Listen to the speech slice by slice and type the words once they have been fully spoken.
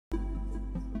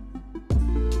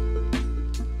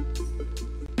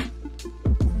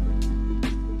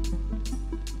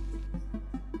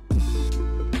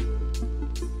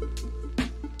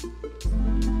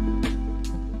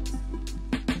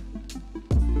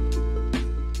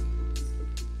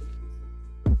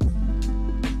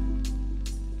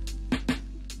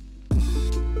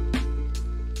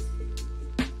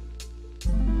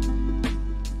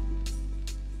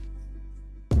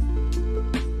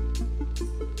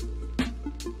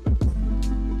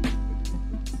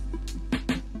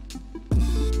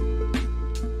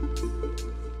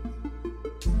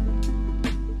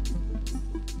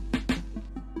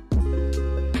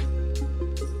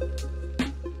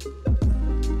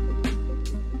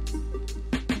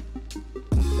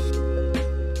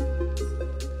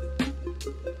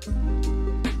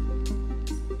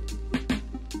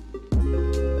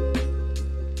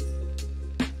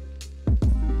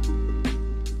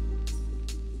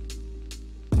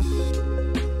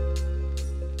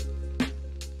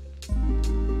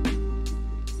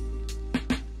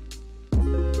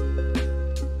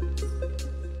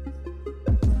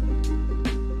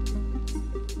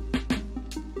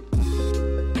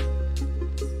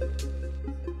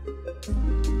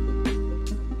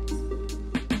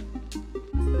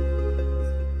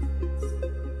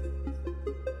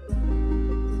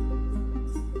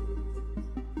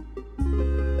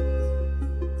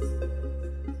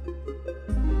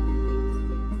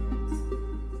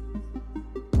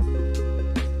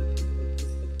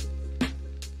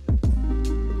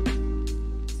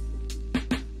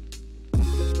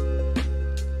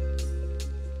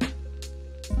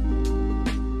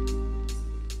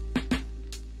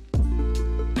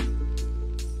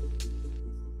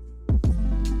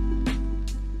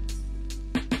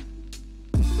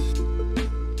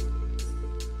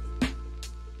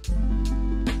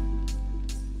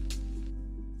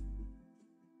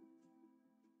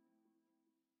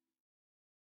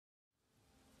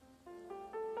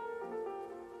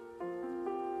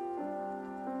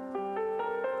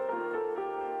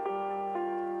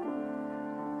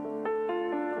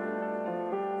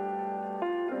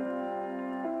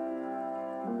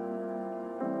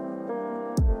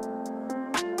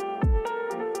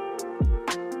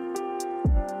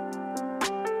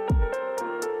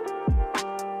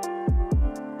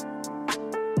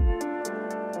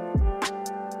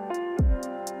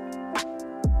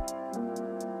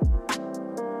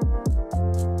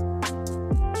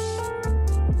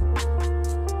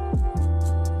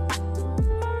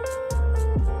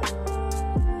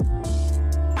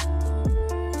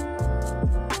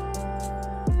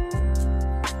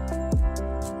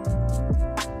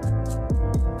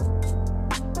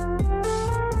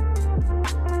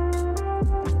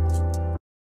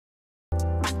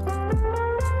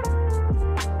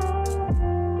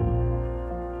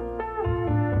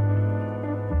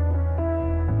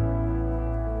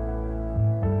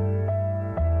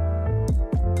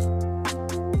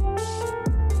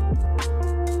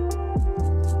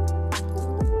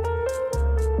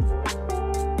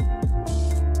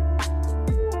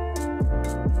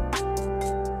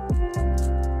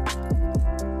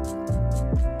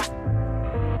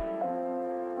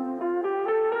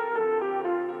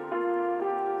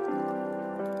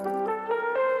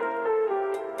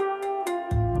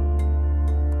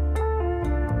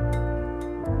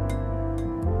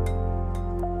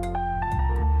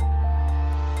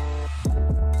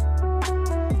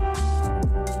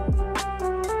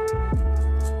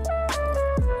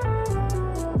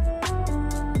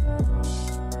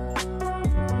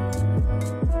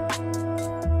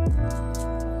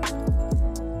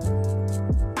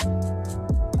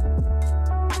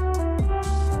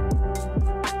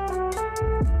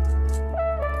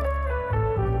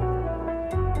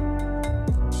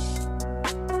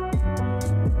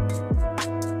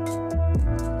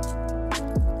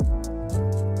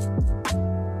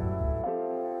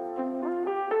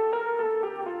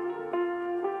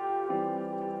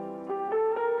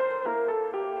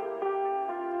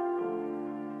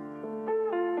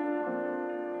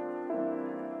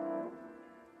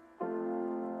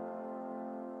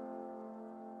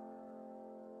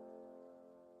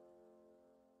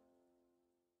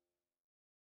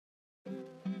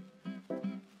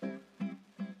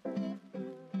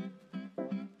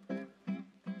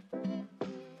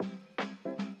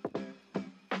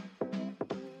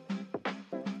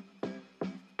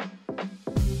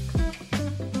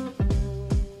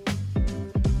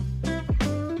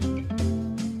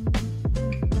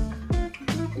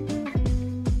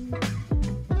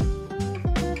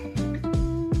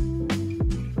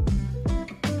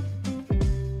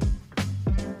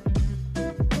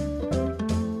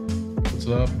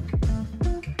What's up?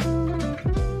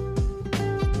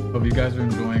 Hope you guys are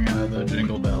enjoying the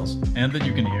jingle bells and that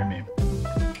you can hear me.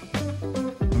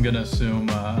 I'm gonna assume,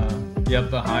 yep,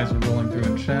 the highs are rolling through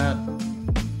in chat.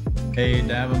 Hey,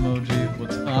 dab emoji,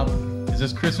 what's up? Is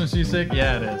this Christmas music?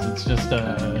 Yeah, it is. It's just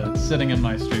it's sitting in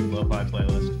my Stream Lo-Fi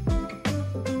playlist.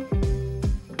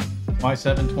 Why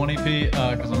 720p?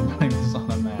 Because I'm playing this on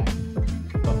a Mac.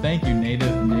 Well, thank you, Native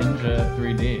Ninja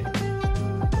 3D.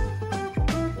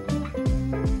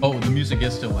 Oh, the music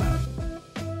is still loud.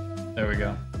 There we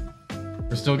go.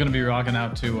 We're still gonna be rocking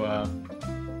out to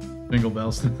Jingle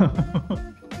Bells.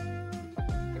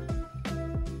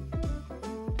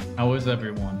 How is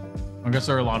everyone? I guess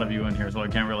there are a lot of you in here, so I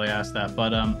can't really ask that.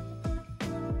 But I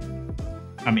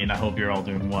mean, I hope you're all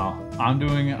doing well. I'm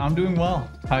doing well.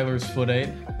 Tyler's foot 8.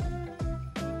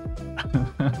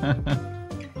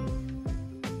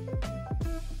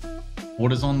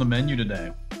 What is on the menu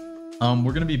today?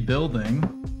 We're gonna be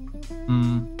building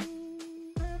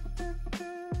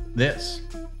this.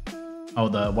 Oh,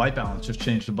 the white balance just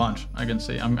changed a bunch. I can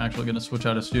see. I'm actually gonna switch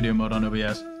out of studio mode on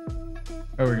OBS.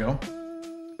 There we go.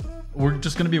 We're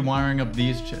just gonna be wiring up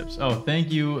these chips. Oh,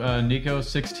 thank you,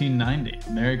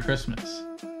 Nico1690. Merry Christmas.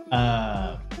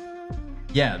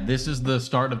 Yeah, this is the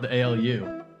start of the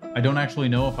ALU. I don't actually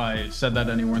know if I said that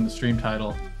anywhere in the stream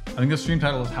title. I think the stream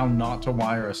title is how not to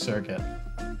wire a circuit.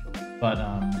 But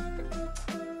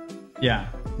yeah,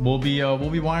 we'll be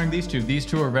wiring these two. These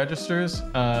two are registers.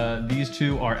 These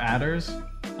two are adders.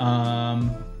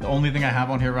 The only thing I have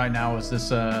on here right now is this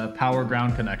power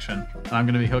ground connection. I'm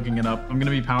gonna be hooking it up. I'm gonna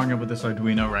be powering up with this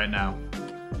Arduino right now,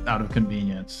 out of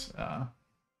convenience.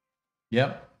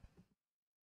 Yep.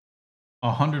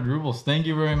 100 rubles. Thank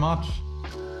you very much.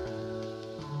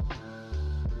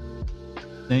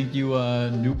 Thank you,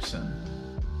 Noopson.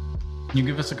 Can you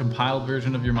give us a compiled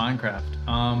version of your Minecraft?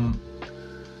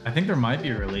 I think there might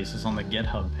be releases on the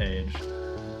GitHub page.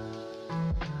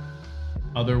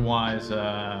 Otherwise,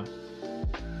 I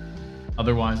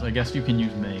guess you can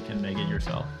use make and make it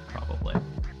yourself, probably.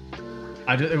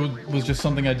 It was just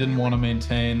something I didn't want to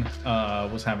maintain,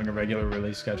 was having a regular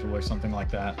release schedule or something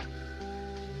like that.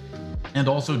 And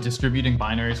also distributing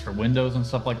binaries for Windows and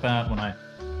stuff like that when I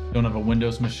don't have a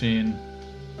Windows machine.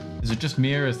 Is it just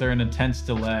me or is there an intense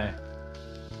delay?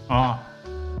 Ah.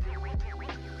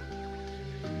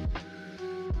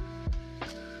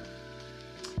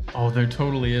 Oh, there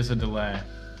totally is a delay.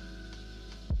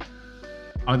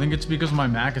 I think it's because my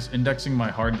Mac is indexing my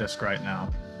hard disk right now.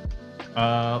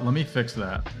 Let me fix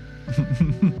that.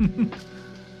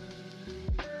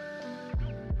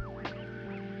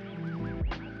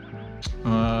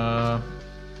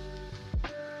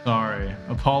 Sorry.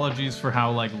 Apologies for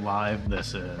how, like, live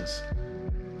this is.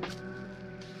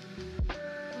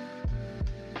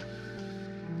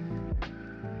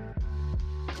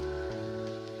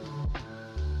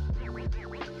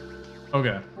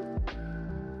 Okay.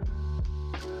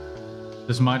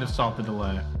 This might have stopped the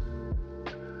delay.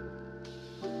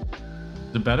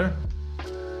 Is it better?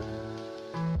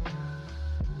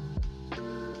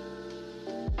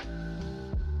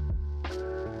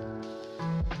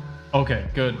 Okay,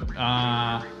 good.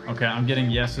 Okay, I'm getting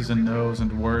yeses and nos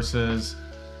and worses.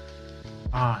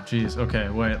 Ah, geez. Okay,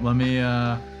 wait, let me,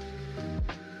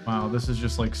 wow, this is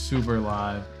just like super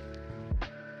live.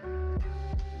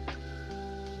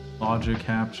 Logic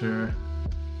capture.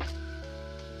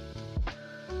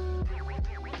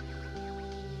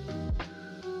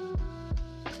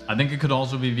 I think it could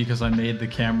also be because I made the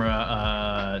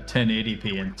camera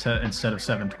 1080p instead of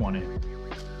 720.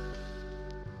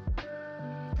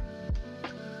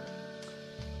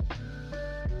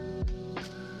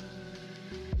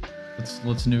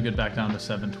 Let's nuke it back down to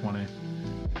 720.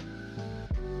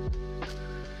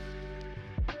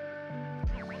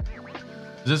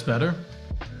 Is this better?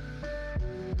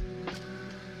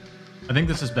 I think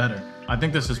this is better. I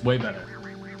think this is way better.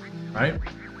 Right?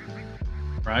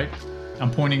 Right?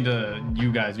 I'm pointing to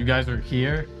you guys. You guys are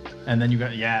here, and then you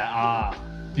got, yeah,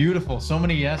 beautiful. So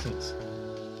many yeses.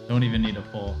 Don't even need a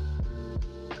pull.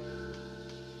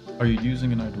 Are you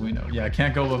using an Arduino? Yeah, I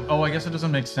can't go with, oh, I guess it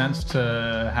doesn't make sense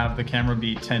to have the camera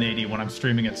be 1080 when I'm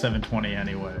streaming at 720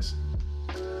 anyways.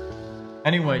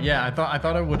 Anyway, yeah, I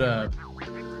thought I would, I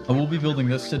will be building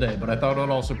this today, but I thought I'd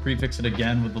also prefix it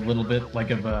again with a little bit like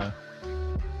of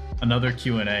another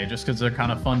Q&A, just because they're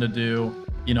kind of fun to do.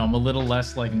 You know, I'm a little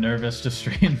less like nervous to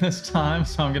stream this time,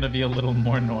 so I'm gonna be a little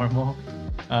more normal.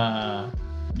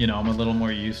 You know, I'm a little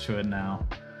more used to it now.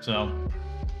 So,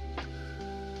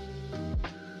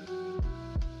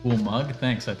 cool mug,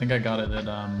 thanks. I think I got it at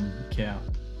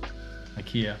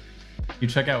IKEA. You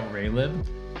check out Raylib.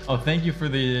 Oh, thank you for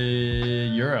the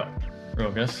euro.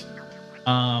 Rogus.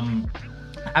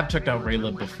 I've checked out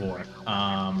Raylib before.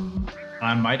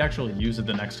 I might actually use it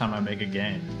the next time I make a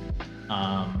game.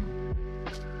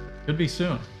 Could be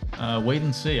soon. Wait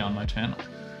and see on my channel.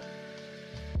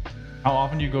 How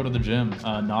often do you go to the gym?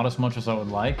 Not as much as I would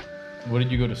like. What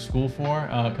did you go to school for?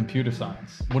 Computer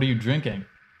science. What are you drinking?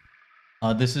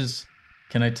 This is...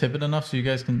 Can I tip it enough so you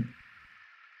guys can...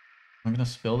 I'm gonna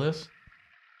spill this.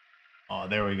 Oh,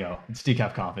 there we go. It's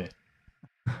decaf coffee.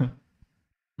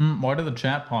 Why did the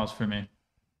chat pause for me?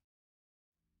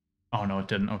 Oh, no, it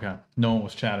didn't. Okay. No one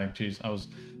was chatting. Jeez, I was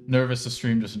nervous the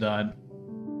stream just died.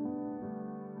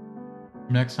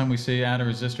 Next time we say add a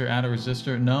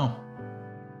resistor. No.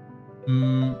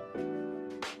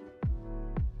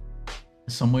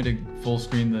 Some way to full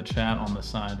screen the chat on the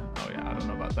side. Oh, yeah, I don't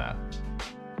know about that.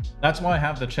 That's why I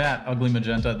have the chat, Ugly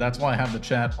Magenta. That's why I have the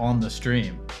chat on the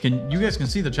stream. You guys can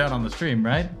see the chat on the stream,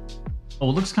 right? Oh,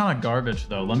 it looks kind of garbage,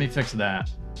 though. Let me fix that.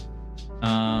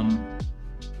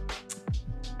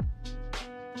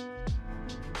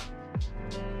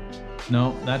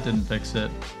 No, that didn't fix it.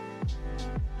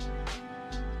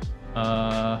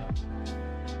 That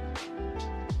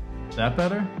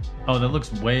better? Oh, that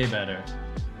looks way better.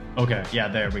 Okay, yeah,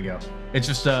 there we go. It's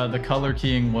just the color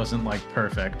keying wasn't like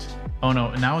perfect. Oh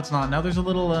no, now it's not. Now there's a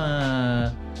little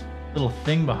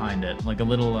thing behind it, like a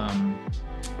little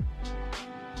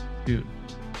dude.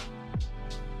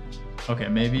 Okay,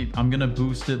 maybe I'm gonna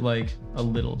boost it like a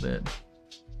little bit.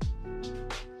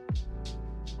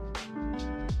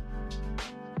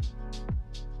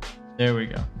 There we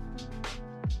go.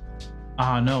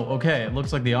 Ah, no. Okay, it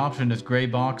looks like the option is gray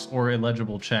box or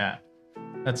illegible chat.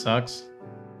 That sucks.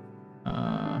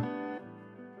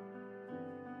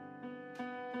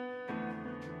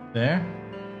 There.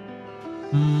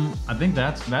 I think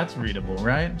that's readable,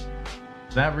 right?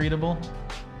 Is that readable?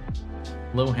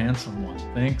 Low handsome one.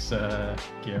 Thanks,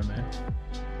 Guillermo.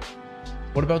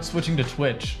 What about switching to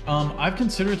Twitch? I've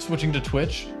considered switching to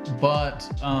Twitch, but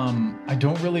I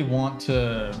don't really want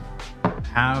to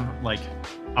have like...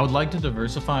 I would like to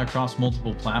diversify across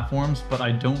multiple platforms, but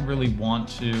I don't really want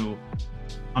to...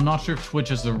 I'm not sure if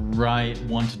Twitch is the right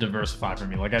one to diversify for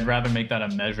me. Like, I'd rather make that a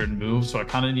measured move, so I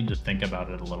kind of need to think about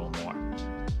it a little more.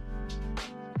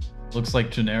 Looks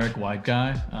like generic white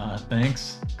guy.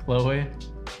 Thanks, Chloe.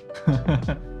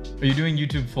 Are you doing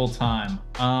YouTube full time?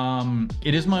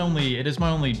 It is my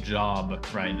only job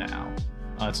right now.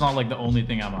 It's not like the only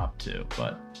thing I'm up to,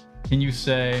 but can you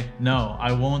say, no,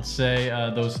 I won't say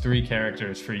those 3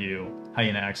 characters for you,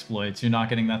 Hyena Exploits. You're not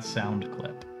getting that sound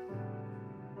clip.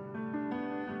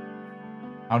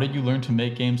 How did you learn to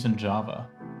make games in Java?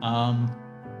 I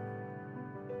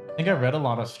think I read a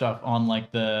lot of stuff on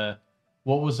like the,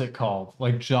 what was it called?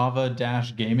 Like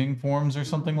Java-gaming forums or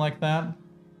something like that.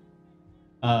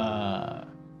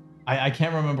 I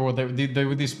can't remember what they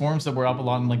were these forums that were up a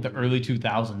lot in like the early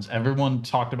 2000s. Everyone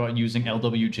talked about using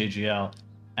LWJGL,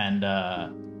 and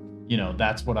you know,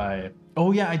 that's what I...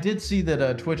 Oh yeah, I did see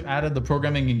that Twitch added the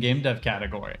programming and game dev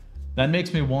category. That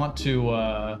makes me want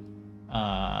to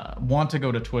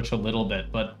go to Twitch a little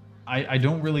bit, but I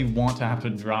don't really want to have to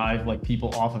drive like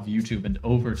people off of YouTube and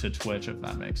over to Twitch, if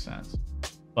that makes sense.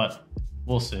 But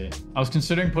we'll see. I was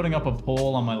considering putting up a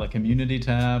poll on my like community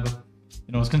tab.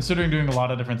 You know, I was considering doing a lot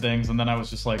of different things, and then I was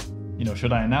just like, you know,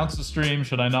 should I announce the stream?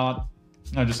 Should I not?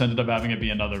 I just ended up having it be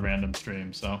another random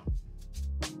stream, so.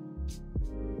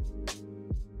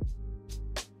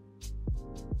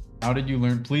 How did you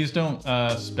learn? Please don't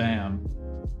spam.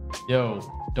 Yo,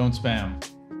 don't spam.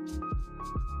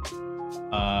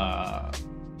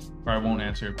 Or I won't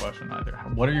answer your question either.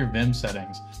 What are your Vim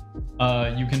settings?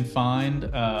 You can find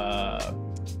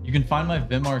my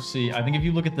VimRC. I think if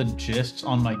you look at the gists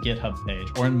on my GitHub page,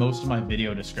 or in most of my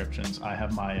video descriptions, I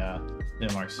have my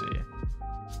VimRC.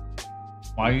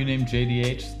 Why are you named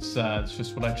JDH? It's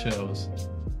just what I chose.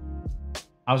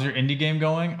 How's your indie game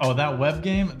going? Oh, that web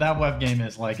game? That web game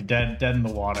is like dead in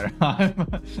the water. I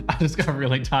just got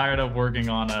really tired of working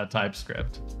on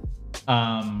TypeScript.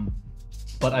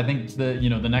 But I think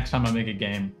the next time I make a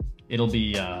game, it'll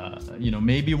be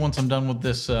maybe once I'm done with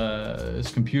this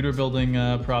computer building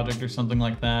project or something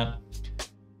like that.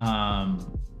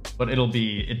 But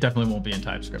it definitely won't be in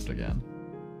TypeScript again.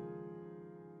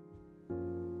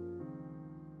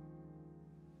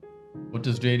 What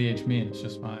does JDH mean? It's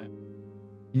just fine.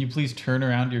 Can you please turn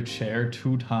around your chair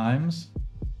 2 times?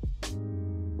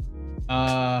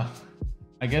 I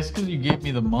guess because you gave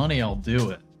me the money, I'll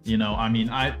do it. You know, I mean,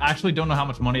 I actually don't know how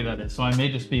much money that is, so I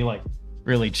may just be like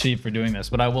really cheap for doing this,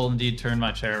 but I will indeed turn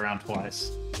my chair around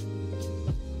twice.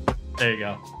 There you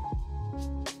go.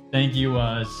 Thank you,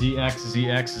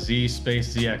 ZXZXZ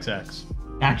space ZXX.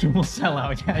 Actual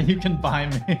sellout. Yeah, you can buy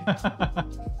me.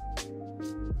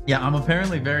 Yeah, I'm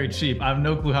apparently very cheap. I have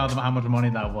no clue how much money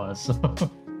that was. So.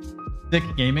 Thick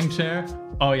gaming chair.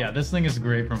 Oh yeah, this thing is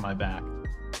great for my back.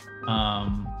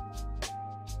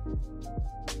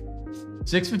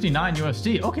 659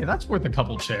 USD. Okay, that's worth a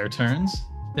couple chair turns.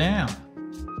 Damn.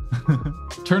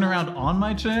 Turn around on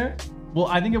my chair? Well,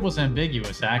 I think it was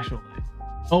ambiguous, actually.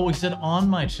 Oh, we said on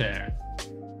my chair.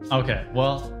 Okay,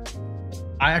 well,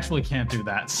 I actually can't do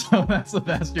that, so that's the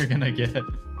best you're gonna get.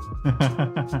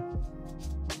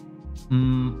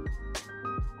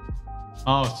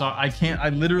 Oh, sorry, I can't. I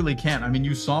literally can't. I mean,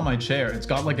 you saw my chair. It's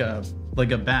got like a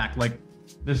back. Like,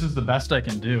 this is the best I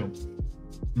can do.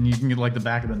 And you can get like the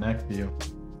back of the neck view.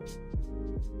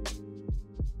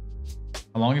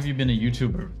 How long have you been a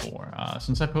YouTuber for?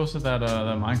 Since I posted that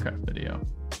Minecraft video.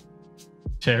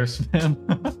 Chair spin.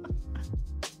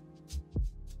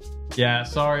 Yeah,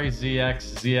 sorry,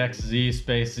 ZXZ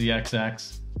space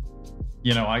ZXX.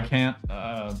 You know, I can't,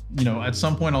 you know, at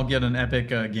some point I'll get an epic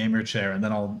gamer chair and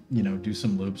then I'll, you know, do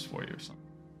some loops for you or something.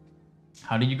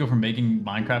 How do you go from making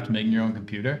Minecraft to making your own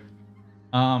computer?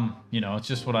 You know, it's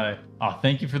just what oh,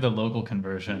 thank you for the local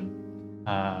conversion,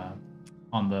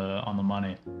 on the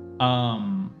money. I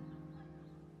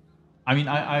mean,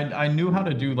 I knew how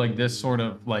to do like this sort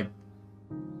of like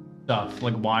stuff,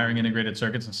 like wiring integrated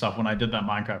circuits and stuff when I did that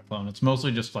Minecraft clone. It's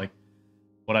mostly just like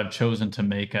what I've chosen to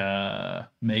make on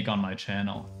my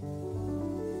channel.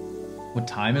 What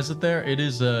time is it there? It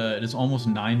is almost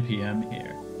 9 p.m.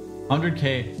 here.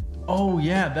 100K. Oh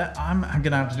yeah, that I'm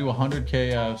gonna have to do a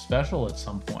 100K special at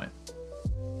some point.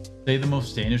 Say the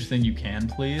most Danish thing you can,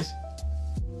 please.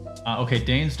 Okay,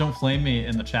 Danes, don't flame me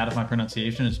in the chat if my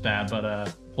pronunciation is bad, but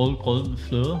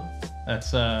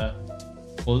that's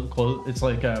it's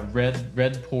like a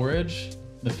red porridge.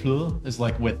 The flø is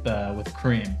like with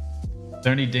cream. If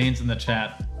there are any Danes in the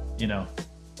chat, you know,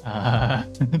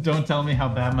 don't tell me how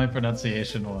bad my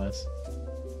pronunciation was.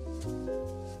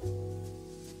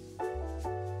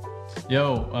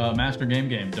 Yo, Master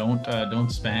Game, don't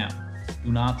spam.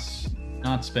 Do not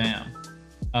spam.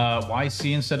 Why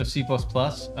C instead of C++? Den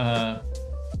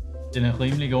er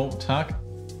rimelig god, tak.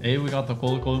 Hey, we got the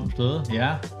cool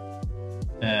yeah.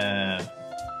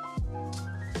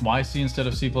 Why C instead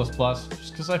of C++?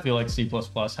 Just because I feel like C++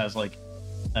 has like,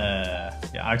 yeah,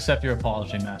 I accept your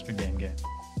apology, Master Game. Just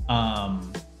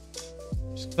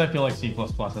because I feel like C++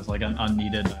 has like an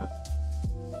unneeded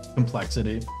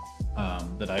complexity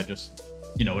that I just,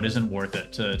 you know, it isn't worth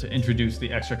it to introduce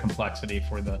the extra complexity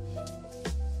for the,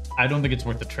 I don't think it's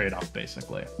worth the trade-off,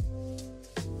 basically.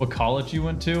 What college you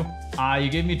went to? You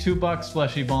gave me $2,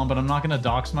 Fleshy Bomb, but I'm not gonna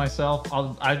dox myself.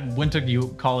 I went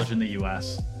to college in the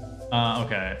US.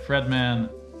 Okay, Fredman,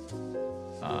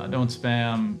 don't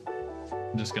spam.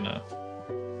 I'm just gonna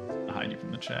hide you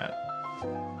from the chat.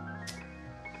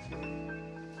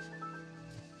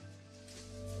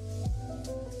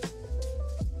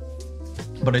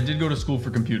 But I did go to school for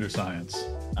computer science.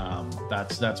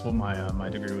 That's what my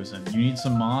degree was in. You need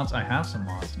some mods? I have some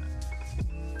mods now.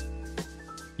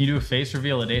 You do a face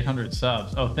reveal at 800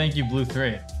 subs. Oh, thank you,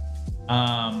 Blue3.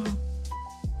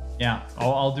 Yeah,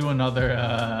 I'll do another.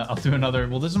 I'll do another.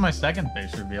 Well, this is my second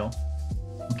face reveal.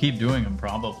 I'll keep doing them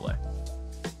probably.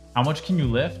 How much can you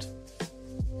lift?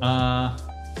 Not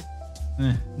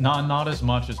as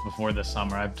much as before this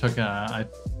summer. I took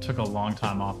a long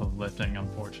time off of lifting,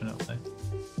 unfortunately.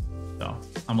 So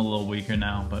I'm a little weaker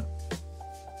now, but.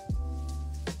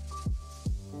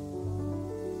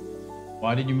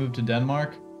 Why did you move to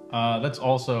Denmark? That's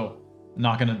also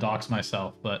not gonna dox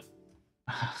myself, but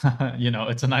you know,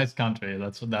 it's a nice country.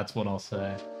 That's what I'll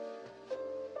say.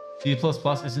 C++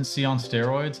 isn't C on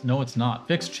steroids? No, it's not.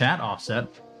 Fix chat offset.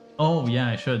 Oh yeah,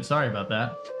 I should. Sorry about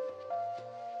that.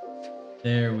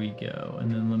 There we go. And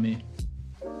then let me.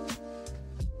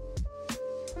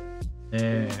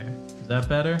 There. Is that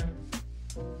better?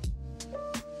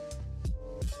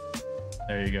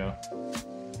 There you go.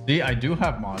 See, I do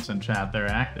have mods in chat. They're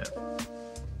active.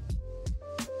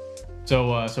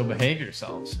 So behave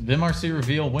yourselves. VimRC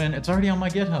reveal when? It's already on my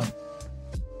GitHub.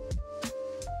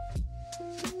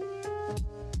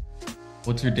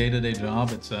 What's your day-to-day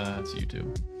job? It's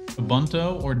YouTube.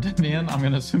 Ubuntu or Debian? I'm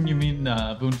gonna assume you mean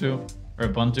Ubuntu or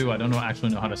Ubuntu. I don't actually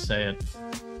know how to say it.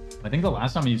 I think the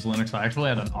last time I used Linux, I actually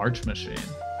had an Arch machine.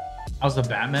 How's the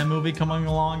Batman movie coming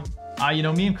along? You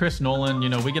know, me and Chris Nolan, you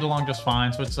know, we get along just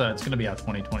fine. So it's gonna be out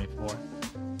 2024.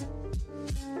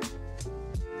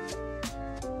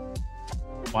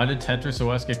 Why did Tetris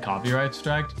OS get copyright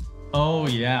striked? Oh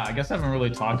yeah, I guess I haven't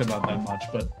really talked about that much,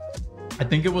 but I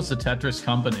think it was the Tetris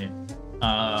company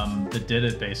that did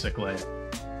it basically.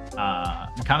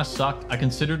 It kind of sucked. I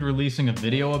considered releasing a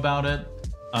video about it,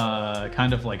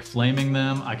 kind of like flaming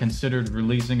them. I considered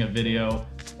releasing a video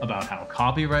about how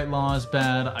copyright law is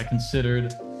bad. I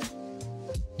considered,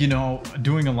 you know,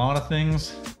 doing a lot of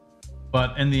things,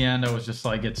 but in the end I was just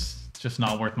like, it's just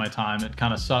not worth my time. It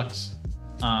kind of sucks.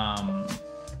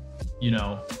 You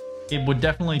know, it would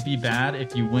definitely be bad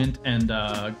if you went and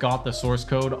got the source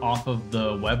code off of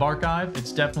the web archive.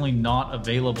 It's definitely not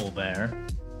available there.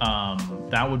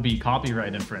 That would be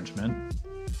copyright infringement,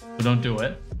 so don't do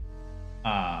it.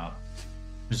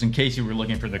 Just in case you were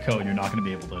looking for the code, you're not going to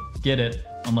be able to get it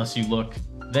unless you look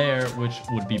there, which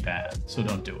would be bad, so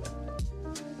don't do it.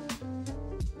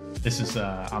 This is,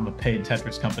 I'm a paid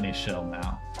Tetris company shill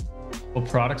now. What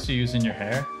products do you use in your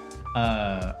hair?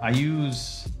 I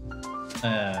use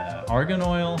argan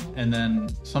oil, and then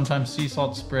sometimes sea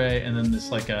salt spray, and then this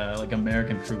like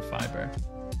American crew fiber.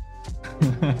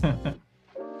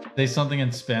 Say something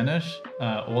in Spanish.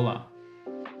 Hola.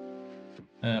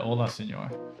 Hola, señor.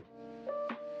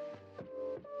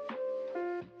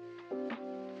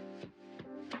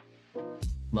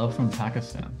 Love from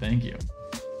Pakistan. Thank you.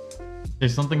 Say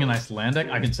something in Icelandic.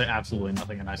 I can say absolutely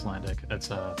nothing in Icelandic. It's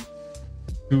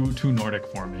too Nordic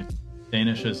for me.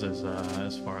 Danish is as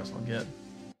far as I'll get.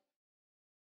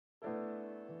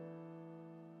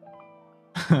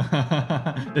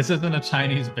 This isn't a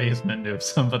Chinese basement,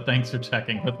 Noobsum, but thanks for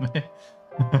checking with me.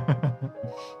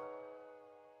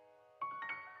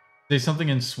 Say something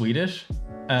in Swedish.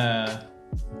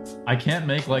 I can't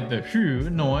make like the hu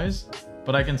noise,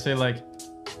 but I can say like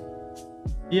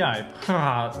Jag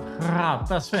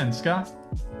pratar svenska.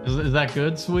 Is that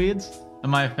good, Swedes?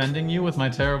 Am I offending you with my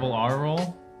terrible R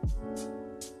roll?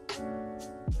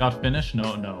 Got Finnish?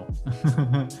 No.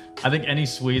 I think any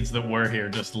Swedes that were here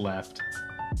just left.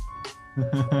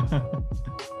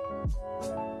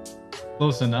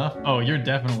 Close enough. Oh, you're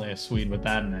definitely a Swede with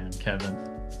that name, Kevin.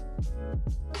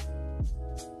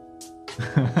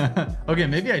 Okay,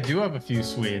 maybe I do have a few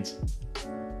Swedes.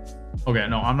 Okay,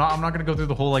 no, I'm not gonna go through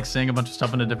the whole like saying a bunch of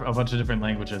stuff in a bunch of different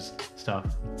languages stuff.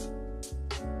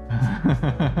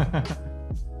 I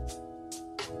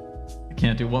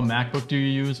can't do. What MacBook do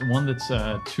you use? One that's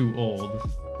too old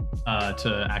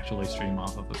to actually stream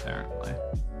off of, apparently.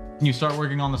 Can you start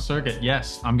working on the circuit?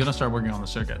 Yes, I'm gonna start working on the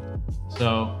circuit.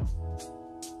 So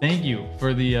thank you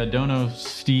for the dono,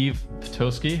 Steve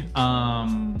Petoski.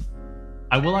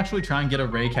 I will actually try and get a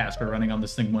Raycaster running on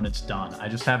this thing when it's done. I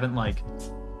just haven't like,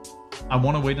 I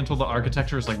want to wait until the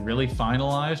architecture is like really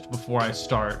finalized before I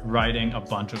start writing a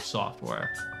bunch of software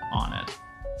on it.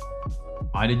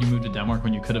 Why did you move to Denmark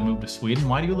when you could have moved to Sweden?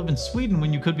 Why do you live in Sweden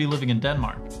when you could be living in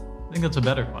Denmark? I think that's a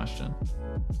better question.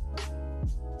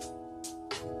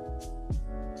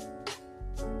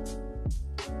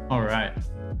 All right.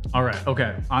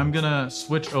 Okay. I'm gonna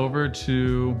switch over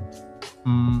to.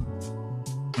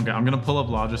 Okay, I'm gonna pull up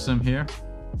Logisim here.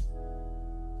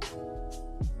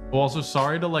 Also,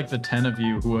 sorry to like the 10 of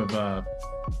you who have,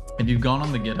 if you've gone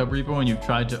on the GitHub repo and you've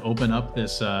tried to open up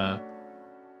this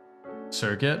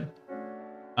circuit,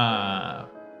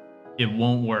 it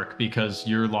won't work because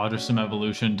your Logisim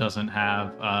Evolution doesn't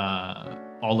have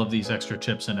all of these extra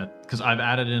chips in it, because I've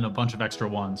added in a bunch of extra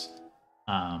ones.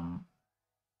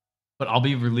 But I'll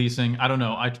be releasing, I don't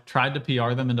know, I tried to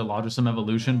PR them into Logisim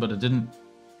Evolution, but it didn't.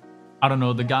 I don't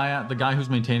know, the guy who's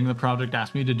maintaining the project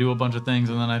asked me to do a bunch of things,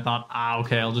 and then I thought,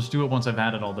 okay, I'll just do it once I've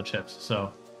added all the chips.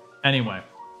 So anyway,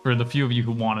 for the few of you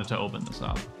who wanted to open this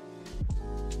up.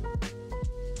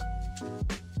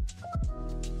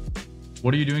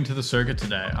 What are you doing to the circuit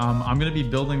today? I'm going to be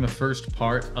building the first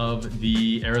part of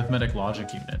the arithmetic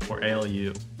logic unit, or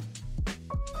ALU.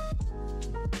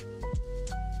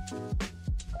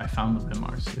 I found the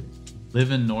MRC.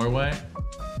 Live in Norway?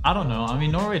 I don't know. I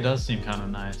mean, Norway does seem kind of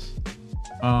nice.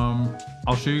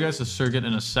 I'll show you guys the circuit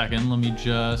in a second. Let me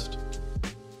just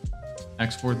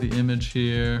export the image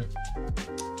here.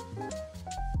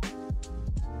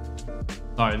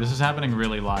 Sorry, this is happening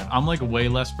really live. I'm like way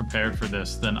less prepared for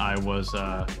this than I was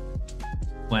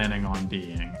planning on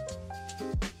being.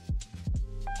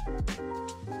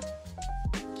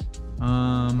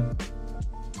 Are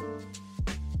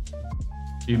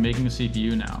you making a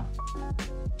CPU now?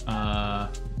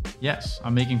 Yes,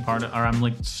 I'm making part of, or I'm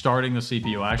like starting the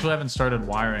CPU. I actually haven't started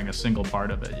wiring a single part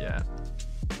of it yet.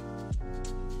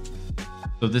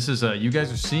 So this is you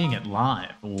guys are seeing it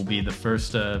live. It will be the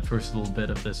first little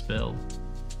bit of this build.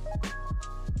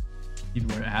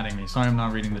 People are adding me. Sorry, I'm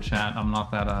not reading the chat. I'm not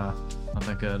that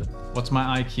good. What's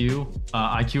my IQ?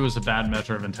 IQ is a bad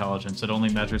measure of intelligence. It only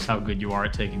measures how good you are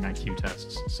at taking IQ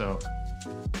tests. So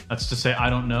that's to say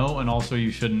I don't know, and also you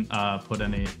shouldn't put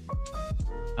any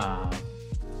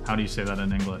how do you say that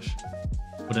in English?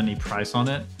 Put any price on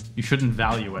it. You shouldn't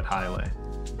value it highly.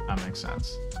 That makes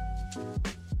sense.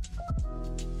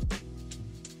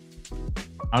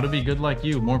 How to be good like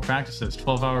you. More practices.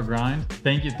 12-hour grind.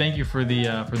 Thank you for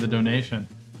the donation.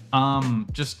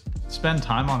 Just spend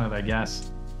time on it, I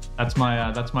guess. That's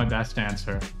my best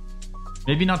answer.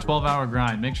 Maybe not 12-hour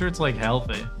grind. Make sure it's like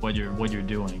healthy what you're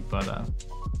doing, but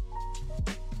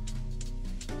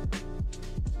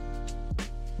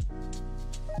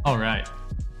all right.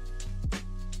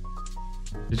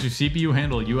 Does your CPU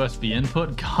handle USB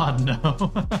input? God,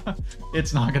 no.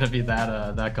 It's not gonna be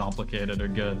that complicated or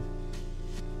good.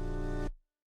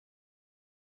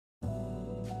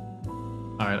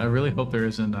 All right, I really hope there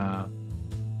isn't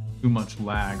too much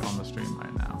lag on the stream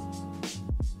right now.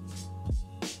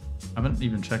 I haven't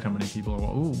even checked how many people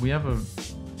are. Ooh, we have a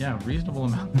reasonable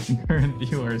amount of current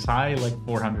viewers. Hi, like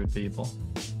 400 people.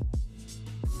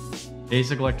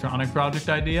 Basic electronic project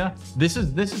idea. This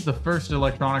is the first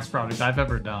electronics project I've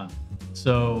ever done.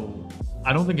 So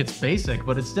I don't think it's basic,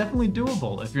 but it's definitely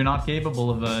doable if you're not capable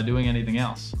of doing anything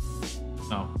else.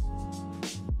 So,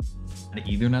 and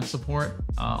Ethernet support,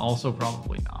 also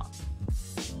probably not.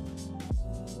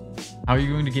 How are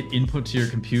you going to get input to your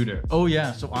computer? Oh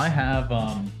yeah, so I have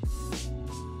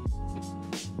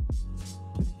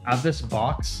this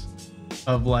box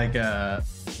of like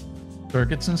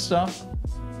circuits and stuff.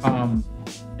 And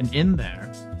in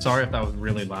there, sorry if that was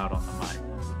really loud on the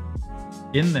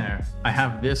mic. In there, I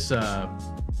have this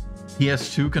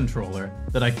PS2 controller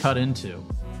that I cut into.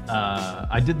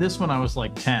 I did this when I was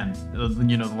like 10.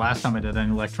 You know, the last time I did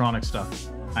any electronic stuff.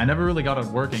 I never really got it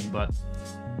working, but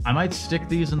I might stick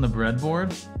these in the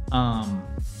breadboard.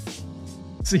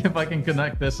 See if I can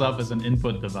connect this up as an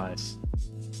input device.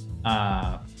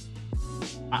 I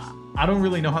don't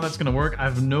really know how that's gonna work. I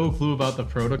have no clue about the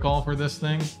protocol for this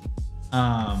thing.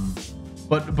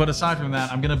 But aside from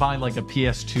that, I'm gonna buy like a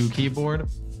PS2 keyboard,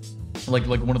 like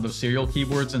one of those serial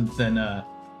keyboards, and then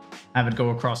have it go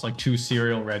across like 2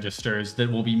 serial registers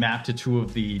that will be mapped to 2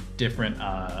 of the different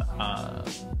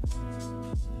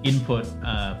input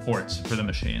ports for the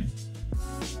machine.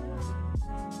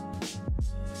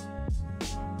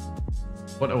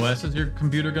 What OS is your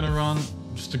computer gonna run?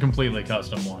 Just a completely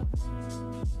custom one.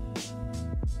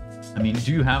 I mean,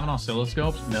 do you have an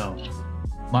oscilloscope? No.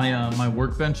 My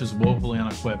workbench is woefully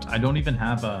unequipped. I don't even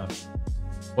have a,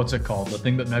 what's it called? The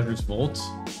thing that measures volts?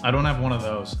 I don't have one of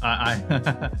those.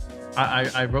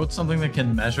 I wrote something that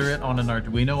can measure it on an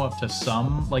Arduino up to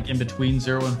some, like in between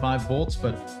 0 and 5 volts,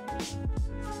 but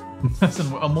that's a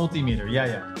multimeter.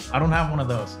 Yeah. I don't have one of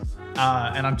those.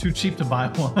 And I'm too cheap to buy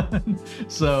one.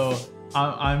 So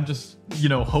I'm just, you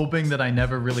know, hoping that I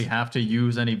never really have to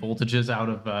use any voltages out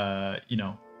of, you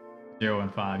know, 0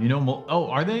 and 5. You know, oh,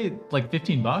 are they like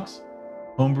 15 bucks?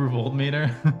 Homebrew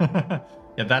voltmeter.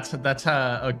 Yeah, that's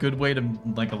a good way to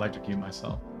like electrocute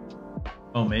myself.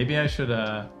 Oh, maybe I should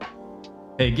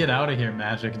hey, get out of here,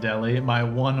 Magic Deli, my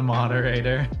one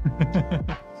moderator.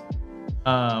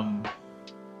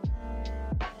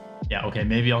 Yeah, okay,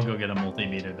 maybe I'll go get a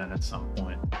multimeter then at some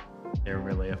point. They're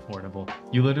really affordable.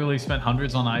 You literally spent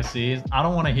hundreds on ICs. I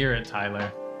don't want to hear it,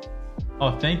 Tyler.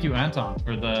 Oh, thank you, Anton,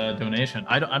 for the donation.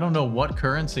 I don't know what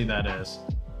currency that is.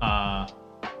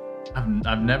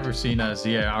 I've never seen a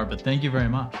ZAR, but thank you very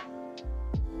much.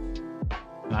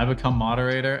 Can I become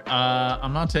moderator?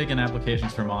 I'm not taking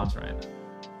applications for mods right now.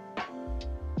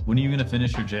 When are you gonna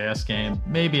finish your JS game?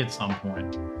 Maybe at some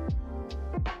point.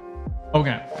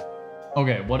 Okay,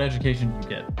 what education did you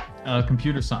get?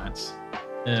 Computer science.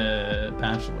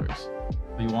 Bachelor's.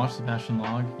 Have you watched the Passion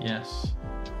log? Yes.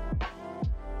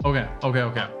 Okay.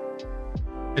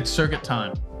 It's circuit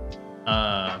time.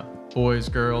 Boys,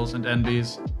 girls, and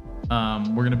NBs.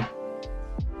 We're gonna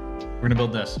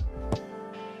build this.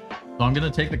 So I'm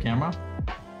gonna take the camera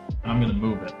and I'm gonna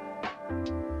move it.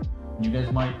 You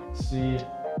guys might see.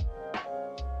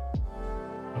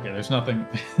 Okay, there's nothing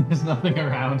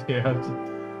around here. I'm just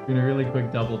doing a really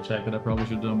quick double check that I probably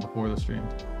should have done before the stream.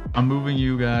 I'm moving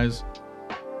you guys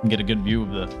and get a good view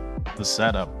of the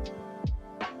setup.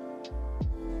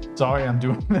 Sorry, I'm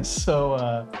doing this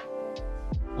so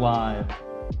live.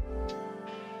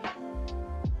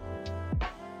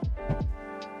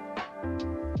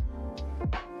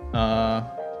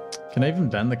 Can I even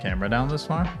bend the camera down this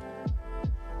far?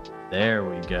 There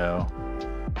we go.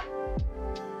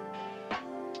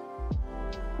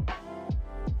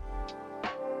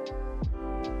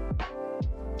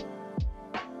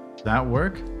 Does that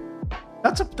work?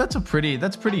 That's pretty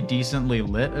decently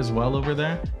lit as well over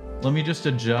there. Let me just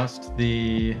adjust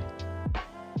the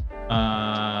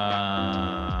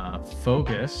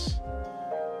focus.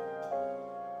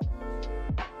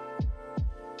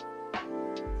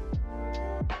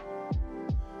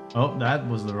 Oh, that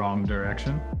was the wrong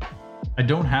direction. I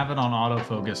don't have it on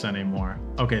autofocus anymore.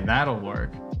 Okay, that'll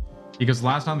work. Because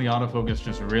last time the autofocus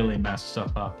just really messed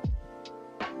stuff up.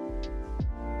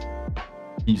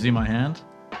 Can you see my hand?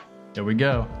 There we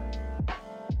go.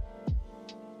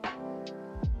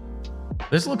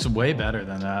 This looks way better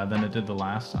than it did the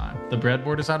last time. The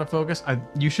breadboard is out of focus.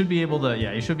 You should be able to,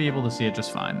 yeah, you should be able to see it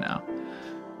just fine now.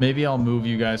 Maybe I'll move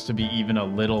you guys to be even a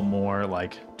little more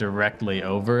like directly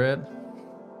over it.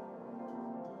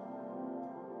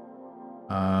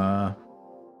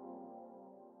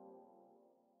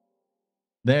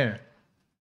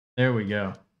 There we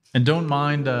go. And don't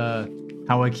mind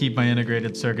how I keep my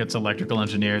integrated circuits electrical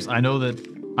engineers. I know that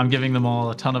I'm giving them all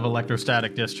a ton of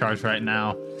electrostatic discharge right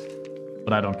now,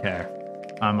 but I don't care.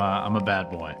 I'm a bad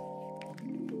boy.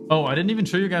 Oh, I didn't even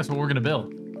show you guys what we're gonna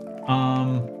build.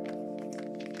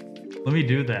 Let me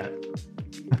do that.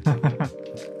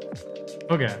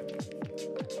 Okay.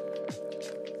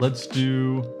 Let's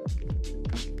do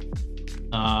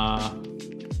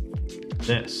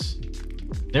this.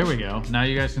 There we go. Now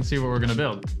you guys can see what we're gonna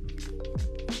build.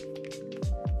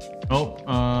 Oh,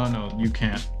 no, you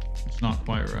can't. It's not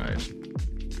quite right.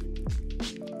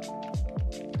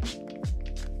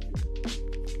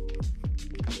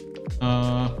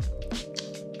 No,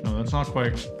 that's not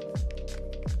quite.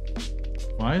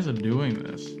 Why is it doing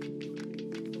this?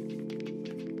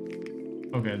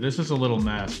 Okay, this is a little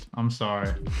messed. I'm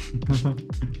sorry.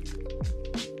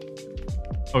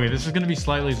 Okay, this is gonna be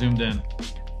slightly zoomed in,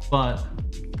 but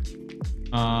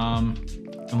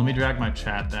and let me drag my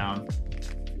chat down.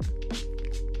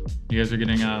 You guys are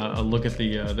getting a look at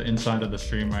the inside of the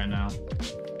stream right now.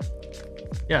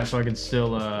 Yeah, so I can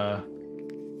still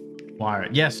wire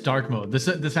it. Yes, dark mode.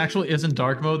 This actually isn't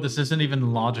dark mode. This isn't even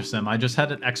Logisim. I just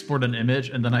had it export an image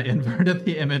and then I inverted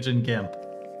the image in GIMP.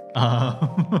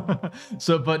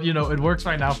 So, but you know, it works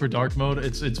right now for dark mode.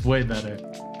 It's way better.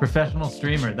 Professional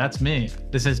streamer. That's me.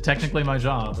 This is technically my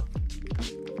job.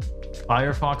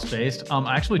 Firefox based.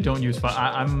 I actually don't use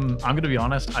I'm gonna be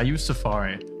honest. I use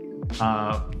Safari.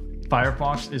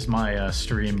 Firefox is my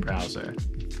stream browser.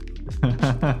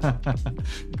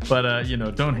 But you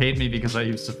know, don't hate me because I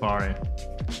use Safari.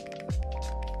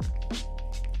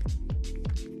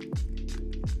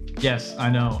 Yes, I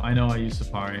know I use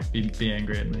Safari. Be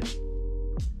angry at me.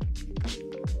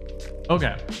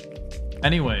 Okay.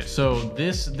 Anyway, so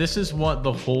this is what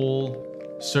the whole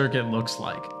circuit looks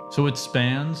like. So it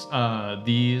spans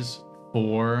these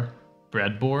 4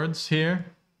 breadboards here.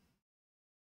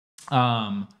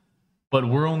 But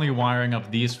we're only wiring up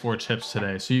these 4 chips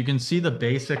today. So you can see the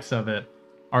basics of it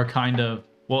are kind of,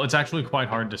 well, it's actually quite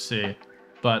hard to see.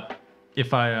 But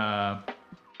if I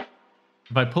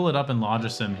pull it up in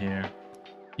Logisim here,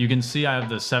 you can see I have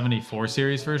the 74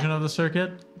 series version of the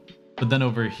circuit. But then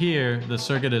over here, the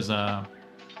circuit is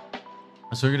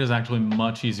actually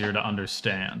much easier to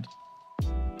understand.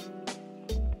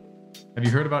 Have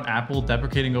you heard about Apple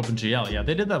deprecating OpenGL? Yeah,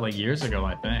 they did that like years ago,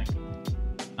 I think.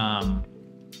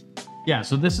 Yeah,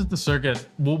 so this is the circuit.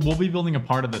 We'll be building a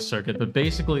part of this circuit, but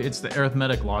basically it's the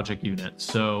arithmetic logic unit,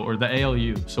 so, or the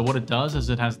ALU. So what it does is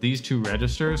it has these 2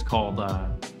 registers called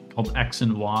X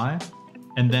and Y,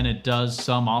 and then it does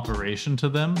some operation to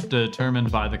them determined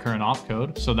by the current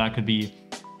opcode. So that could be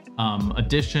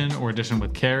addition or addition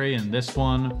with carry, and this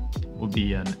one would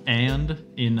be an AND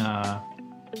in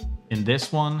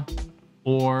this one,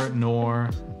 or NOR,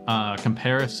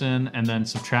 comparison, and then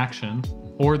subtraction.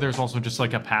 Or there's also just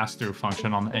like a pass-through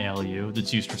function on the ALU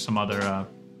that's used for some other, I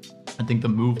think the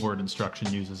move word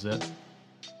instruction uses it.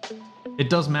 It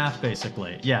does math,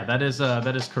 basically. Yeah, that is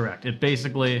correct. It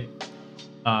basically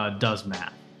does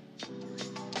math.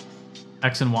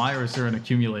 X and Y, or is there an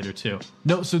accumulator too?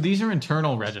 No, so these are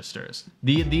internal registers.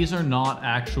 These are not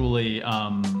actually,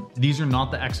 these are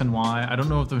not the X and Y. I don't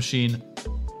know if the machine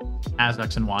has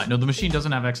X and Y. No, the machine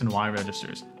doesn't have X and Y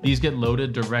registers. These get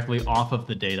loaded directly off of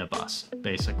the data bus,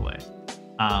 basically.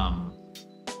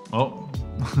 Oh,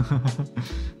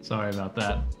 sorry about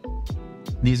that.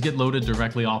 These get loaded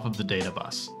directly off of the data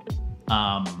bus.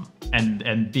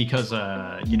 And because,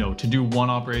 you know, to do one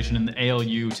operation in the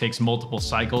ALU takes multiple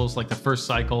cycles. Like the first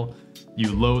cycle,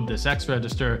 you load this X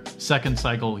register. Second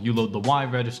cycle, you load the Y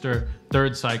register.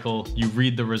 Third cycle, you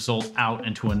read the result out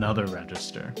into another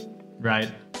register, right?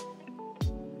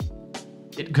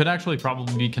 It could actually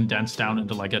probably be condensed down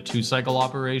into like a 2-cycle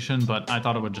operation, but I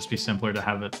thought it would just be simpler to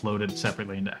have it loaded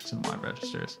separately into X and Y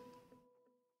registers.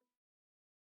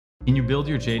 Can you build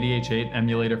your JDH8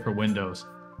 emulator for Windows?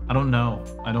 I don't know.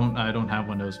 I don't have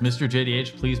Windows. Mr.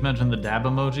 JDH, please mention the dab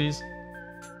emojis,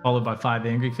 followed by 5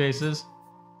 angry faces.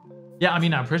 Yeah, I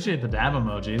mean, I appreciate the dab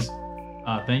emojis.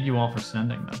 Thank you all for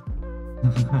sending them.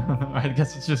 I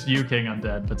guess it's just you, King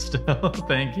Undead, but still,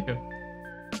 thank you.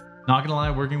 Not gonna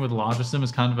lie, working with Logisim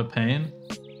is kind of a pain.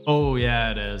 Oh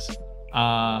yeah, it is.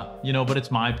 You know, but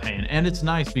it's my pain, and it's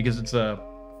nice because it's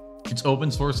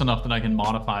open source enough that I can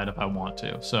modify it if I want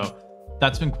to. So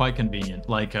that's been quite convenient.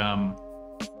 Like,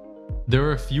 there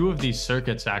are a few of these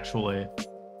circuits actually.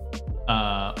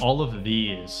 All of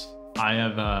these I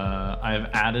have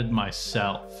added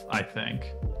myself, I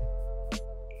think.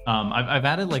 I've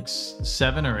added like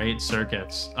 7 or 8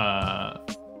 circuits,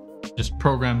 just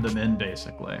programmed them in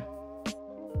basically.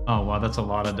 Oh wow, that's a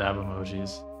lot of dab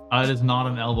emojis. It is not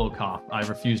an elbow cough. I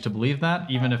refuse to believe that,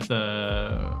 even if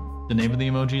the name of the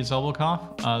emoji is elbow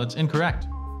cough. That's incorrect.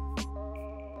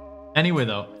 Anyway,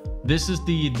 though, this is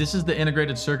the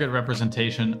integrated circuit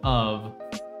representation of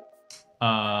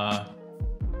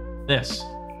this.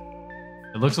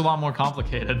 It looks a lot more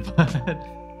complicated, but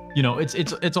you know,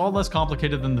 it's all less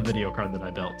complicated than the video card that I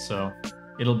built, so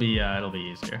it'll be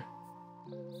easier.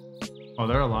 Oh,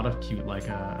 there are a lot of cute like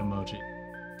emoji.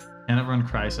 Can it run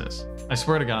Crysis? I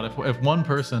swear to God, if one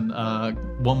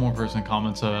more person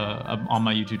comments on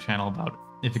my YouTube channel about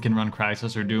if it can run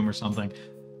Crysis or Doom or something,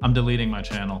 I'm deleting my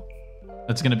channel.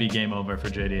 That's gonna be game over for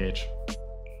JDH.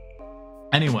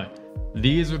 Anyway,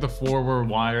 these are the 4 we're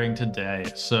wiring today.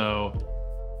 So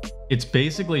it's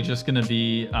basically just gonna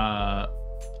be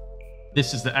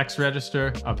this is the X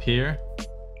register up here.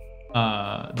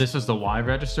 This is the Y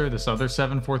register, this other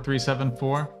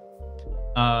 74374.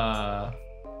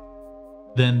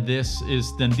 Then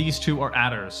these 2 are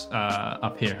adders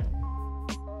up here.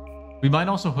 We might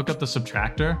also hook up the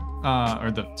subtractor,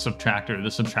 the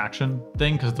subtraction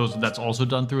thing, because that's also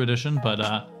done through Addition, but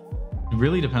it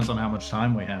really depends on how much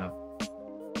time we have.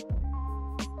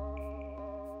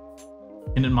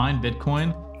 Can it mine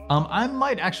Bitcoin? I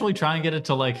might actually try and get it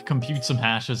to like compute some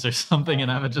hashes or something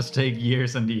and have it just take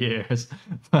years and years.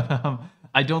 But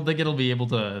I don't think it'll be able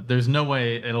to, there's no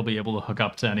way it'll be able to hook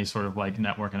up to any sort of like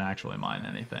network and actually mine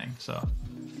anything. So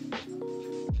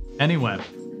anyway,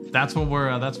 that's what we're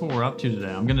up to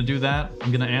today. I'm gonna do that.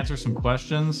 I'm gonna answer some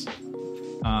questions.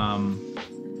 We're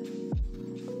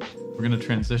gonna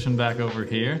transition back over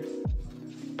here.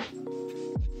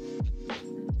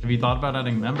 Have you thought about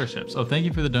adding memberships? Oh, thank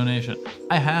you for the donation.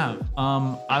 I have.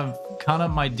 I've kind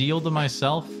of, my deal to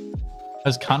myself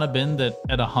has kind of been that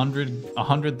at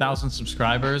 100,000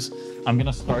 subscribers, I'm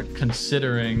gonna start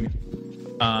considering.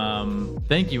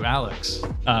 Thank you, Alex.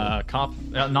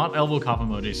 Not elbow cough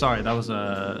emoji. Sorry, that was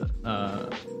a.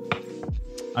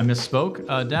 I misspoke.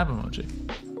 Dab emoji.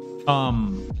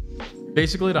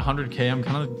 Basically at 100K, I'm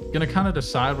gonna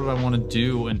decide what I want to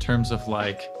do in terms of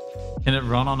like, can it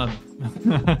run on a?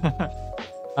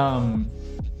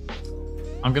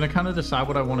 I'm gonna kind of decide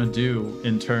what I want to do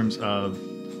in terms of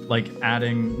like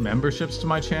adding memberships to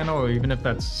my channel, or even if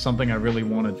that's something I really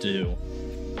want to do.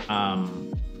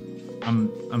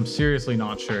 I'm seriously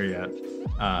not sure yet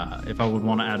if I would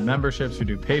want to add memberships or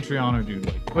do Patreon or do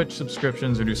like Twitch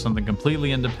subscriptions or do something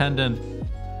completely independent,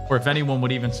 or if anyone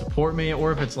would even support me,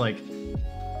 or if it's like,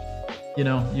 you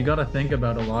know, you got to think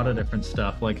about a lot of different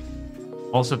stuff. Like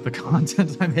also if the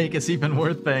content I make is even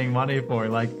worth paying money for,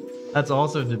 like that's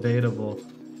also debatable.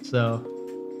 So,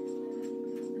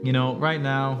 you know, right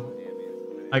now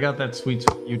I got that sweet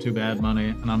YouTube ad money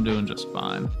and I'm doing just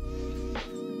fine.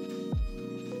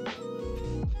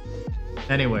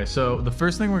 Anyway, so the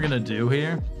first thing we're gonna do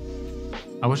here,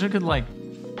 I wish I could like,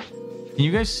 can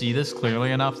you guys see this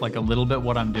clearly enough? Like a little bit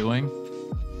what I'm doing?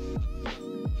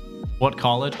 What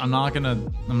college? I'm not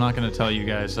gonna tell you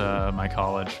guys my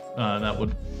college. That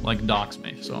would like dox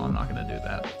me, so I'm not gonna do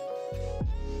that.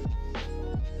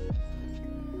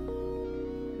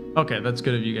 Okay, that's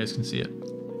good if you guys can see it.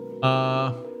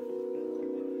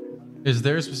 Is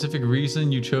there a specific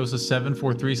reason you chose the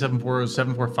 74374 or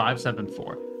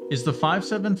 74574? Is the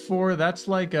 574, that's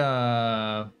like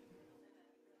I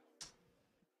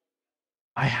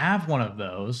have one of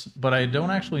those, but I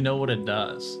don't actually know what it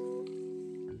does.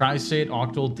 Tri-state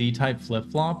octal D-type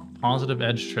flip-flop, positive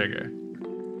edge trigger.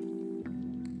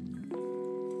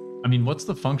 I mean, what's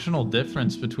the functional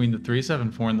difference between the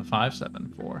 374 and the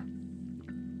 574?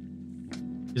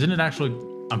 Isn't it actually,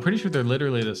 I'm pretty sure they're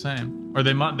literally the same. Or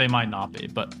they might not be,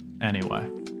 but anyway.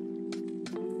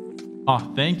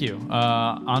 Oh, thank you.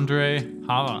 Andre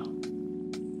Hava.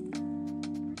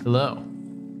 Hello.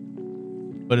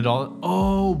 But it all,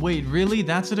 oh wait, really?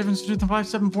 That's the difference between the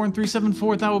 574 and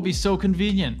 374? That would be so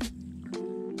convenient.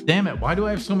 Damn it, why do I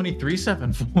have so many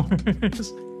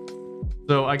 374s?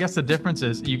 So I guess the difference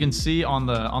is, you can see on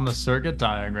the circuit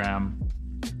diagram,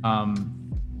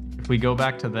 if we go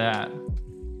back to that,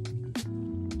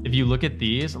 if you look at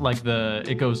these, like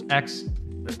it goes X,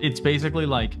 it's basically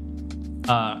like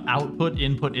output,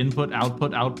 input, input,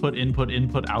 output, output, input,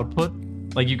 input, output.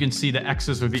 Like you can see the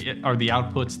X's are the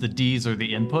outputs, the D's are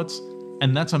the inputs.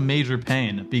 And that's a major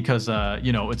pain because,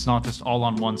 you know, it's not just all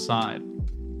on one side.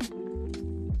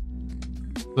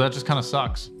 So that just kind of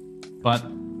sucks. But,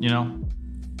 you know,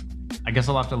 I guess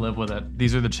I'll have to live with it.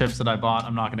 These are the chips that I bought.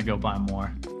 I'm not going to go buy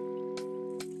more.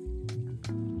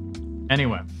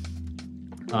 Anyway,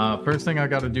 first thing I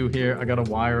got to do here, I got to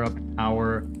wire up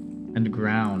power and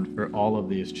ground for all of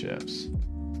these chips.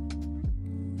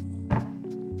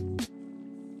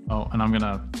 Oh, and I'm going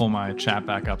to pull my chat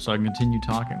back up so I can continue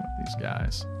talking with these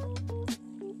guys.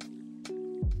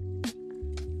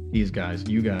 These guys,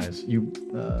 you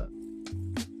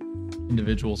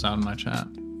individuals out in my chat.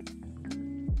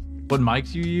 What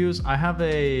mics you use? I have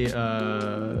a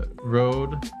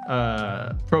Rode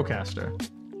Procaster.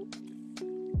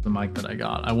 The mic that I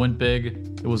got. I went big.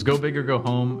 It was go big or go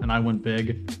home, and I went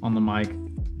big on the mic.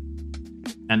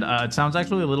 And it sounds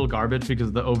actually a little garbage because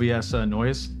of the OBS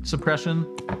noise suppression.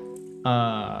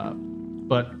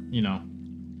 But, you know,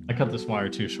 I cut this wire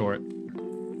too short.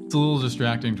 It's a little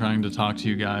distracting trying to talk to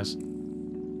you guys.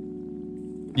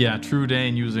 Yeah, True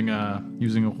Dane using a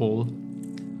hole.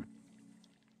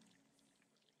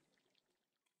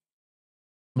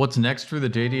 What's next for the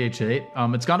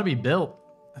JDH8? It's got to be built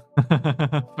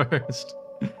first.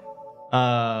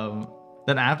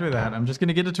 Then after that, I'm just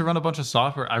gonna get it to run a bunch of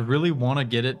software. I really want to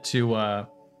get it to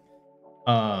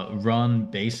run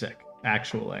basic,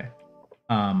 actually,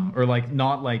 or like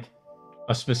not like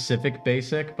a specific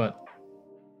basic, but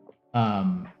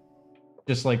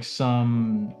just like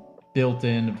some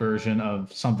built-in version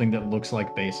of something that looks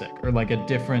like basic, or like a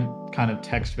different kind of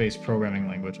text-based programming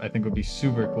language. I think would be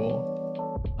super cool.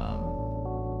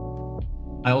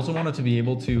 I also want it to be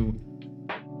able to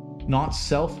not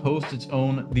self-host its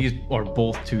own. These are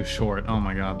both too short. Oh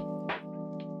my god.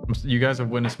 You guys have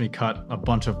witnessed me cut a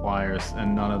bunch of wires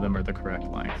and none of them are the correct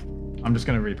length. I'm just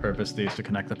going to repurpose these to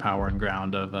connect the power and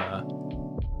ground of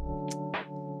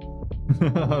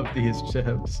of these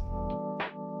chips.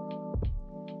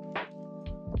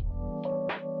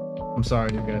 I'm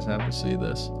sorry you guys have to see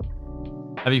this.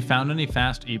 Have you found any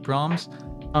fast EEPROMs?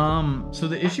 So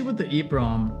the issue with the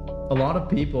EEPROM, a lot of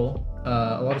people,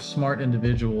 a lot of smart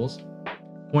individuals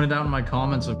pointed out in my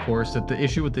comments, of course, that the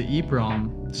issue with the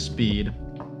EEPROM speed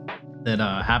that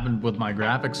happened with my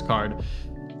graphics card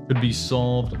could be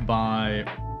solved by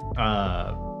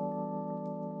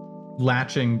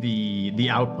latching the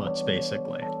outputs,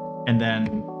 basically. And then,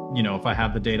 you know, if I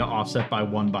have the data offset by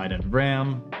 1 byte in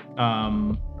RAM,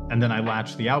 and then I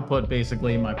latch the output,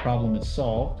 basically my problem is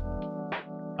solved.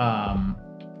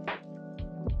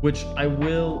 Which I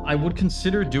would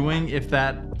consider doing if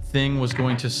that thing was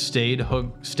going to stay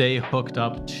hooked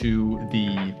up to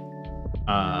the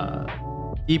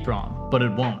EEPROM, but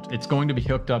it won't. It's going to be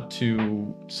hooked up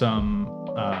to some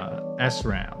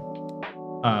SRAM,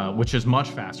 which is much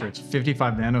faster. It's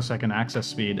 55 nanosecond access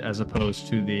speed as opposed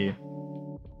to the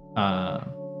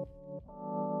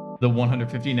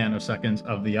 150 nanoseconds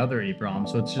of the other EEPROM.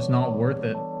 So it's just not worth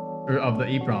it, or of the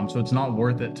EEPROM. So it's not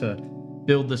worth it to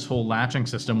build this whole latching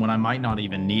system when I might not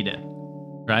even need it,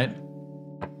 right?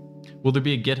 Will there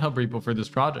be a GitHub repo for this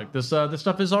project? This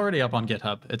stuff is already up on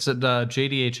GitHub. It's at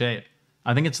JDH8.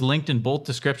 I think it's linked in both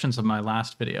descriptions of my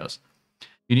last videos.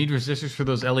 You need resistors for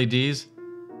those LEDs,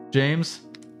 James.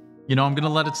 You know I'm gonna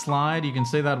let it slide. You can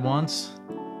say that once.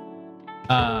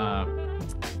 But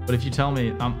if you tell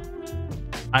me,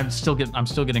 I'm still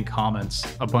getting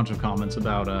comments, a bunch of comments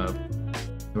about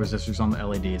the resistors on the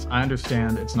LEDs. I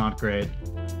understand it's not great.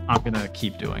 I'm gonna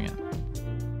keep doing it.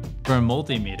 For a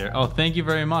multimeter. Oh, thank you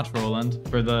very much, Roland,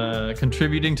 for the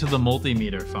contributing to the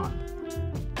multimeter fund.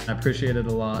 I appreciate it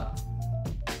a lot.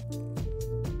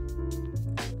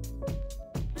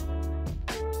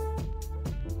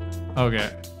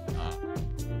 Okay.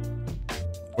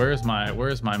 Where's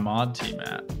my mod team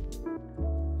at?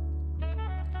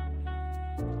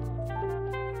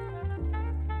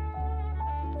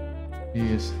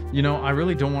 Jeez. You know, I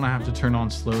really don't want to have to turn on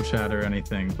slow chat or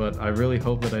anything, but I really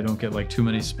hope that I don't get like too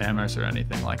many spammers or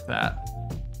anything like that.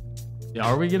 Yeah,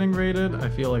 are we getting raided? I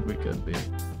feel like we could be.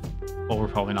 Well, we're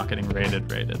probably not getting raided,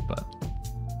 but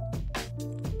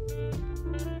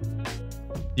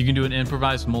you can do an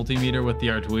improvised multimeter with the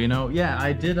Arduino. Yeah,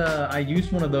 I did. I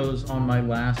used one of those on my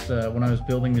last when I was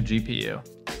building the GPU.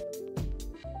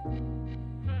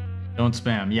 Don't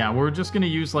spam. Yeah, we're just gonna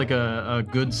use like a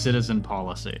good citizen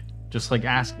policy. Just like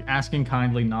asking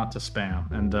kindly not to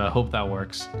spam, and hope that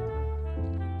works.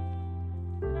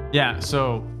 Yeah,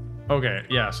 so, okay,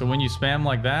 yeah, so when you spam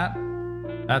like that,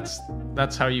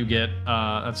 That's how you get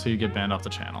banned off the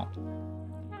channel.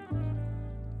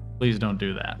 Please don't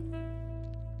do that.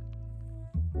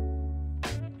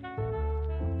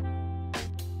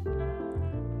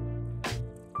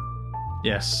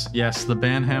 Yes, the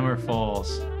ban hammer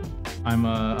falls.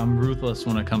 I'm ruthless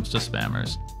when it comes to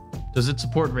spammers. Does it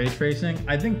support ray tracing?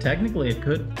 I think technically it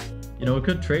could. You know, it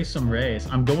could trace some rays.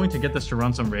 I'm going to get this to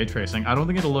run some ray tracing. I don't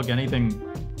think it'll look anything.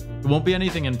 It won't be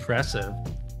anything impressive.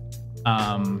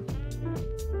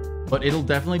 But it'll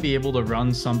definitely be able to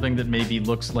run something that maybe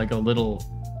looks like a little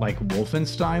like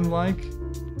Wolfenstein-like.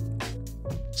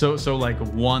 So like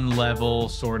one level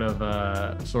sort of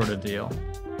deal.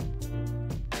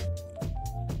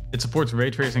 It supports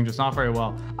ray tracing, just not very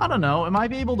well. I don't know. It might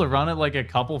be able to run at like a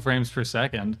couple frames per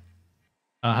second.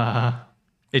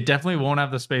 It definitely won't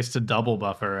have the space to double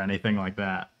buffer or anything like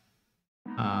that.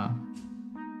 Okay,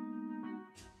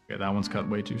 that one's cut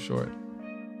way too short.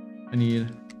 I need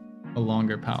a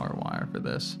longer power wire for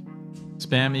this.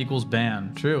 Spam equals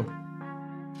ban. True.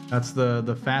 That's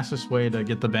the fastest way to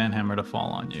get the ban hammer to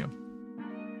fall on you.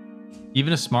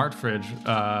 Even a smart fridge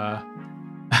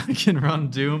can run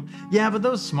Doom. Yeah, but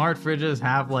those smart fridges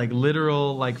have like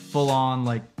literal, like full-on,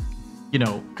 like, you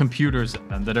know, computers in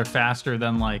them that are faster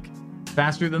than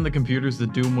the computers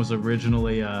that Doom was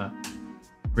originally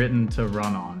written to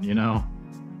run on, you know?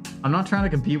 I'm not trying to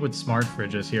compete with smart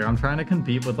fridges here. I'm trying to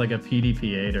compete with like a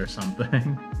PDP-8 or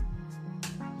something.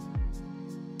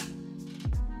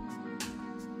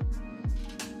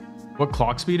 What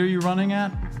clock speed are you running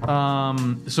at?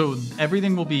 So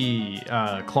everything will be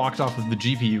clocked off of the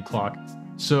GPU clock.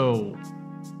 So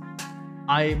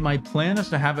my plan is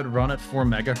to have it run at 4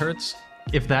 megahertz.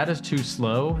 If that is too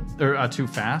slow or too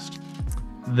fast,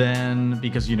 then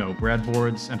because, you know,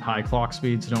 breadboards and high clock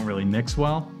speeds don't really mix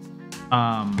well.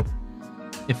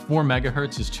 If 4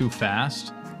 megahertz is too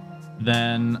fast,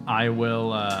 then I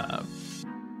will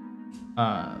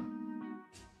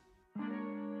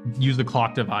use the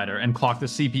clock divider and clock the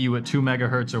CPU at 2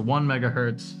 megahertz or 1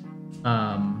 megahertz,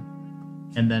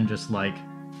 and then just like,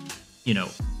 you know,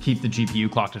 keep the GPU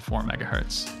clocked at 4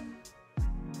 megahertz.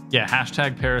 Yeah,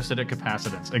 hashtag parasitic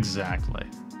capacitance. Exactly.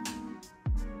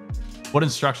 What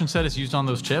instruction set is used on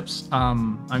those chips? I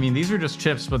mean, these are just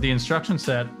chips, but the instruction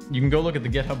set, you can go look at the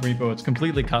GitHub repo. It's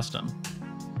completely custom.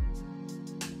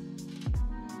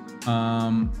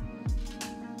 Let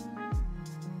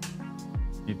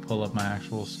me pull up my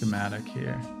actual schematic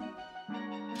here.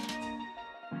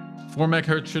 4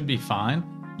 megahertz should be fine.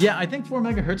 Yeah, I think 4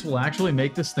 megahertz will actually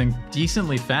make this thing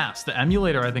decently fast. The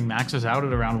emulator, I think, maxes out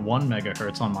at around 1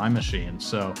 megahertz on my machine,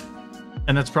 so...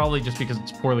 And that's probably just because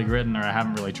it's poorly written or I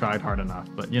haven't really tried hard enough,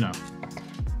 but you know.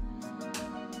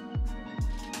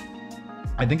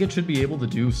 I think it should be able to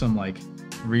do some like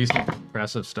reasonably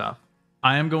impressive stuff.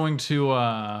 I am going to,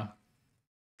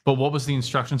 but what was the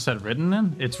instruction set written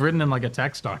in? It's written in like a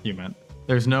text document.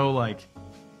 There's no like,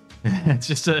 it's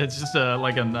just a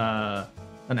like an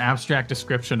abstract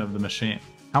description of the machine.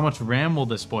 How much RAM will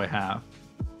this boy have?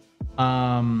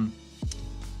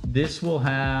 This will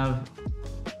have,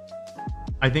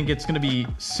 I think it's going to be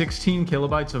 16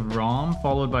 kilobytes of ROM,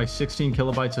 followed by 16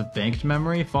 kilobytes of banked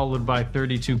memory, followed by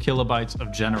 32 kilobytes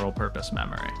of general purpose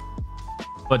memory.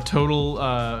 But total,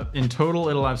 in total,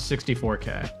 it'll have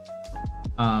 64K.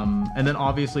 And then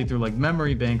obviously through like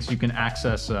memory banks, you can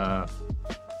access a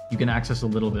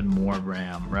little bit more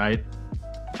RAM, right?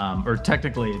 Or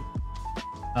technically,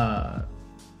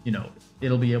 you know,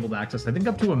 it'll be able to access, I think,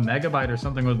 up to a megabyte or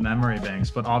something with memory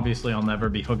banks, but obviously I'll never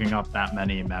be hooking up that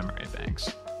many memory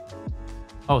banks.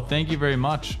 Oh, thank you very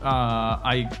much.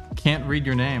 I can't read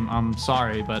your name. I'm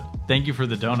sorry, but thank you for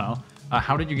the dono.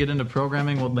 How did you get into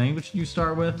programming? What language did you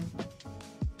start with?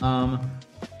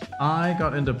 I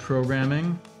got into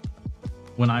programming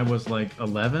when I was like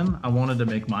 11. I wanted to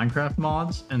make Minecraft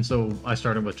mods, and so I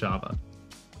started with Java.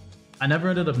 I never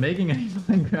ended up making any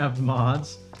Minecraft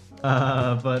mods,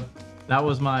 but that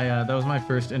was my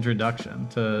first introduction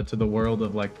to the world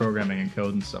of like programming and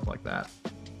code and stuff like that.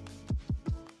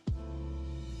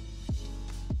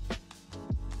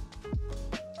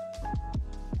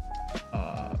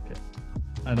 Okay.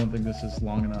 I don't think this is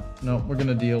long enough. No, we're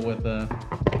gonna deal with that.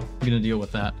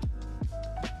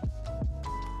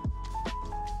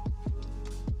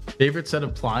 Favorite set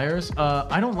of pliers?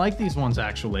 I don't like these ones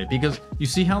actually, because you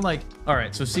see how like, all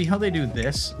right, so see how they do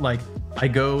this? Like I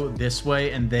go this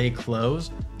way and they close.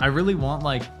 I really want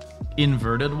like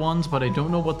inverted ones, but I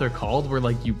don't know what they're called, where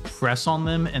like you press on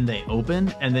them and they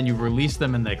open and then you release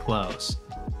them and they close.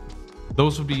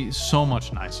 Those would be so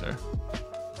much nicer.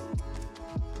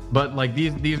 But like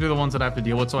these are the ones that I have to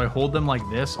deal with. So I hold them like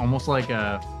this, almost like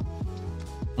a,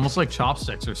 Almost like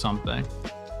chopsticks or something.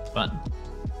 But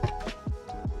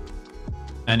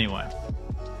anyway.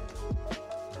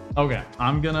 Okay,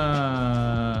 I'm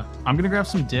gonna grab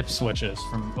some dip switches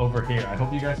from over here. I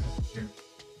hope you guys can hear me.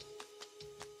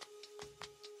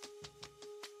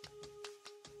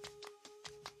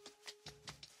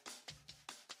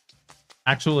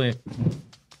 Actually,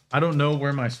 I don't know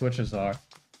where my switches are.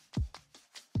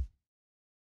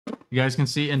 You guys can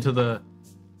see into the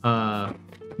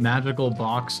magical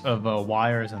box of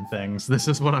wires and things. This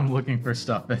is what I'm looking for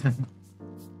stuff in.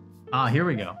 Ah, here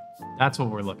we go. That's what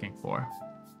we're looking for.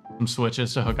 Some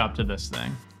switches to hook up to this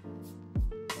thing.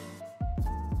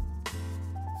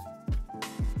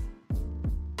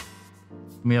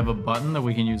 We have a button that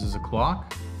we can use as a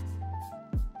clock.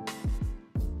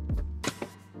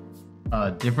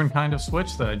 A different kind of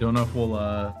switch that I don't know if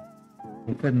will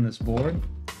fit in this board.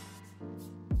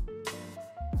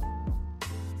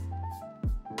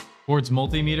 Towards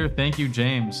multimeter, thank you,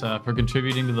 James, for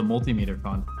contributing to the multimeter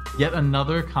fund. Yet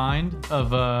another kind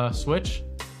of switch.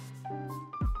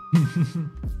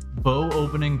 Bow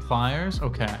opening pliers.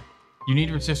 Okay, you need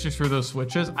resistors for those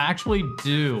switches. I actually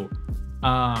do,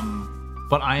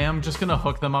 but I am just gonna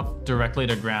hook them up directly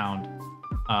to ground.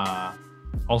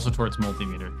 Also towards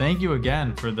multimeter. Thank you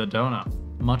again for the donut.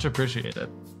 Much appreciated.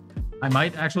 I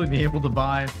might actually be able to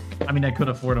buy. I mean, I could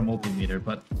afford a multimeter,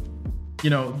 but you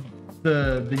know,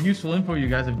 the useful info you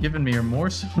guys have given me are more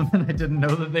so than I didn't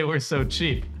know that they were so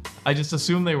cheap. I just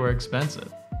assumed they were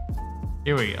expensive.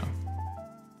 Here we go.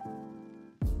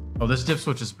 Oh, this dip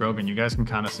switch is broken. You guys can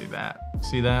kind of see that.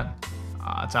 See that?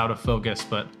 It's out of focus,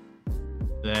 but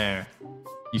there.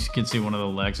 You can see one of the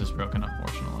legs is broken,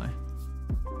 unfortunately.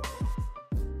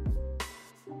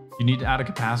 You need to add a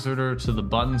capacitor to the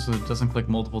button so it doesn't click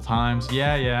multiple times.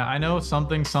 Yeah, I know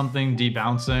something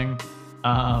debouncing.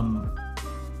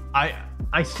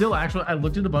 I still actually, I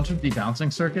looked at a bunch of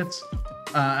debouncing circuits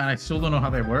and I still don't know how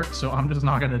they work, so I'm just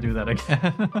not going to do that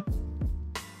again.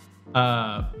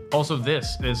 Also,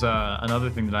 this is another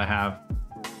thing that I have.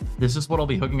 This is what I'll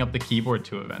be hooking up the keyboard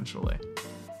to eventually.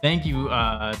 Thank you,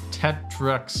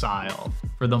 Tetraxile,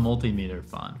 for the multimeter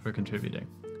fund, for contributing.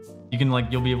 You can,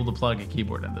 like, you'll be able to plug a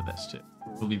keyboard into this too.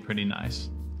 It'll be pretty nice.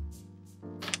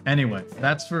 Anyway,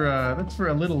 that's for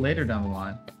a little later down the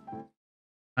line.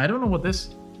 I don't know what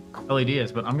this LED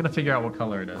is, but I'm gonna figure out what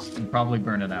color it is and probably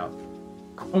burn it out.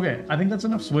 Okay, I think that's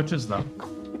enough switches though.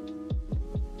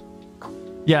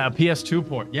 Yeah, a PS2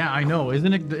 port. Yeah, I know.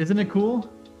 Isn't it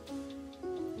cool?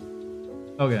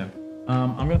 Okay,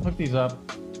 I'm gonna hook these up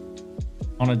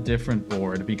on a different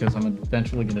board because I'm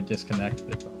eventually gonna disconnect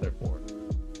this other board.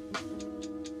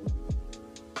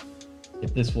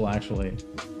 If this will actually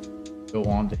go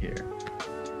on to here.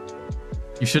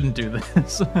 You shouldn't do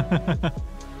this.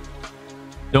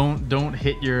 Don't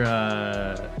hit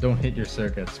your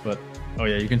circuits, but oh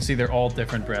yeah, you can see they're all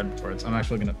different breadboards. I'm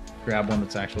actually gonna grab one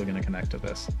that's actually gonna connect to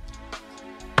this.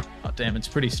 Oh damn, it's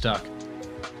pretty stuck.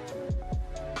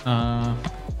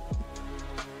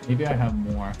 Maybe I have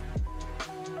more.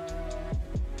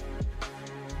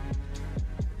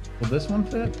 Will this one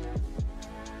fit?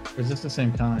 Or is this the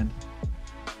same kind?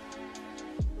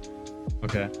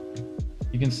 Okay.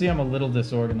 You can see I'm a little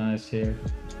disorganized here.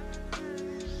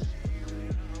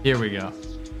 Here we go.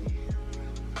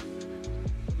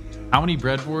 How many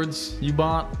breadboards you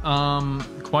bought?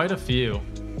 Quite a few.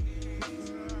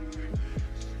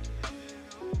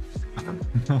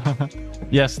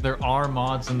 Yes, there are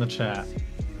mods in the chat.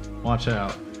 Watch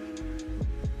out.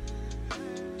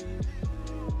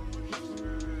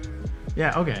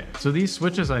 Yeah, okay. So these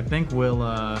switches I think will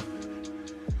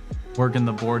work in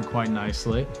the board quite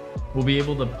nicely. We'll be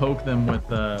able to poke them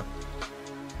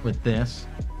with this.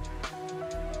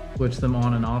 Switch them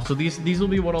on and off. So these will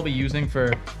be what I'll be using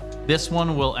for. This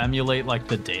one will emulate like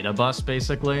the data bus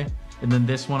basically, and then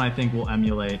this one I think will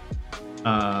emulate.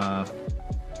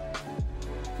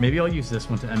 Maybe I'll use this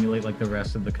one to emulate like the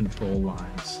rest of the control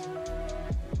lines.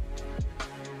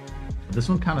 This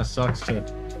one kind of sucks to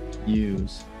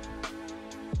use.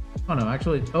 Oh no,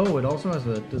 actually, oh, it also has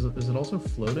a. Is it also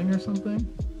floating or something?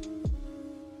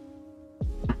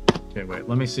 Okay, wait.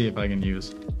 Let me see if I can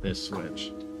use this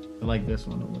switch. I like this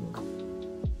one a little.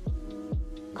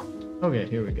 Okay,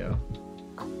 here we go.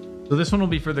 So this one will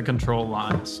be for the control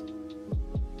lines.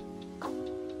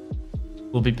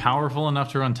 Will be powerful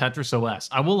enough to run Tetris OS.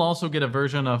 I will also get a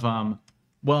version of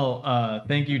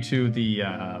thank you to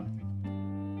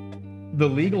the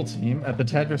legal team at the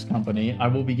Tetris company. I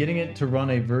will be getting it to run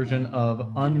a version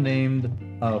of unnamed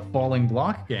falling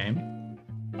block game,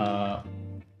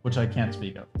 which I can't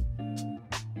speak of.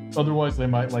 Otherwise, they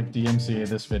might like DMCA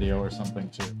this video or something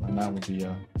too, and that would be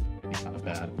be kind of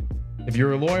bad. If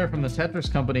you're a lawyer from the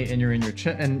Tetris company and you're in your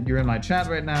chat and you're in my chat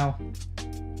right now,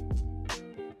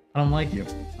 I don't like you.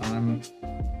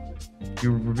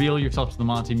 You reveal yourself to the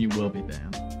mod team, you will be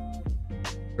banned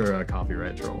for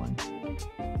copyright trolling.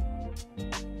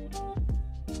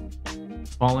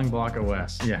 Falling Block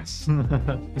OS, yes.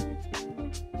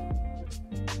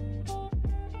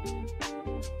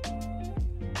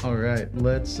 All right,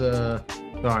 let's.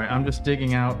 Sorry, I'm just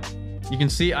digging out. You can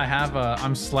see I have.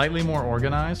 I'm slightly more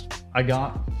organized. I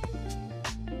got.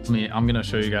 I'm gonna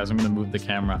show you guys. I'm gonna move the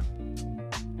camera.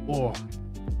 Oh.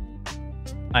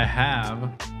 I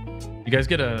have. You guys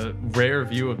get a rare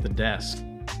view of the desk.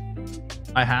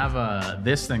 I have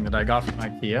this thing that I got from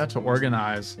IKEA to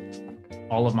organize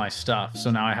all of my stuff.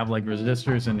 So now I have like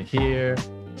resistors in here.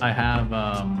 I have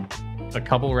a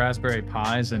couple Raspberry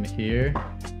Pis in here.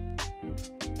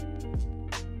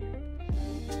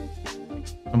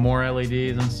 Some more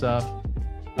LEDs and stuff.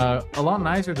 A lot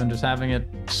nicer than just having it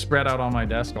spread out on my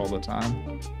desk all the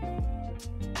time.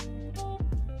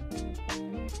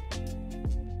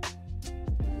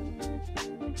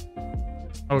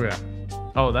 Okay.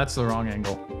 Oh, that's the wrong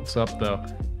angle. What's up, though?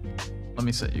 Let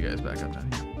me set you guys back up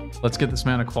down here. Let's get this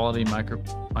man a quality micrometer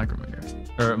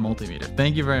or a multimeter.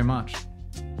 Thank you very much.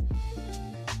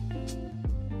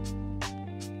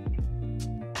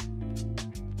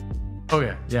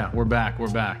 Okay, yeah, we're back.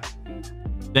 We're back.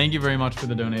 Thank you very much for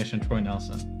the donation, Troy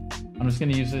Nelson. I'm just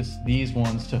gonna use these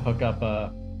ones to hook up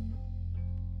a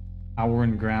power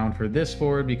and ground for this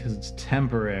board because it's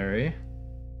temporary.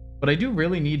 But I do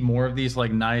really need more of these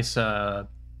like nice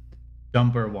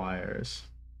jumper wires.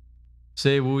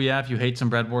 Say woo yeah if you hate some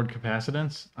breadboard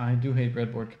capacitance. I do hate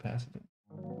breadboard capacitance.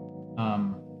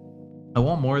 I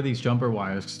want more of these jumper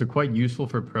wires because they're quite useful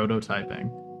for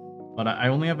prototyping. But I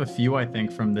only have a few, I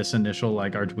think, from this initial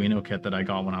like Arduino kit that I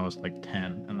got when I was like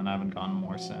 10, and then I haven't gotten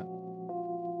more since.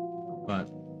 But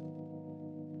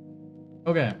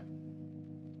okay.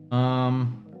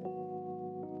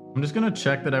 I'm just gonna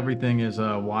check that everything is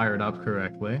wired up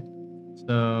correctly.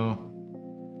 So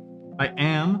I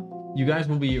am. You guys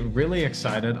will be really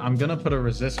excited. I'm gonna put a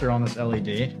resistor on this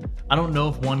LED. I don't know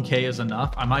if 1K is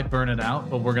enough. I might burn it out,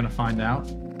 but we're gonna find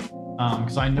out.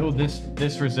 Because I know this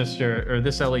resistor or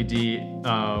this LED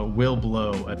will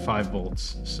blow at 5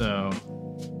 volts. So,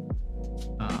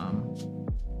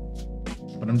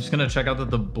 but I'm just gonna check out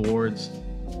that the board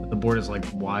is like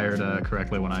wired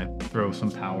correctly when I throw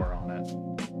some power on it.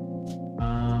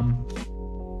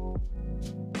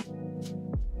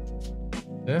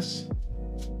 This.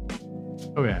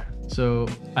 Okay, so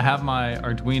I have my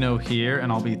Arduino here,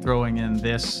 and I'll be throwing in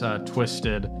this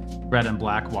twisted red and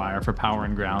black wire for power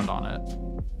and ground on it.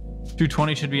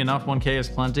 220 should be enough. 1K is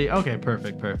plenty. Okay,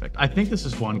 perfect. I think this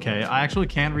is 1K. I actually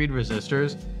can't read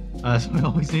resistors, so I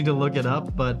always need to look it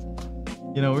up. But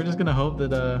you know, we're just gonna hope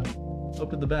that hope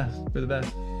for the best.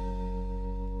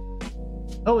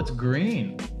 Oh, it's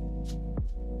green.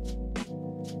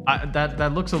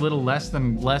 That looks a little less.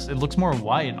 It looks more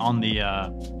white on the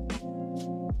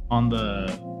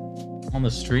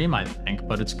stream, I think,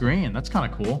 but it's green. That's kind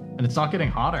of cool, and it's not getting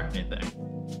hot or anything.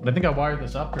 But I think I wired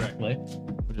this up correctly,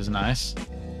 which is nice.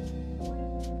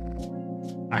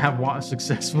 I have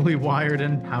successfully wired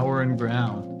in power and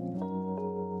ground.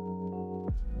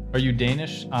 Are you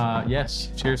Danish? Yes.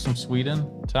 Cheers from Sweden,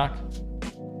 Tuck.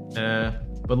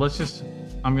 But let's just.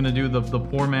 I'm gonna do the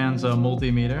poor man's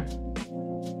multimeter.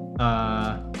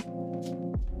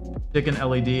 Stick an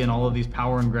LED in all of these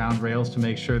power and ground rails to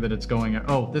make sure that it's going.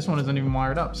 Oh, this one isn't even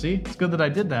wired up. See, it's good that I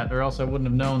did that, or else I wouldn't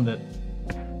have known that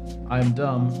I'm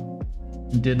dumb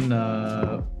and didn't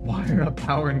wire up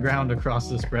power and ground across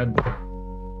this breadboard.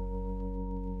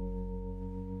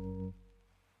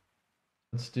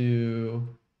 Let's do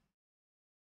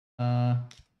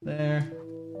there,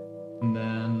 and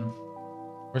then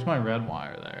where's my red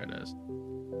wire? There it is.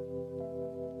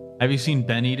 Have you seen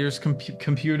Ben Eater's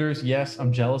computers? Yes,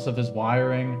 I'm jealous of his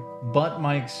wiring, but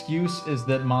my excuse is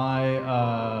that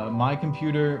my my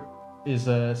computer is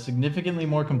significantly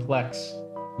more complex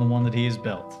than the one that he's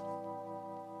built.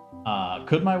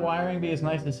 Could my wiring be as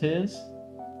nice as his?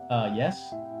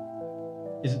 Yes.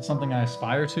 Is it something I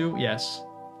aspire to? Yes.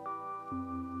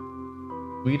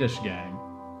 Swedish gang.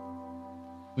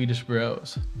 Swedish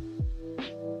bros.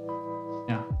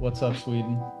 Yeah, what's up,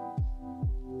 Sweden?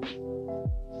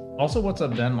 Also, what's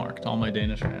up, Denmark, to all my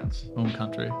Danish fans, home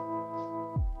country.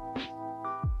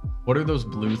 What are those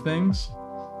blue things?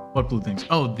 What blue things?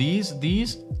 Oh,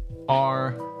 these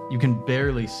are, you can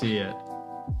barely see it.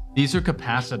 These are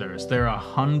capacitors. They're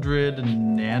 100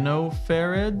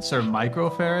 nanofarads or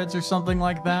microfarads or something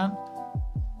like that.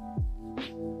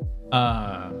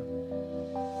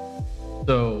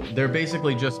 So they're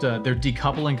basically just they're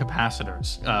decoupling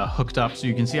capacitors hooked up. So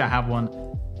you can see I have one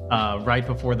right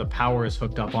before the power is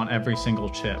hooked up on every single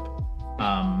chip.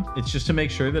 It's just to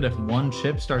make sure that if one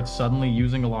chip starts suddenly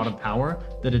using a lot of power,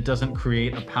 that it doesn't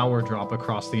create a power drop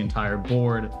across the entire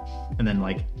board, and then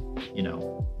like, you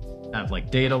know, have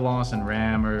like data loss in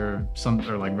RAM or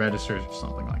like registers or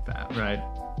something like that, right?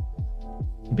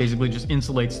 Basically just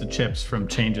insulates the chips from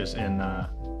changes in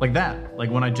like that. Like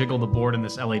when I jiggle the board in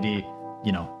this LED,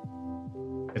 you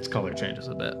know, its color changes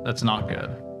a bit. That's not good.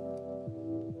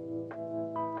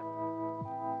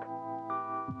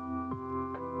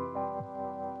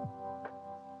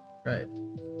 Right.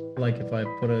 Like if I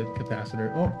put a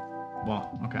capacitor. Oh,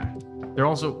 well, okay. They're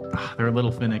also, they're a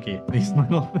little finicky, these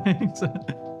little things.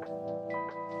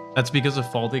 That's because of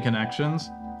faulty connections.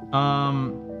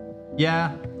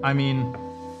 Yeah, I mean,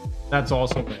 that's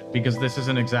also it, because this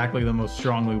isn't exactly the most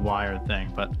strongly wired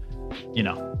thing, but you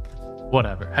know,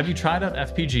 whatever. Have you tried out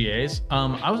FPGAs?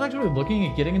 I was actually looking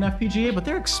at getting an FPGA, but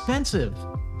they're expensive.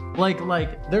 Like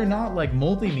they're not like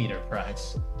multimeter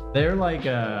price. They're like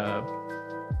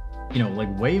you know,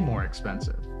 like way more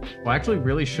expensive. Well, I actually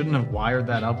really shouldn't have wired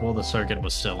that up while the circuit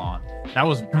was still on. That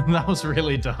was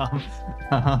really dumb.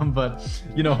 But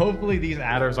you know, hopefully these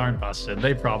adders aren't busted.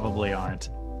 They probably aren't.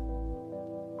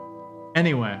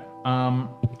 Anyway, I'm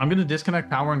gonna disconnect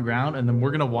power and ground, and then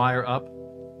we're gonna wire up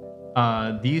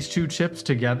these two chips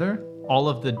together, all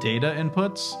of the data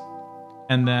inputs,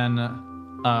 and then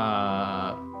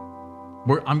I'm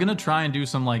gonna try and do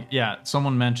some like, yeah,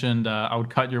 someone mentioned I would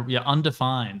cut your, yeah,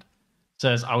 undefined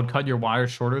says I would cut your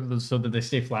wires shorter so that they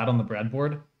stay flat on the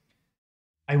breadboard.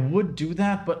 I would do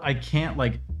that, but I can't,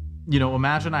 like, you know,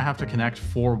 imagine I have to connect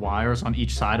 4 wires on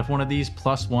each side of one of these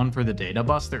plus 1 for the data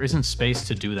bus. There isn't space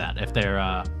to do that if they're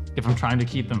if I'm trying to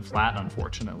keep them flat,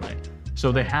 unfortunately.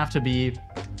 So they have to be,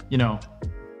 you know,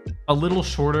 a little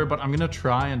shorter, but I'm gonna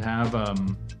try and have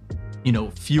you know,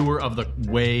 fewer of the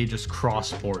way just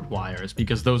cross-board wires,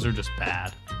 because those are just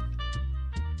bad.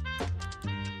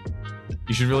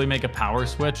 You should really make a power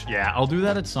switch. Yeah, I'll do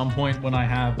that at some point when I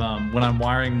have when I'm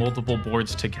wiring multiple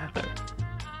boards together.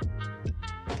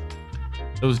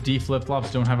 Those D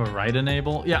flip-flops don't have a write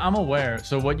enable. Yeah, I'm aware.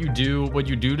 So what you do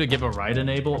to give a write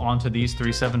enable onto these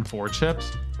 374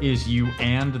 chips is you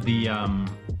and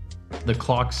the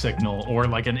clock signal, or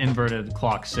like an inverted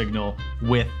clock signal,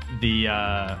 with the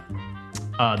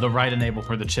write enable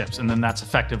for the chips, and then that's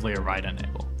effectively a write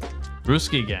enable.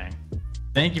 Ruski gang,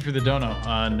 thank you for the dono.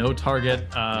 No target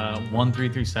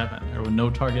 1337, or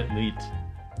no target lead.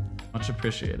 Much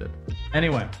appreciated.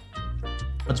 Anyway,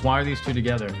 let's wire these two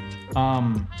together.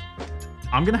 I'm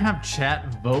gonna have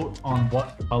chat vote on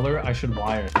what color I should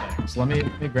wire things. Let me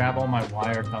grab all my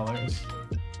wire colors.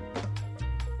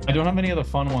 I don't have any of the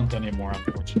fun ones anymore,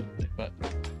 unfortunately, but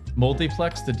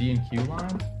multiplex the D and Q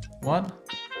line? What?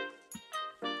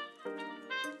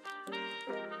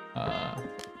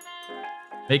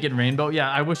 Make it rainbow?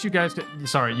 Yeah, I wish you guys could,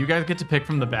 sorry, you guys get to pick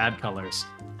from the bad colors.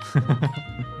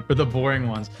 Or the boring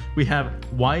ones. We have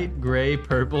white, gray,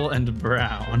 purple, and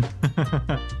brown.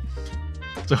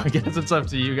 So I guess it's up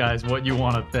to you guys what you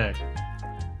want to pick.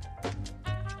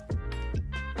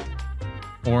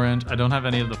 Orange. I don't have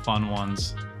any of the fun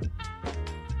ones.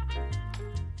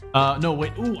 No,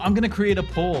 wait. Ooh, I'm going to create a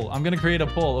poll. I'm going to create a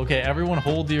poll. Okay, everyone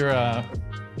hold your...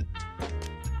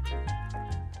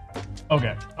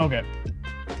 Okay.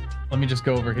 Let me just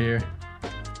go over here.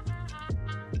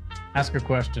 Ask a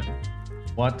question.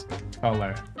 What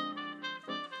color?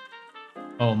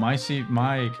 Oh, my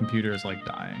computer is like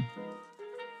dying.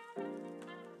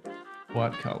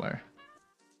 What color?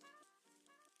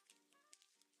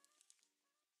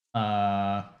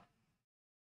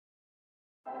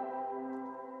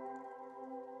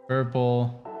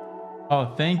 Purple.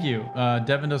 Oh, thank you.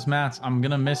 Devin does maths. I'm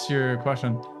gonna miss your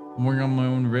question. I'm working on my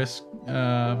own risk.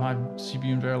 My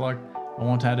CPU and Verilog. I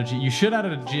want to add a G. You should add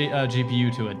a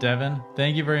GPU to it, Devin.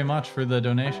 Thank you very much for the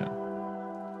donation.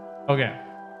 Okay,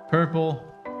 purple,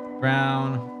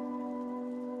 brown,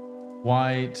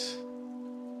 white.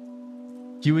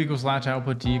 Q equals latch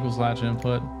output, T equals latch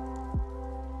input.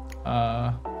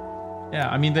 Yeah,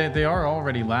 I mean, they are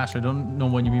already latched. I don't know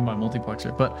what you mean by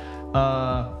multiplexer, but,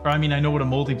 or I mean, I know what a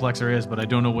multiplexer is, but I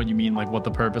don't know what you mean, like what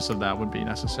the purpose of that would be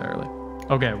necessarily.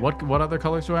 Okay, what other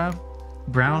colors do I have?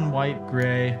 Brown, white,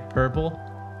 gray, purple.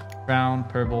 Brown,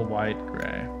 purple, white,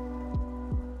 gray.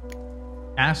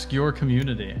 Ask your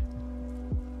community.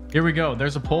 Here we go.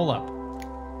 There's a poll up.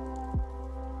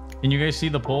 Can you guys see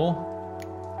the poll?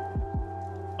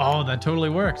 Oh, that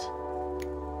totally worked.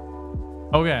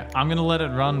 Okay, I'm gonna let it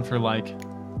run for like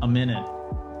a minute.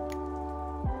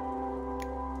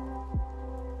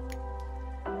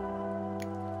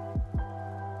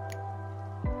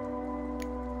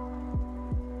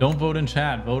 Don't vote in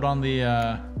chat. Vote on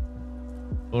the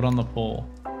poll.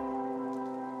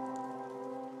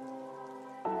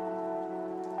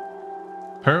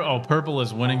 Purple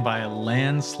is winning by a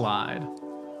landslide.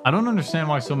 I don't understand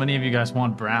why so many of you guys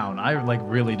want brown. I like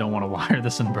really don't want to wire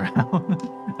this in brown.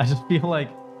 I just feel like,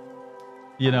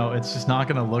 you know, it's just not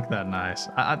gonna look that nice.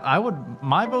 I would,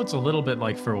 my vote's a little bit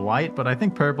like for white, but I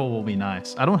think purple will be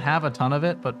nice. I don't have a ton of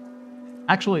it, but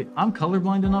actually I'm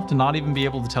colorblind enough to not even be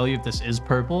able to tell you if this is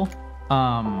purple.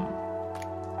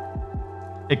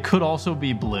 It could also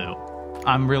be blue.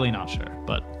 I'm really not sure,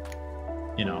 but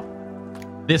you know,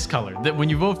 this color. That when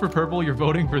you vote for purple, you're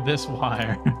voting for this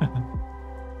wire.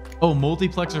 Oh,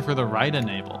 multiplexer for the right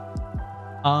enable.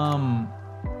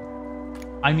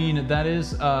 I mean, that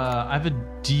is, I have a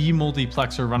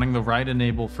demultiplexer running the right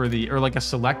enable for the, or like a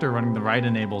selector running the right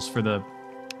enables for the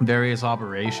various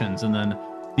operations. And then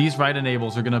these right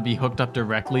enables are going to be hooked up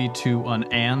directly to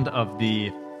an AND of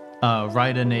the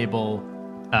right enable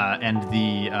and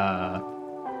the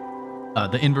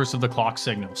inverse of the clock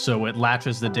signal. So it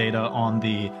latches the data on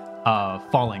the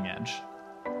falling edge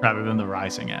rather than the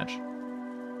rising edge.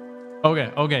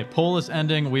 Okay, poll is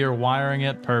ending. We are wiring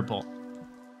it purple.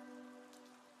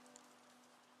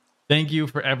 Thank you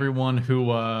for everyone who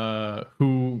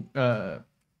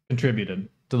contributed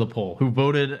to the poll, who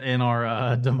voted in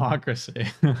our democracy.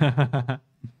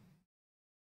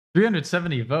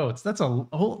 370 votes. That's a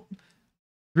whole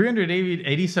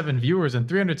 387 viewers and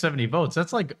 370 votes.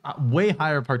 That's like way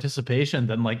higher participation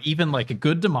than like even like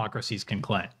good democracies can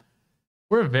claim.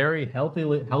 We're a very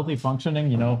healthy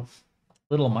functioning, you know,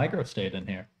 little microstate in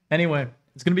here. Anyway,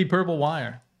 it's gonna be purple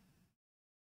wire.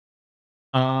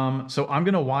 So I'm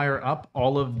gonna wire up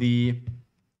all of the.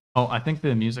 Oh, I think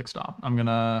the music stopped. I'm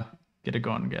gonna get it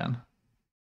going again.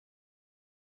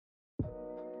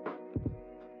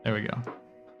 There we go.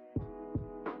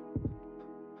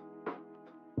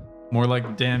 More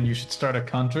like, damn, you should start a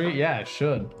country? Yeah, it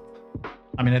should.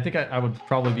 I mean, I think I would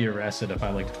probably be arrested if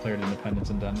I like declared independence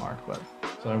in Denmark, but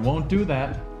so I won't do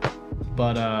that.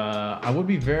 But I would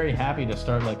be very happy to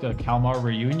start like a Kalmar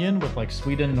reunion with like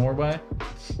Sweden, Norway.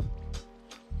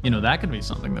 You know, that could be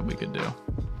something that we could do.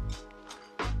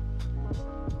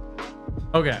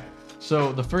 Okay,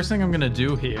 so the first thing I'm gonna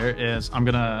do here is I'm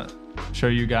gonna show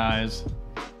you guys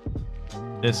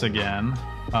this again.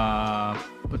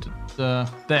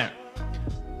 There.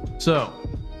 So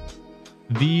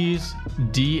these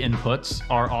D inputs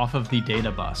are off of the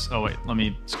data bus. Oh wait, let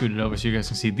me scoot it over so you guys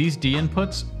can see. These D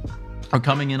inputs are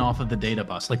coming in off of the data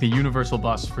bus, like the universal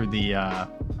bus for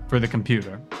the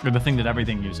computer, or the thing that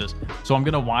everything uses. So I'm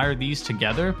gonna wire these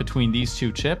together between these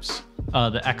two chips,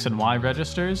 the X and Y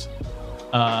registers.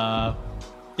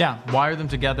 Yeah, wire them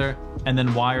together and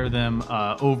then wire them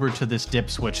over to this dip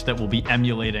switch that will be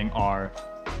emulating our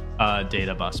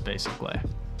data bus, basically.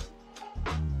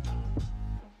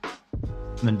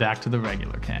 And then back to the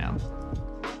regular cam.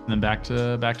 And then back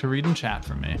to reading chat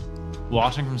from me.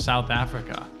 Watching from South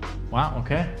Africa. Wow,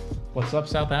 okay. What's up,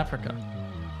 South Africa?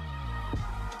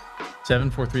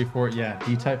 7434, yeah,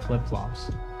 D-type flip-flops.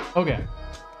 Okay,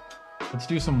 let's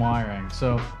do some wiring.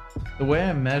 So the way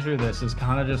I measure this is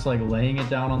kind of just like laying it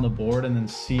down on the board and then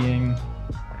seeing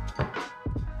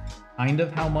kind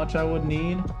of how much I would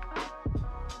need.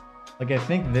 Like, I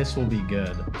think this will be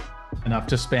good enough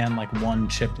to span like one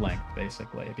chip length,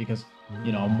 basically, because,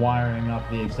 you know, I'm wiring up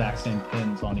the exact same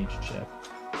pins on each chip.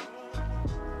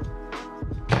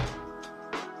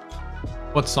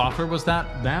 What software was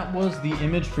that? That was the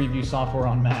image preview software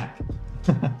on Mac.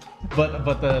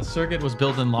 but the circuit was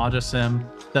built in Logisim.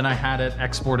 Then I had it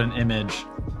export an image.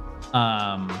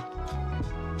 And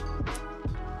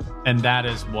that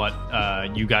is what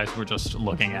you guys were just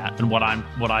looking at, and what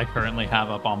I currently have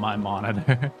up on my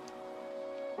monitor.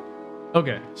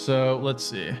 Okay, so let's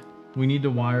see. We need to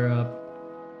wire up.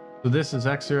 So this is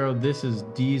X0, this is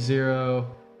D0.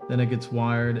 Then it gets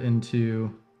wired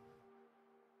into.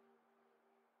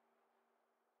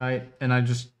 Right, and I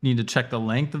just need to check the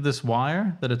length of this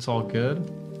wire, that it's all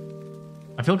good.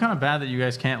 I feel kind of bad that you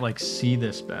guys can't like see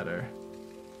this better.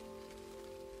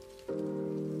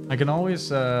 I can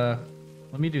always, let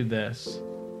me do this.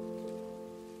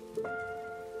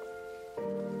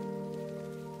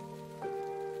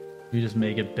 You just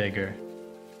make it bigger.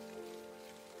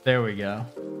 There we go.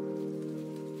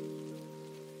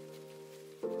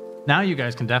 Now you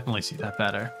guys can definitely see that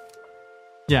better.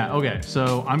 Yeah, okay,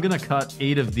 so I'm gonna cut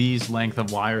 8 of these length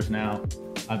of wires now.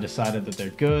 I've decided that they're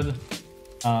good.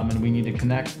 And we need to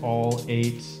connect all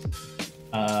 8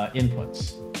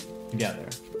 inputs together.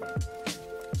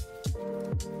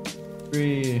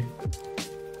 3,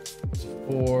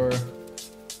 4,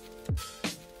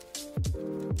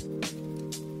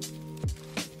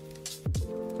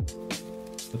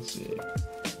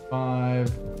 5,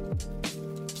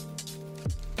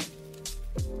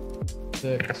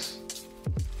 6.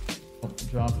 Oh,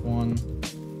 dropped 1.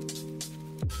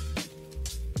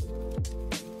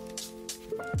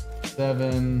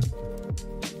 7,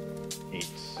 8.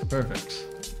 Perfect.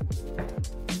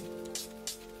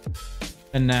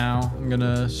 And now I'm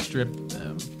gonna strip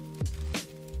them.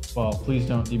 Well, please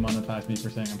don't demonetize me for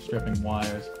saying I'm stripping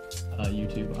wires,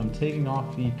 YouTube. I'm taking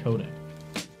off the coating.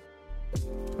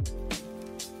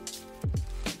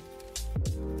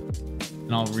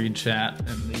 And I'll read chat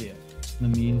in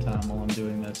the meantime while I'm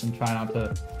doing this, and try not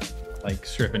to like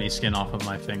strip any skin off of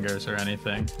my fingers or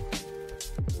anything.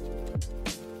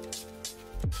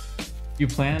 You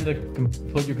plan to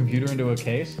put your computer into a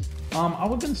case? I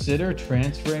would consider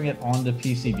transferring it onto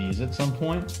PCBs at some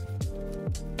point.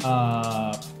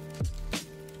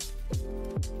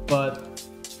 But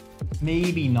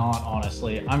maybe not,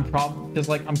 honestly. I'm because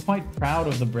like I'm quite proud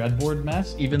of the breadboard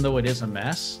mess, even though it is a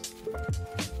mess.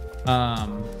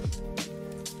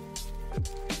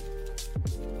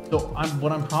 So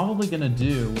what I'm probably gonna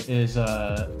do is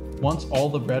once all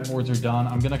the breadboards are done,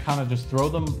 I'm gonna kind of just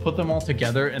put them all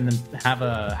together, and then have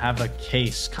a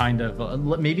case, kind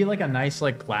of maybe like a nice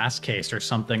like glass case or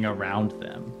something around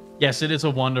them. Yes, it is a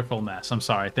wonderful mess. I'm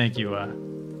sorry. Thank you,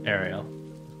 Ariel.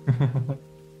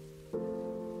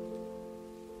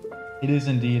 It is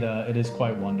indeed. It is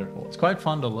quite wonderful. It's quite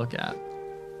fun to look at.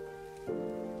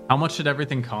 How much did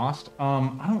everything cost?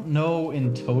 I don't know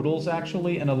in totals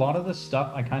actually, and a lot of the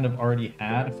stuff I kind of already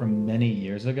had from many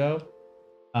years ago.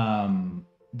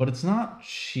 But it's not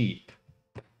cheap.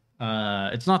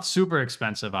 It's not super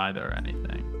expensive either or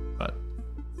anything, but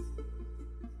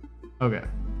okay.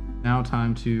 Now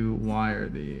time to wire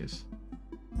these.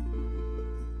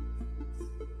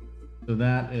 So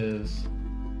that is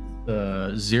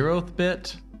the 0th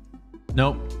bit.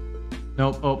 Nope.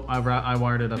 Oh, I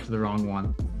wired it up to the wrong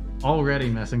one. Already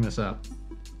messing this up.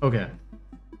 Okay.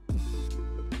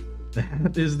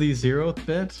 That is the 0th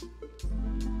bit.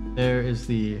 There is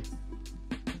the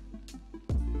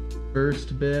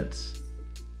 1st bit.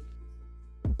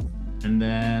 And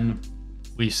then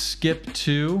we skip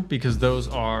 2 because those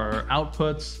are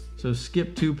outputs. So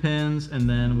skip 2 pins, and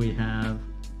then we have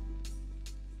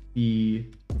the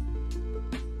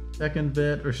 2nd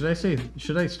bit. Or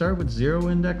should I start with 0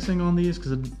 indexing on these?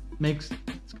 Because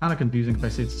it's kind of confusing if I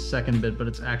say it's the 2nd bit, but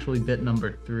it's actually bit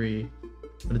number 3.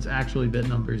 But it's actually bit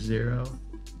number 0.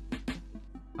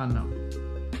 I don't know.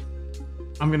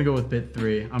 I'm gonna go with bit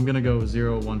 3. I'm gonna go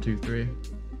 0, 1, 2, 3.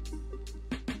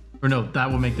 Or no, that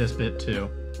will make this bit 2.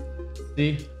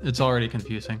 See? It's already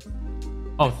confusing.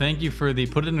 Oh, thank you for the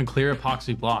put it in a clear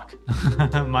epoxy block.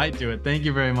 Might do it. Thank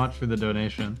you very much for the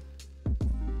donation.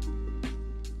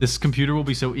 This computer will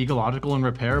be so ecological and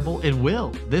repairable. It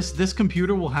will. This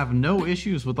computer will have no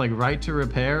issues with like right to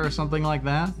repair or something like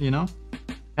that, you know?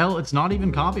 Hell, it's not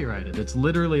even copyrighted. It's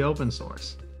literally open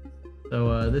source.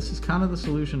 So this is kind of the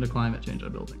solution to climate change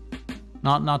I'm building.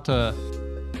 Not to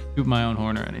toot my own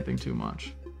horn or anything too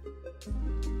much.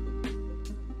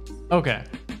 Okay.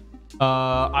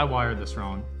 I wired this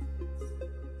wrong.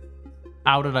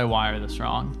 How did I wire this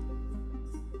wrong?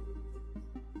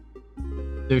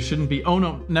 There shouldn't be... Oh,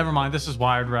 no. Never mind. This is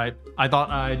wired right. I thought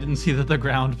I didn't see that the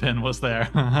ground pin was there.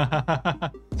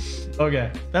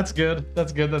 Okay. That's good.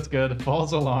 That's good. That's good.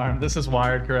 False alarm. This is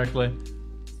wired correctly.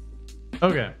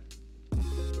 Okay.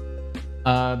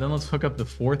 Then let's hook up the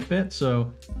 4th bit.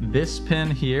 So this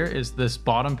pin here is this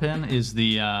bottom pin is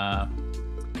the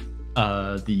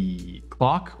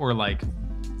clock, or like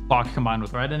clock combined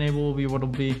with write enable will be what it'll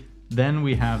be. Then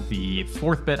we have the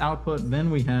 4th bit output. Then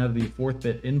we have the 4th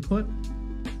bit input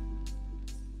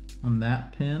on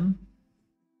that pin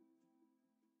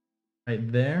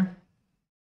right there.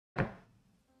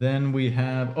 Then we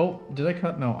have, oh, did I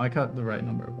cut? No, I cut the right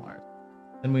number of wires.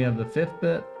 Then we have the 5th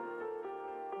bit,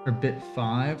 or bit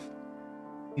 5.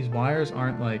 These wires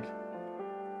aren't like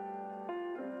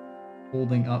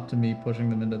holding up to me pushing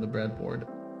them into the breadboard.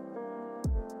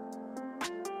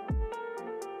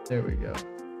 There we go.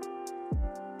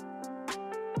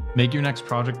 Make your next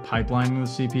project pipelining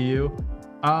the CPU.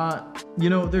 You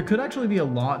know, there could actually be a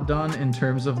lot done in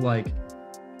terms of like,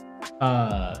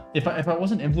 if I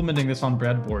wasn't implementing this on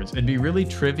breadboards, it'd be really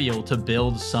trivial to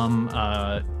build some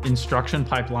instruction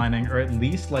pipelining, or at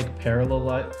least like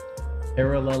parallelizing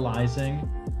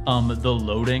the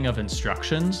loading of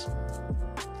instructions.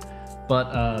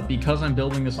 But because I'm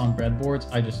building this on breadboards,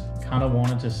 I just kind of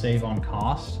wanted to save on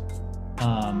cost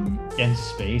and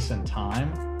space and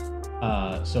time.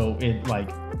 So it,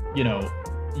 like, you know,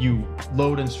 you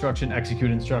load instruction, execute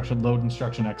instruction, load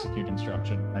instruction, execute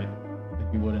instruction, right?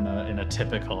 Like you would in a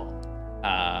typical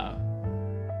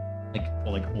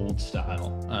like old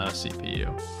style CPU.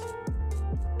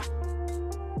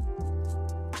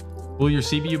 Will your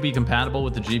CPU be compatible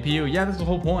with the GPU? Yeah, that's the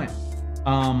whole point.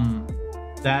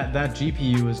 That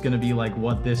GPU is going to be like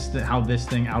how this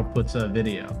thing outputs a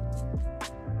video.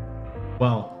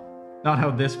 Well, not how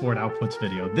this board outputs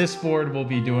video. This board will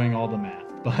be doing all the math,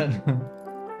 but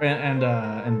and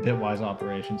bitwise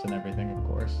operations and everything, of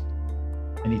course.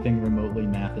 Anything remotely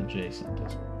math adjacent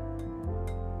is.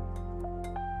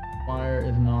 Wire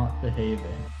is not behaving.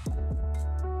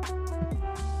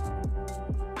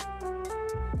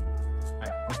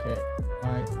 Okay.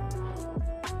 Alright.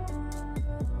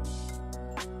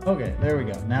 Okay, there we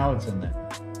go. Now it's in there.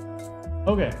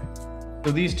 Okay.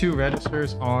 So these two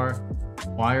registers are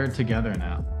wired together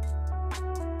now.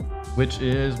 Which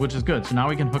is good. So now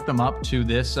we can hook them up to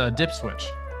this dip switch.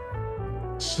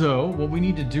 So what we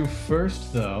need to do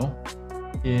first though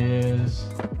is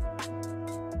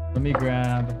let me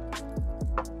grab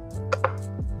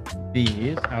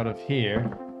these out of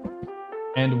here,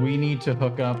 and we need to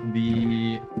hook up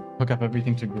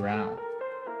everything to ground.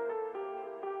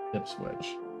 Dip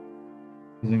switch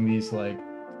using these like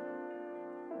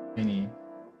mini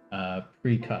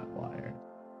pre-cut wire.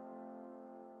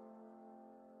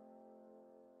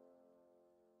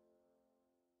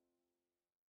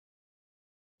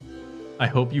 I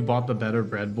hope you bought the better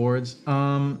breadboards.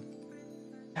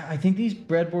 I think these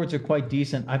breadboards are quite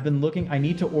decent. I've been looking, I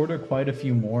need to order quite a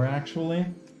few more actually.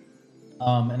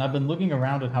 And I've been looking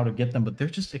around at how to get them, but they're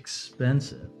just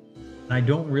expensive. And I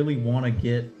don't really want to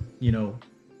get, you know,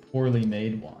 poorly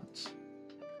made ones.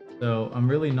 So I'm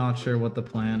really not sure what the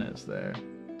plan is there.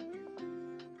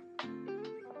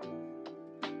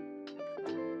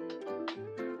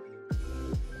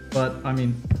 But I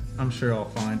mean, I'm sure I'll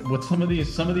find what some of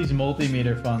these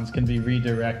multimeter funds can be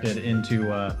redirected into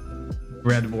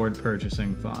breadboard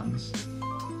purchasing funds.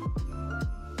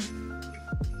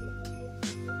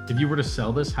 If you were to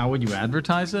sell this, how would you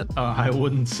advertise it? I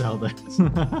wouldn't sell this.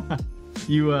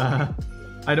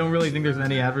 I don't really think there's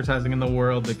any advertising in the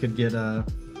world that could get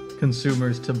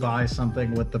consumers to buy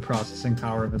something with the processing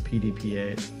power of a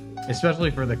PDP-8,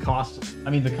 especially for the cost. I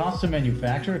mean, the cost to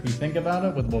manufacture, if you think about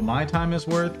it, with what my time is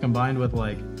worth, combined with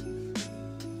like,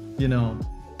 you know,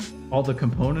 all the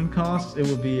component costs, it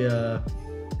would be a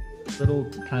little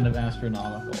kind of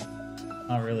astronomical.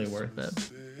 Not really worth it.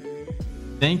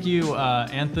 Thank you,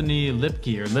 Anthony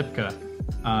Lipka,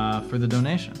 for the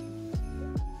donation.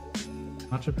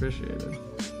 Much appreciated.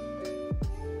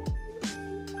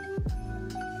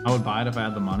 I would buy it if I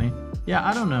had the money. Yeah,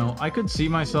 I don't know. I could see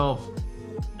myself.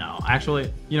 No,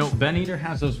 actually, you know, Ben Eater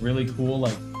has those really cool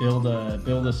like build a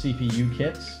CPU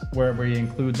kits where he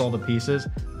includes all the pieces.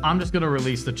 I'm just gonna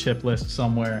release the chip list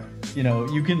somewhere. You know,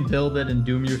 you can build it and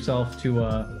doom yourself to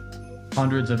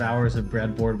hundreds of hours of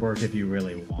breadboard work if you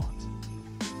really want.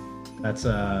 That's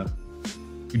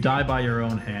you die by your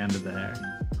own hand there.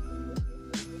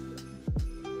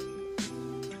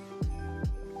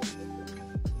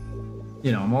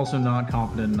 You know, I'm also not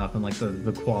confident enough in like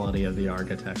the quality of the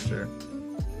architecture.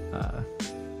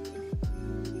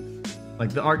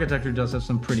 Like the architecture does have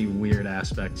some pretty weird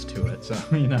aspects to it, so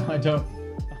you know,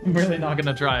 I'm really not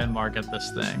gonna try and market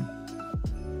this thing.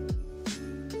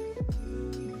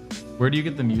 Where do you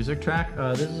get the music track?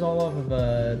 This is all off of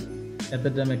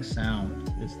Epidemic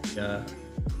Sound. Is the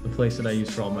place that I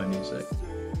use for all my music,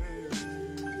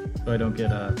 so I don't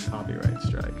get a copyright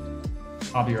strike.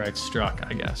 Copyright struck,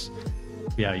 I guess.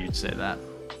 Yeah, you'd say that.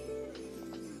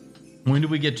 When do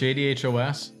we get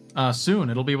JDHOS? Soon.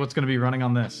 It'll be what's going to be running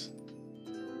on this.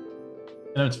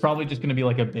 And it's probably just going to be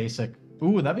like a basic.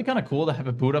 Ooh, that'd be kind of cool to have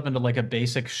it boot up into like a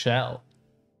basic shell.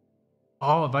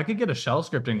 Oh, if I could get a shell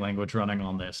scripting language running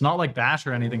on this. Not like Bash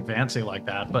or anything fancy like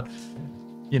that, but,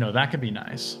 you know, that could be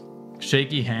nice.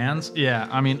 Shaky hands? Yeah,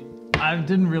 I mean, I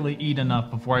didn't really eat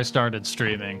enough before I started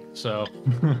streaming, so...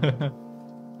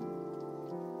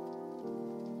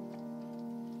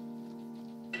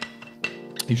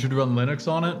 You should run Linux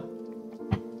on it.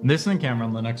 This thing can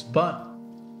run Linux, but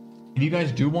if you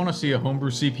guys do want to see a homebrew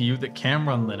CPU that can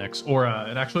run Linux, or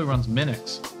it actually runs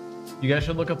Minix, you guys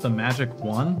should look up the Magic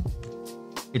 1.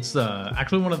 It's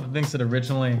actually one of the things that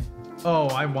originally... Oh,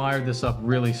 I wired this up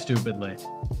really stupidly.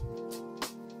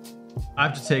 I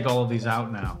have to take all of these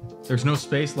out now. There's no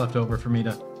space left over for me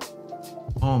to...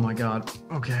 Oh my god.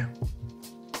 Okay.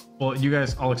 Well, you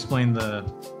guys, I'll explain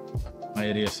my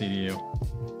idiocy to you.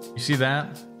 You see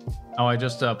that? How I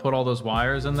just put all those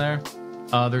wires in there?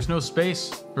 There's no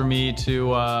space for me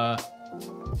to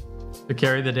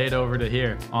carry the data over to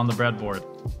here on the breadboard.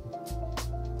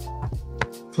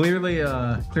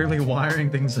 Clearly wiring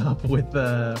things up with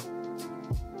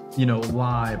you know,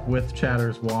 live with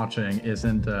chatters watching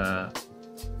isn't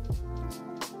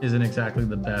exactly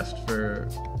the best for,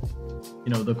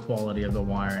 you know, the quality of the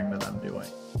wiring that I'm doing.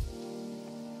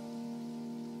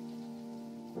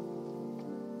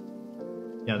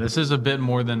 Yeah, this is a bit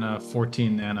more than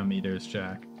 14 nanometers,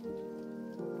 Jack.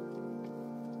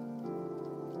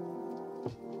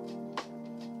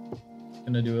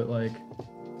 Gonna do it like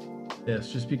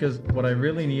this, just because what I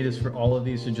really need is for all of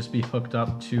these to just be hooked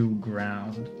up to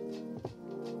ground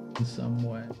in some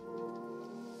way.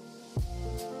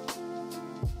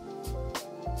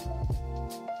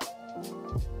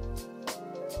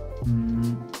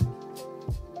 And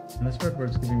this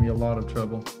breadboard's giving me a lot of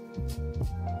trouble.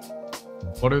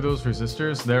 What are those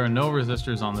resistors? There are no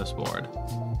resistors on this board.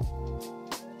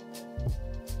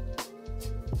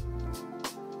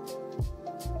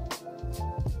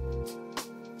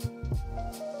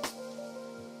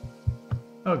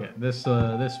 Okay, this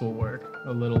will work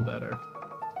a little better.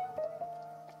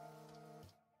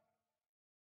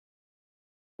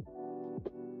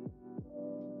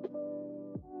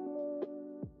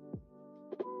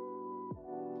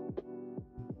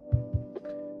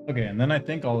 Okay, and then I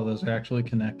think all of those are actually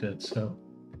connected. So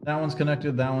that one's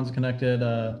connected, that one's connected,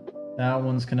 that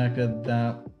one's connected,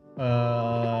 that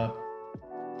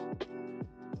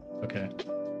okay.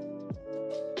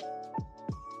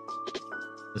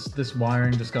 This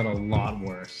wiring just got a lot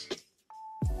worse.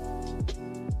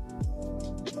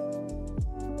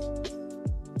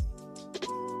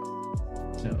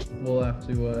 No, we'll have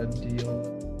to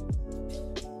deal.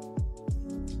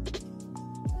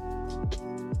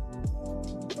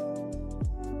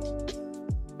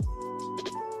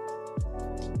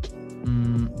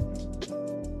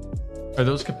 Are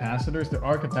those capacitors? There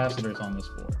are capacitors on this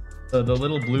board. The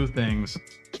little blue things,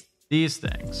 these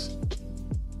things,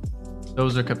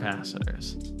 those are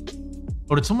capacitors.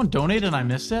 Oh, did someone donate and I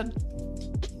missed it?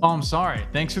 Oh, I'm sorry.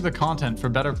 Thanks for the content for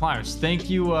Better Pliers. Thank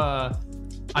you. I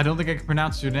don't think I can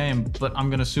pronounce your name, but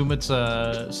I'm gonna assume it's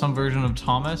some version of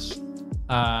Thomas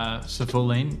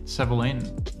Sevolane.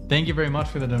 Thank you very much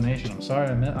for the donation. I'm sorry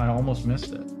I almost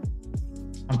missed it.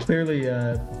 I'm clearly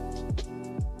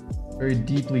very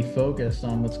deeply focused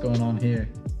on what's going on here.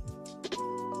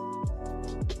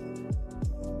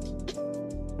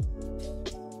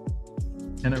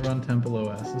 Can it run Temple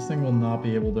OS? This thing will not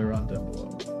be able to run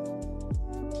Temple OS.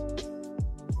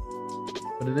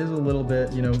 But it is a little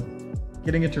bit, you know,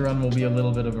 getting it to run will be a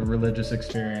little bit of a religious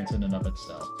experience in and of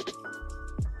itself.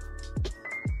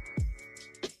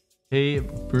 Hey,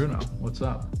 Bruno, what's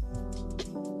up?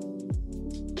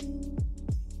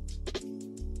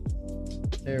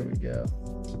 There we go.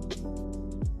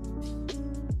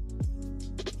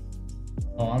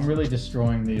 Oh, I'm really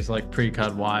destroying these like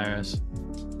pre-cut wires.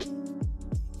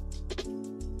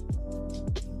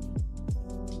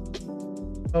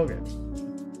 Okay.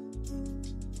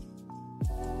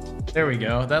 There we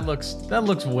go. That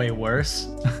looks way worse.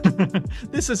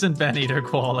 This isn't Ben Eater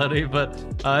quality, but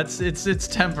it's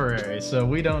temporary, so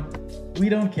we don't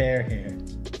care here.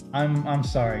 I'm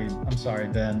sorry. I'm sorry,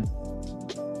 Ben.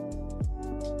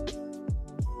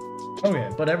 Okay,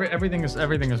 but everything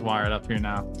is wired up here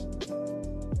now.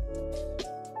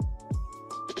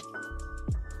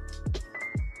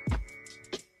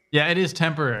 Yeah, it is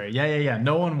temporary. Yeah.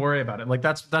 No one worry about it. Like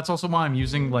that's also why I'm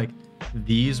using like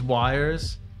these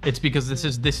wires. It's because this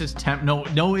is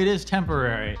no, it is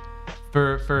temporary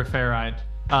for Ferrite.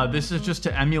 This is just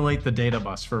to emulate the data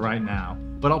bus for right now.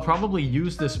 But I'll probably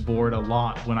use this board a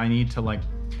lot when I need to, like,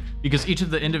 because each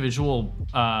of the individual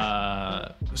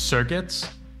circuits,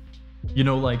 you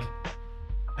know, like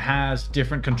has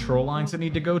different control lines that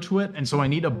need to go to it, and so I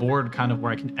need a board kind of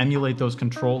where I can emulate those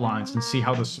control lines and see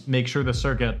how this, make sure the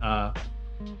circuit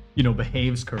you know,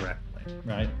 behaves correctly,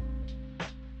 right?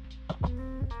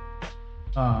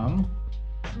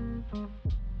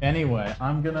 Anyway,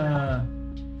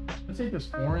 let's take this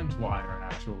orange wire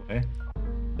actually.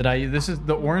 This is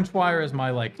the orange wire is my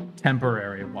like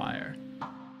temporary wire.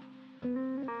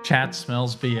 Chat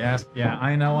smells BS. Yeah,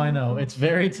 I know. It's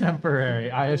very temporary.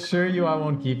 I assure you I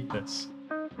won't keep this.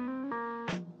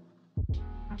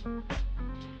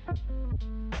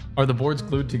 Are the boards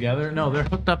glued together? No, they're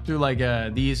hooked up through like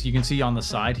these, you can see on the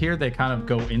side here, they kind of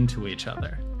go into each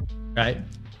other, right?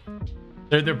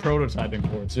 They're prototyping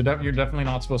boards. You're definitely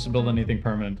not supposed to build anything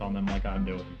permanent on them like I'm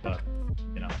doing, but,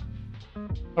 you know.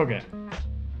 Okay.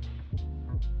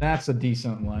 That's a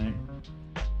decent length.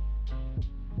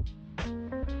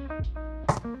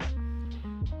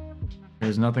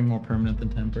 There's nothing more permanent than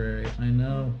temporary. I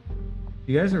know.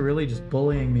 You guys are really just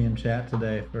bullying me in chat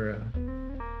today for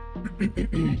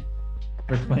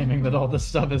for claiming that all this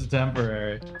stuff is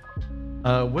temporary.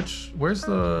 Where's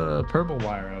the purple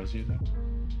wire I was using?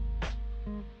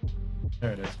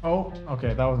 There it is. Oh,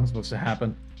 okay, that wasn't supposed to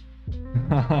happen.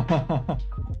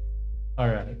 All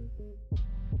right.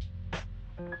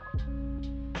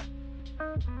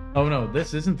 Oh no,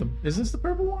 this isn't the, is this the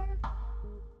purple wire?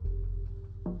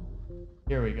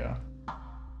 Here we go.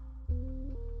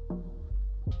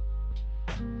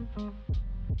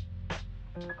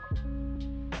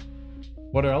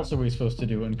 What else are we supposed to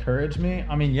do? Encourage me?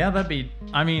 I mean, yeah, that'd be,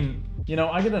 I mean, you know,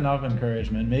 I get enough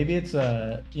encouragement. Maybe it's,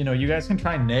 you know, you guys can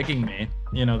try negging me.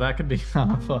 You know, that could be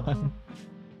kind of fun.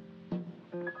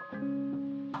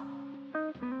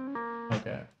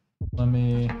 Okay, let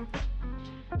me,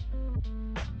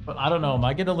 but I don't know, it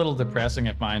might get a little depressing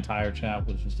if my entire chat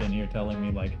was just in here telling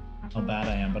me, like, how bad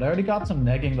I am. But I already got some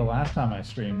negging the last time I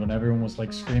streamed when everyone was,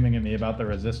 like, screaming at me about the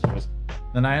resistors.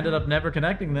 Then I ended up never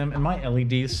connecting them, and my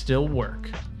LEDs still work.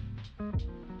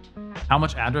 How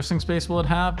much addressing space will it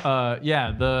have?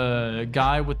 Yeah, the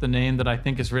guy with the name that I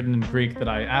think is written in Greek that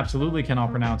I absolutely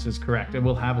cannot pronounce is correct. It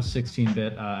will have a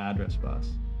 16-bit address bus.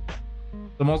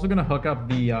 So I'm also going to hook up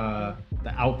the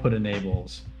output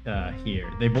enables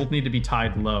here. They both need to be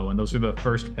tied low, and those are the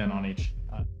first pin on each.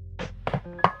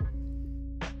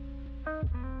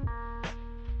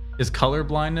 Is color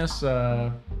blindness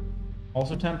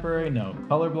also temporary? No.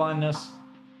 Color blindness,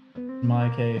 in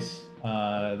my case,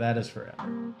 that is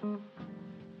forever.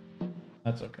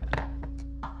 That's okay.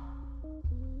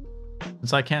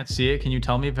 Since I can't see it, can you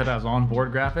tell me if it has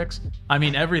onboard graphics? I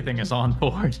mean, everything is on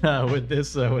board with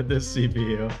this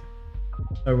CPU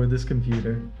or with this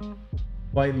computer.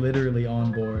 Quite literally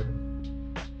on board.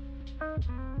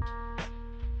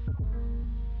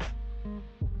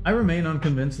 I remain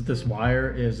unconvinced that this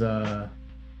wire is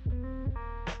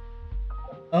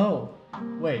Oh,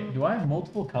 wait, do I have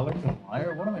multiple colors of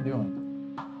wire? What am I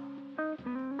doing?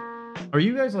 Are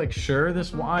you guys like sure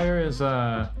this wire is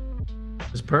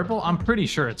purple? I'm pretty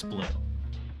sure it's blue.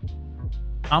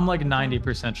 I'm like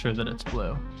 90% sure that it's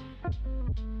blue.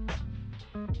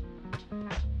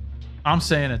 I'm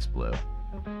saying it's blue.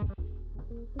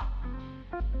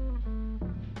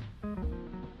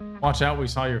 Watch out, we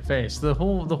saw your face. The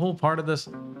whole part of this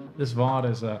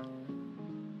VOD is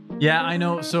yeah, I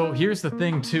know. So here's the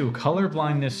thing too. Color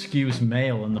blindness skews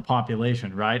male in the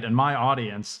population, right? And my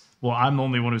audience, well, I'm the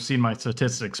only one who's seen my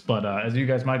statistics, but as you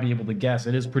guys might be able to guess,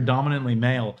 it is predominantly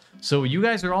male. So you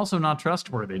guys are also not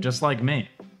trustworthy, just like me.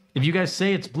 If you guys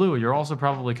say it's blue, you're also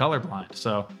probably colorblind.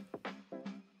 So,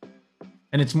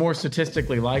 and it's more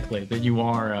statistically likely that you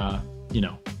are, you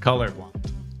know, colorblind.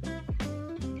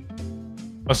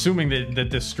 Assuming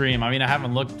that this stream, I mean, I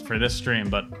haven't looked for this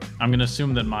stream, but I'm gonna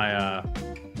assume that my,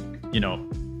 you know,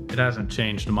 it hasn't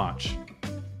changed much.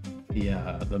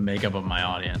 The makeup of my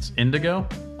audience. Indigo?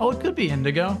 Oh, it could be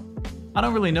indigo. I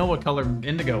don't really know what color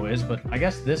indigo is, but I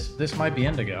guess this might be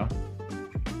indigo.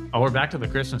 Oh, we're back to the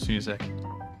Christmas music.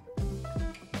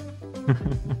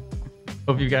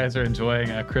 Hope you guys are enjoying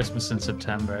Christmas in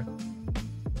September.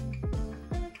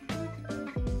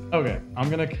 Okay, I'm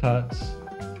gonna cut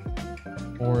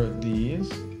 4 of these.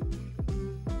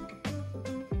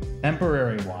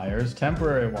 Temporary wires.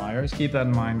 Temporary wires. Keep that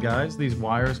in mind, guys. These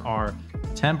wires are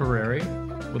temporary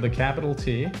with a capital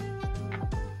T.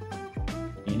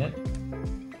 Mean it.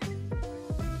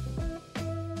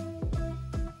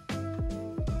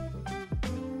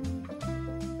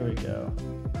 Here we go.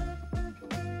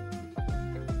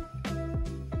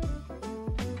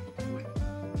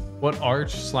 What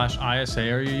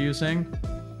Arch/ISA are you using?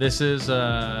 This is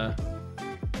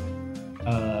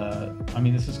I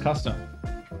mean, this is custom.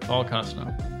 It's all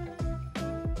custom.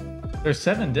 There's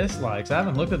 7 dislikes. I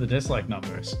haven't looked at the dislike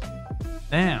numbers.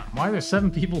 Damn, why are there 7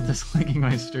 people disliking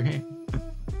my stream?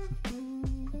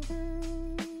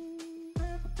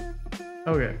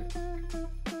 Okay.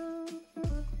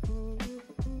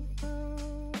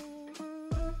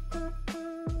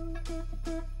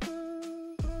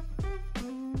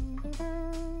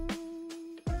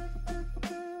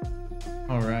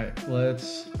 All right,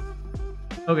 let's...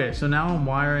 Okay, so now I'm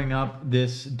wiring up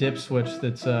this dip switch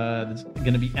that's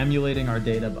going to be emulating our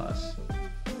data bus.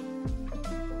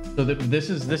 So this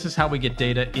is how we get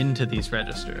data into these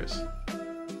registers.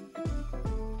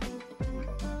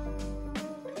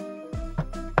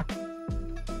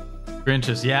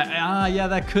 Grinches, yeah, yeah,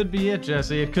 that could be it,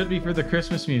 Jesse. It could be for the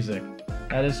Christmas music.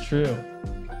 That is true.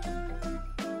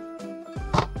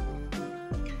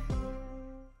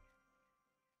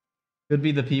 Could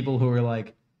be the people who are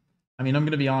like, I mean, I'm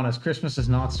going to be honest, Christmas is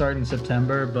not starting in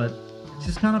September, but it's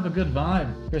just kind of a good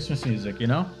vibe, Christmas music, you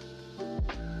know?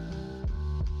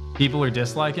 People are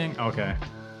disliking? Okay.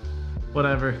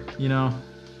 Whatever, you know?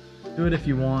 Do it if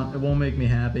you want. It won't make me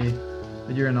happy.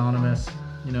 But you're anonymous.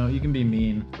 You know, you can be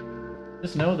mean.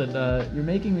 Just know that you're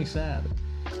making me sad.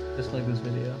 Just like this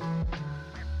video.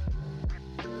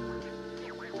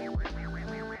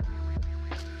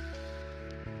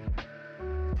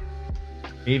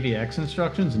 AVX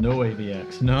instructions? No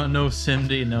AVX. No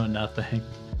SIMD, no nothing.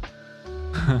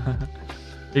 Are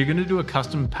you gonna do a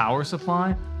custom power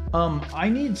supply? I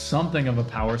need something of a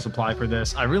power supply for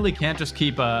this. I really can't just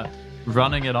keep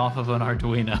running it off of an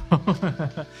Arduino.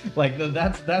 Like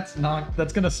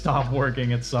that's gonna stop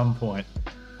working at some point.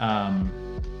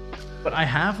 But I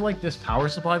have like this power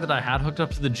supply that I had hooked up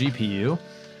to the GPU,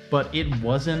 but it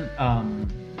wasn't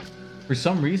for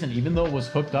some reason, even though it was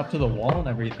hooked up to the wall and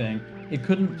everything, it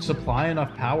couldn't supply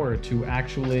enough power to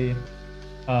actually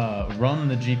run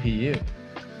the GPU,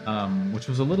 which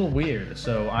was a little weird.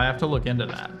 So I have to look into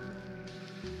that.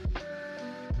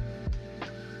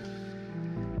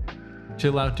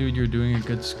 Chill out, dude. You're doing a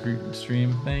good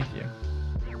stream. Thank you.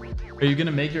 Are you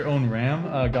gonna make your own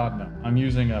RAM? God, no. I'm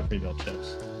using pre-built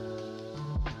chips.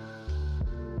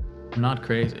 I'm not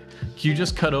crazy. Can you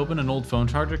just cut open an old phone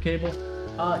charger cable?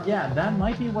 Yeah, that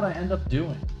might be what I end up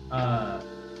doing.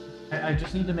 I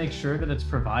just need to make sure that it's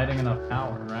providing enough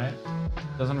power, right?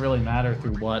 Doesn't really matter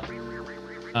through what.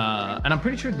 And I'm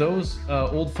pretty sure those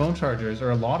old phone chargers,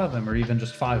 or a lot of them, are even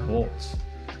just 5 volts.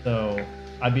 So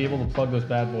I'd be able to plug those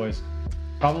bad boys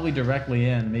probably directly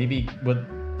in, maybe with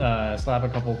slap a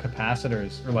couple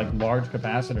capacitors, or like large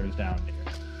capacitors down here.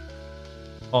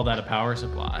 Call that a power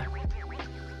supply.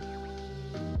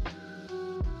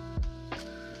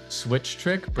 Switch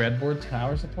trick, breadboard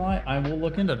power supply. I will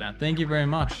look into that. Thank you very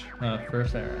much,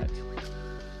 First Ferret.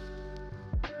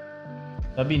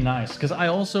 That'd be nice, because I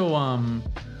also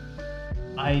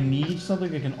I need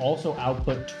something that can also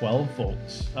output 12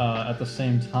 volts at the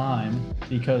same time,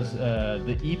 because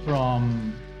the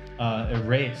EEPROM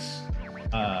erase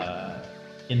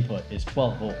input is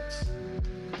 12 volts.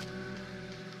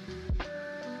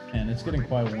 And it's getting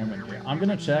quite warm in here. I'm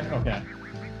gonna check. Okay,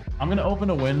 I'm gonna open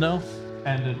a window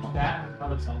and chat in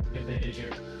front of something if they hit here.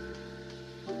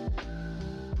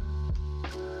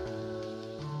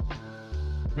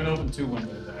 I'm gonna open 2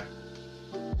 windows there.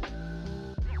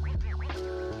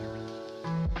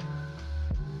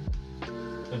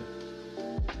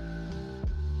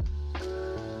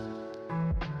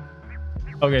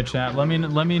 Okay, chat. Let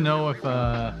me know if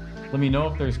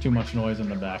there's too much noise in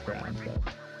the background. But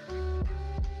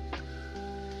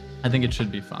I think it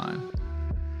should be fine.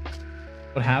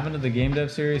 What happened to the game dev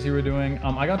series you were doing?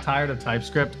 I got tired of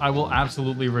TypeScript. I will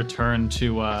absolutely return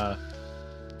to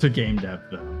game dev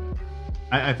though.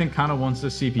 I think kind of once the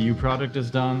CPU project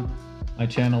is done, my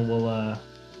channel will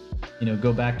you know,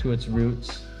 go back to its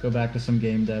roots, go back to some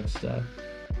game dev stuff.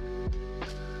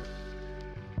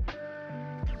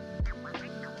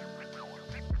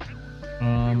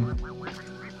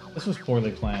 This was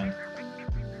poorly planned.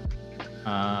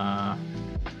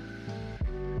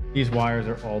 These wires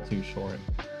are all too short.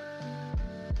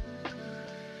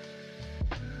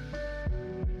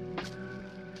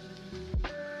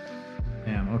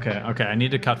 Damn, okay, I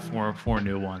need to cut four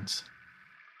new ones.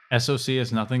 SoC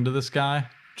is nothing to this guy?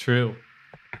 True.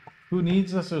 Who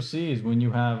needs SoCs when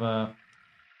you have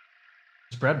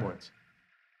breadboards?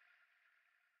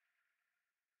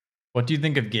 What do you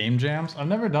think of game jams? I've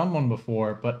never done one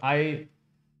before, but I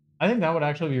think that would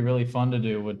actually be really fun to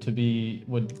do.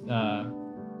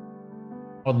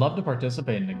 I'd love to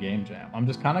participate in a game jam. I'm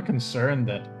just kind of concerned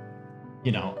that,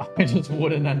 you know, I just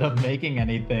wouldn't end up making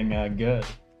anything good.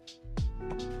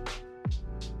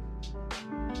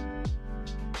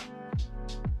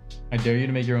 I dare you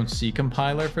to make your own C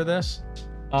compiler for this.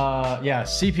 Yeah,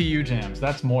 CPU jams.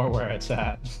 That's more where it's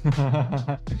at.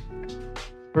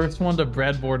 First one to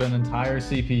breadboard an entire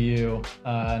CPU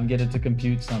and get it to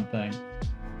compute something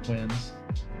wins.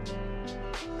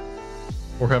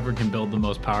 Or whoever can build the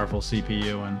most powerful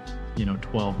CPU in, you know,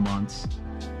 12 months.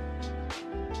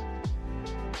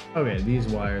 Okay, these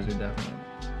wires are definitely...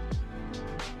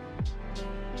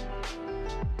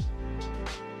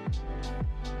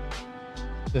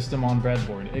 System on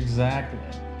breadboard. Exactly.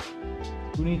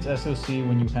 Who needs SoC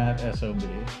when you have SOB?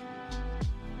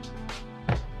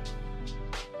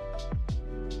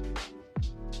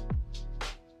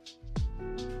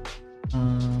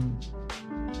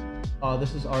 Oh,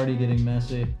 this is already getting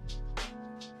messy.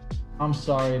 I'm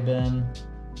sorry, Ben.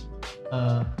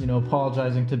 You know,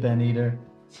 apologizing to Ben Eater.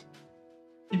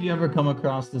 If you ever come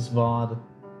across this VOD,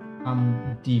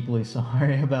 I'm deeply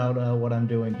sorry about what I'm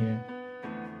doing here.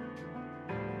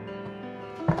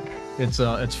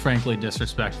 It's frankly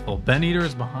disrespectful. Ben Eater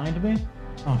is behind me?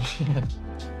 Oh shit.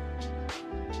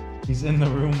 He's in the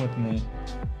room with me.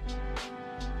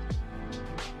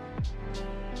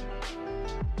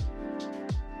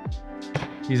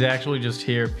 He's actually just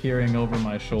here peering over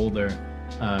my shoulder,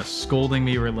 scolding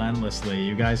me relentlessly.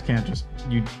 You guys can't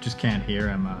you just can't hear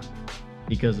him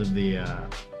because of the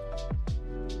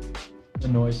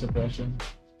noise suppression.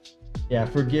 Yeah,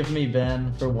 forgive me,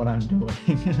 Ben, for what I'm doing.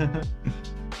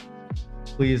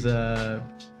 Please,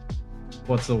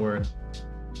 what's the word?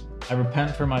 I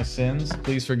repent for my sins.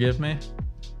 Please forgive me.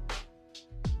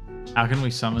 How can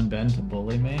we summon Ben to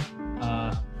bully me?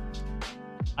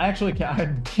 I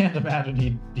can't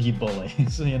imagine he'd bully.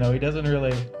 So, you know, he doesn't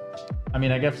really. I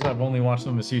mean, I guess I've only watched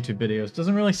some of his YouTube videos.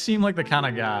 Doesn't really seem like the kind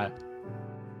of guy.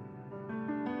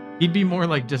 He'd be more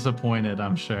like disappointed,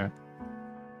 I'm sure.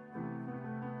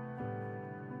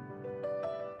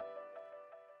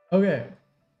 Okay,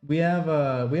 we have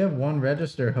one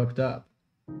register hooked up.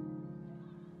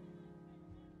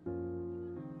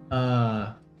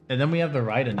 And then we have the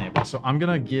right enable. So I'm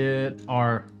gonna get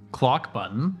our clock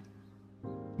button.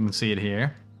 You can see it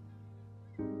here.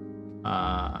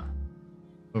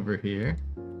 Over here.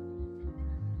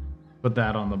 Put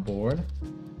that on the board.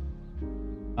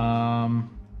 And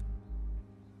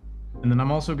then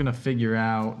I'm also gonna figure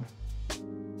out.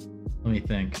 Let me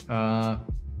think. I'm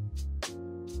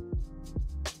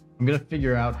gonna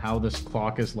figure out how this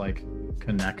clock is like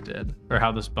connected, or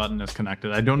how this button is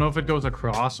connected. I don't know if it goes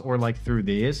across or like through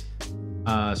these.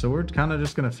 So we're kind of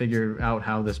just gonna figure out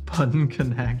how this button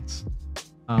connects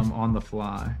on the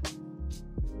fly.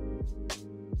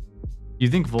 You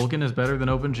think Vulkan is better than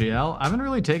OpenGL? I haven't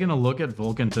really taken a look at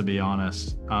Vulkan, to be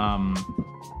honest.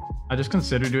 I just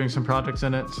considered doing some projects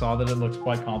in it, saw that it looked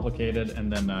quite complicated,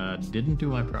 and then didn't do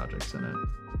my projects in it.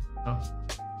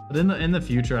 But in the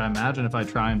future, I imagine if I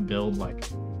try and build like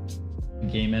a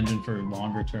game engine for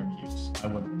longer term use, I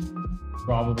would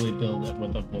probably build it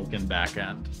with a Vulkan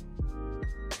backend.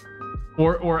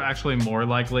 Or actually more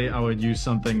likely, I would use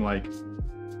something like,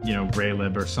 you know,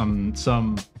 Raylib or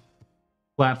some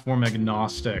platform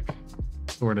agnostic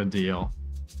sort of deal.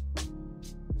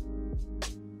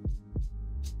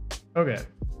 Okay,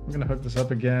 I'm gonna hook this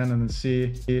up again and then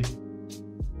see.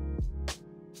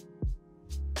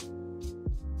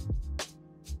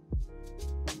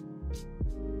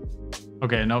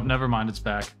 Okay, nope, never mind, it's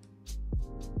back.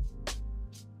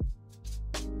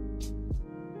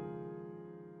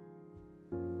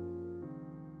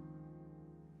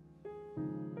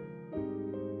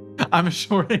 I'm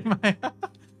shorting my...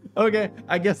 Okay,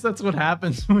 I guess that's what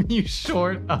happens when you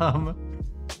short,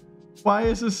 Why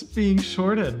is this being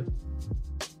shorted?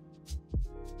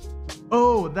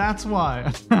 Oh, that's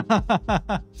why.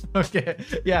 Okay,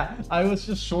 yeah, I was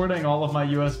just shorting all of my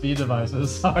USB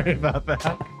devices. Sorry about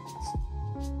that.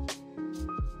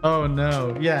 Oh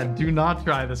no, yeah, do not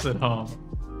try this at home.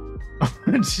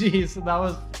 Jeez,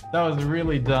 that was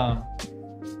really dumb.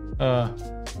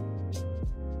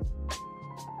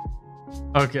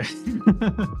 Okay.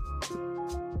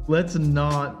 Let's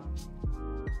not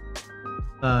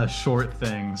short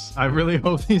things. I really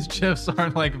hope these chips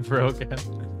aren't like broken.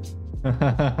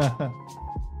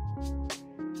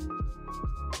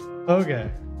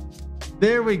 Okay.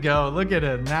 There we go. Look at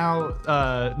it. Now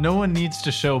no one needs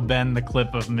to show Ben the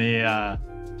clip of me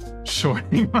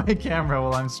shorting my camera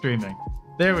while I'm streaming.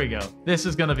 There we go. This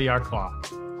is gonna be our clock.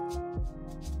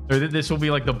 Or this will be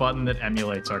like the button that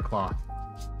emulates our clock.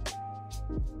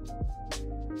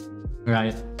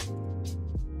 Right.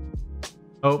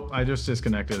 Oh, I just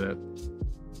disconnected it.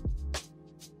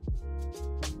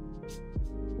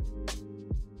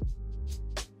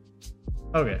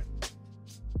 Okay.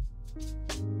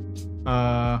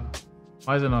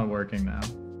 Why is it not working now?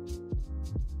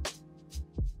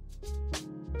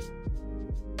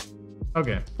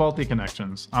 Okay, faulty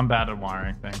connections. I'm bad at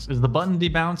wiring things. Is the button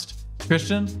debounced?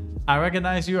 Christian, I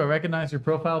recognize you. I recognize your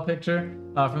profile picture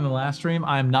from the last stream.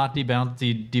 I am not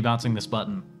debouncing this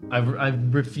button.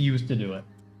 I've refused to do it.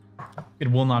 It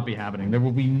will not be happening. There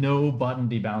will be no button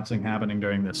debouncing happening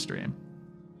during this stream.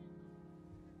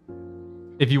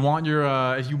 If you want your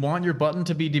button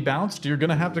to be debounced, you're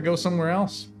gonna have to go somewhere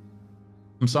else.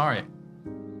 I'm sorry.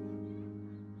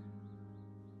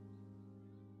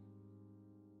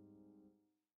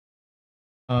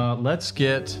 Let's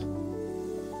get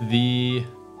the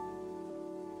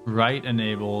right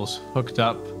enables hooked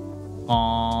up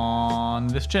on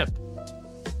this chip.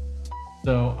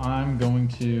 So I'm going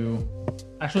to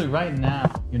actually right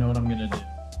now, you know what I'm gonna do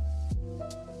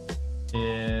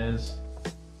is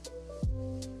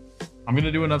I'm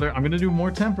gonna do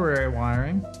more temporary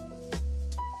wiring.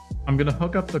 I'm gonna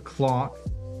hook up the clock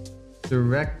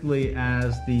directly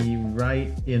as the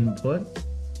right input.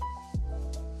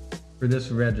 for this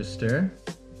register.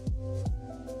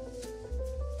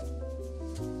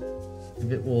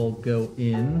 It will go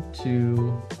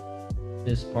into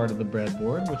this part of the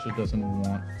breadboard, which it doesn't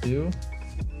want to.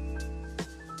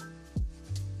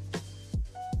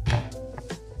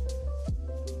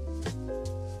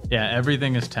 Yeah,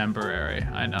 everything is temporary.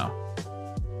 I know.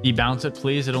 Debounce it,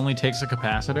 please. It only takes a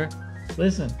capacitor.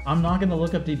 Listen, I'm not going to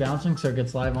look up debouncing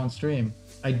circuits live on stream.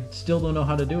 I still don't know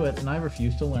how to do it, and I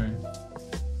refuse to learn.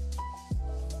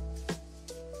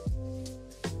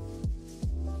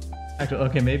 Actually,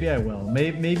 okay, maybe I will.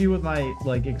 Maybe with my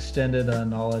like extended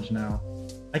knowledge now.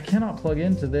 I cannot plug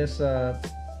into this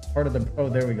part of the... Oh,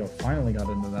 there we go. Finally got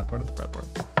into that part of the breadboard.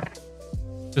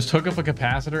 Just hook up a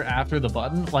capacitor after the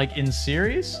button, like in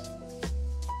series?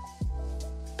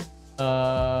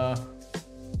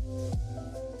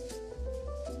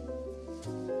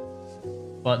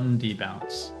 Button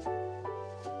debounce.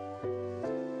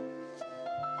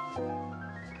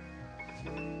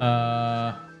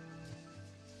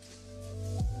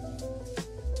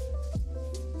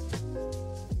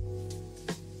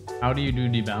 How do you do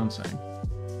debouncing?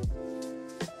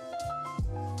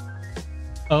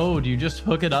 Oh, do you just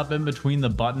hook it up in between the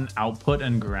button output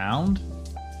and ground?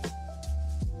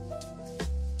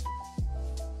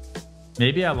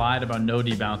 Maybe I lied about no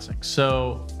debouncing.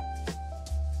 So,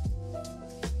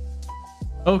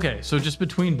 okay, so just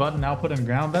between button output and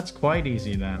ground, that's quite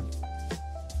easy then.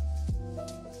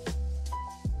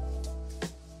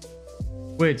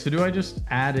 Wait, so do I just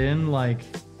add in like...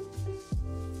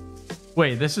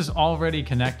 Wait, this is already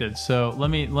connected. So let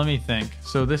me think.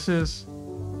 So this is...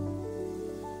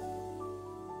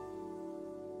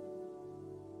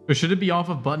 Or should it be off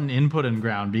of button input and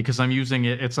ground because I'm using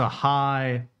it? It's a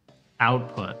high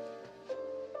output.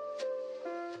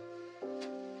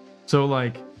 So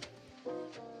like,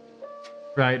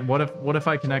 right? What if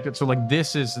I connect it? So like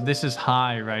this is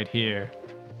high right here.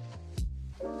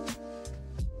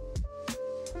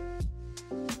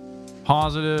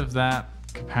 Positive that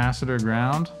capacitor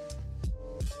ground.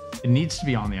 It needs to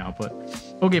be on the output.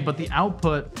 Okay, but the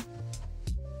output.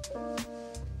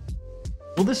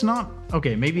 Will this not?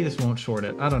 Okay, maybe this won't short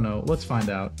it. I don't know. Let's find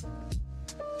out.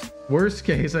 Worst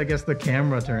case, I guess the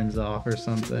camera turns off or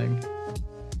something.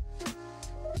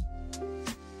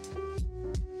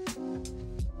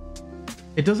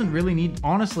 It doesn't really need...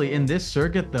 Honestly, in this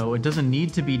circuit, though, it doesn't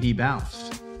need to be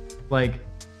debounced. Like,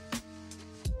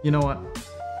 you know what?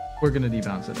 We're going to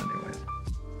debounce it anyways.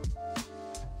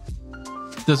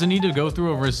 Does it need to go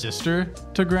through a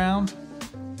resistor to ground?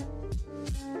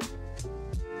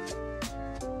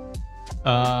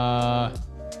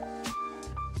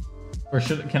 Or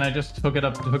can I just hook the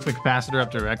capacitor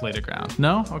up directly to ground?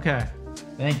 No? Okay.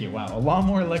 Thank you. Wow. A lot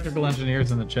more electrical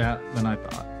engineers in the chat than I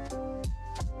thought.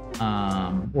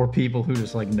 Or people who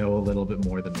just like know a little bit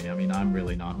more than me. I mean, I'm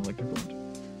really not an electrical engineer.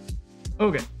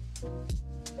 Okay.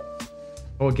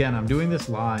 Oh, again, I'm doing this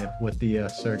live with the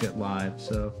circuit live,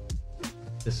 so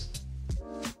this,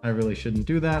 I really shouldn't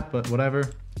do that, but whatever.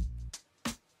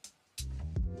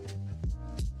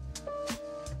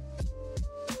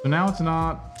 So now it's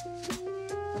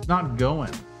not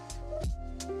going.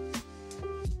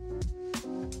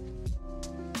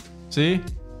 See?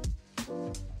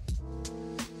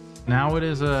 Now it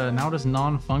is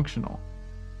non-functional.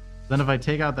 Then if I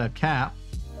take out that cap,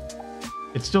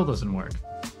 it still doesn't work.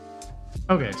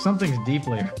 Okay, something's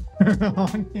deeply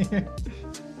wrong here.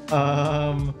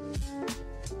 Oh,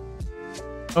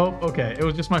 okay. It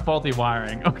was just my faulty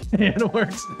wiring. Okay, it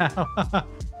works now.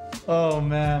 Oh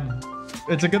man.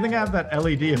 It's a good thing I have that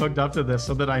LED hooked up to this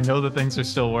so that I know that things are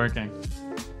still working.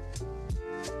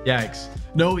 Yikes.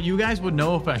 No, you guys would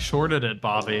know if I shorted it,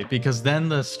 Bobby, because then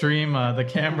the stream, the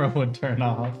camera would turn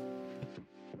off.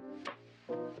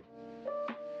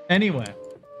 Anyway,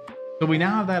 so we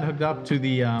now have that hooked up to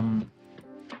the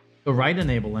right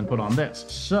enable input on this.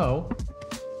 So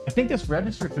I think this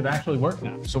register should actually work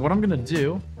now. So what I'm going to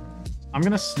do, I'm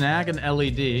going to snag an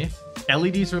LED.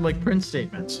 LEDs are like print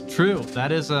statements. True.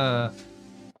 That is a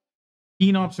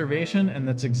keen observation, and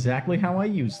that's exactly how I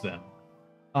use them.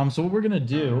 So what we're going to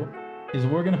do is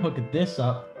we're going to hook this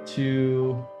up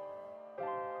to...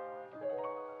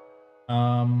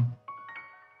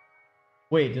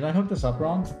 Wait, did I hook this up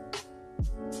wrong?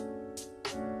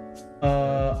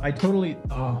 I totally...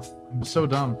 Oh, I'm so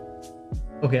dumb.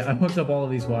 Okay, I hooked up all of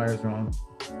these wires wrong.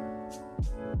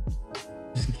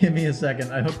 Just give me a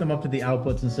second. I hooked them up to the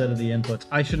outputs instead of the inputs.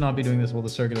 I should not be doing this while the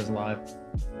circuit is live.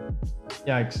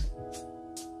 Yikes.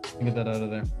 Get that out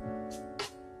of there.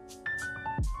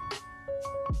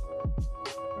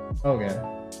 Okay.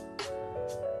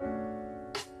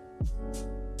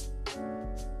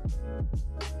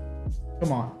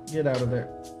 Come on, get out of there.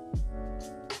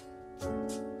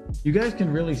 You guys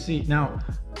can really see now.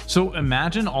 So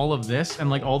imagine all of this and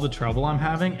like all the trouble I'm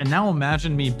having, and now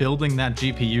imagine me building that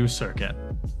GPU circuit.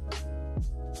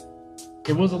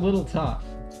 It was a little tough.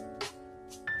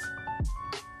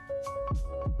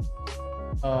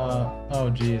 Oh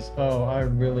geez. Oh, I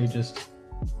really just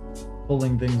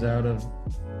pulling things out of.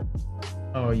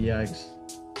 Oh yikes.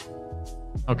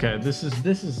 Okay, this is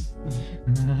this is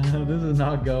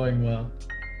not going well.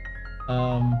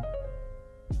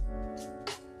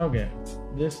 Okay,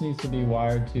 this needs to be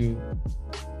wired to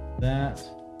that.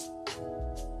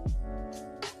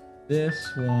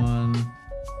 This one.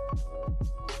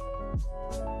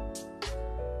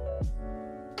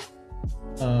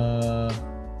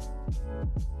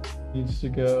 Needs to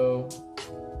go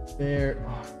there.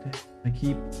 Oh, I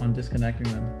keep on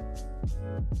disconnecting them.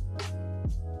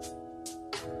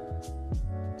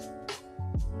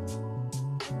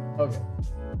 Okay.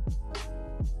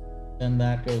 Then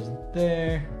that goes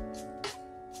there.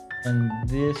 And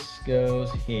this goes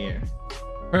here.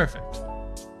 Perfect.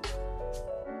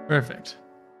 Perfect.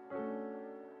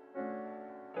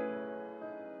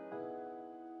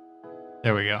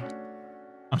 There we go.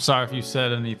 I'm sorry if you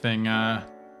said anything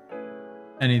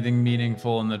anything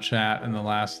meaningful in the chat in the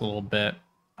last little bit.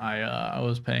 I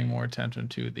was paying more attention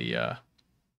to the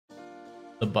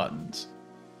buttons.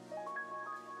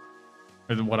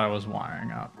 Or what I was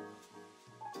wiring up.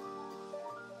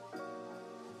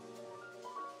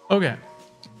 Okay.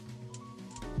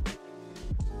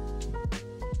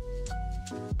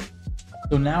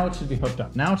 So now it should be hooked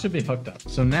up. Now it should be hooked up.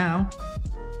 So now,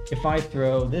 if I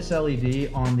throw this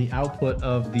LED on the output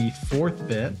of the 4th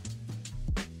bit,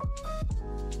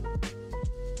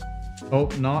 oh,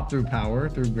 not through power,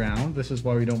 through ground. This is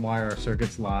why we don't wire our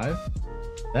circuits live.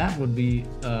 That would be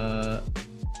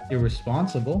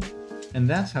irresponsible. And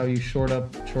that's how you short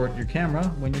your camera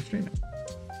when you're streaming.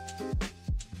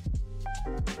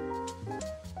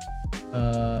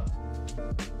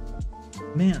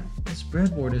 Man, this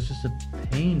breadboard is just a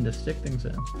pain to stick things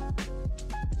in.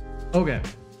 Okay.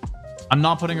 I'm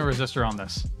not putting a resistor on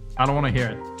this. I don't want to hear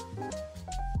it.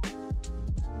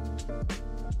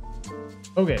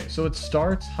 Okay, so it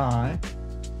starts high.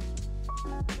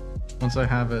 Once I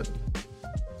have it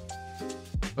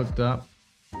hooked up.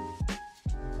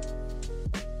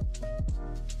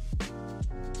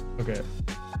 Okay.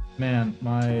 Man,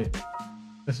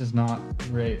 this is not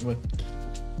great with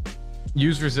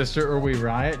use resistor or we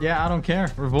riot. Yeah, I don't care.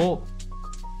 Revolt.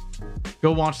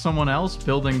 Go watch someone else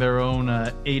building their own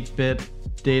 8-bit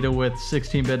data with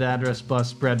 16-bit address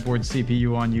bus breadboard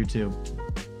CPU on YouTube.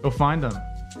 Go find them.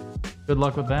 Good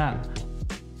luck with that.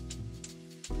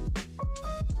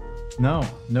 No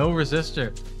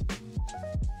resistor.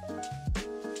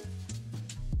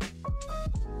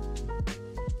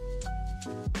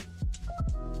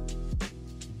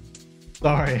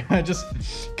 Sorry, I just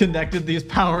connected these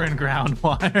power and ground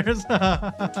wires.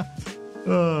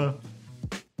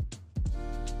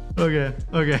 Okay.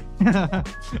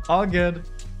 All good.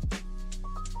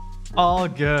 All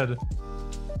good.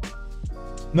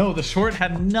 No, the short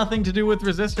had nothing to do with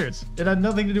resistors. It had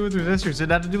nothing to do with resistors. It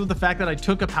had to do with the fact that I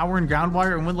took a power and ground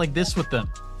wire and went like this with them.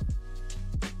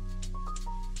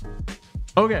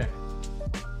 Okay.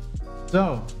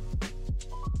 So,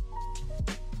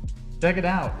 check it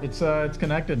out. It's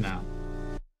connected now.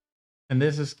 And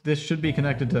this should be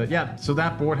connected to, yeah, so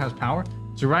that board has power.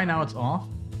 So right now it's off.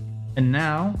 And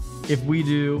now if we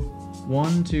do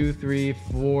 1, 2, 3,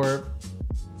 4,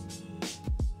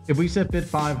 if we set bit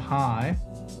 5 high,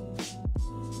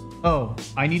 oh,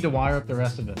 I need to wire up the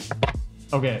rest of it.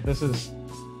 Okay, this is,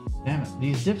 damn it.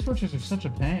 These dip switches are such a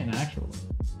pain, actually.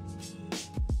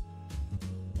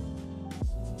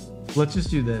 Let's just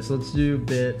do this. Let's do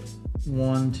bit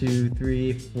 1, 2,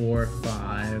 3, 4,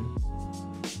 5.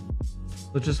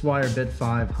 Let's just wire bit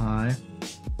 5 high.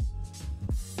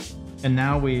 And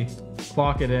now we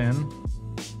clock it in.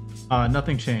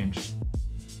 Nothing changed.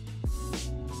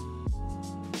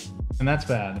 And that's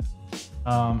bad.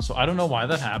 So I don't know why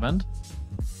that happened.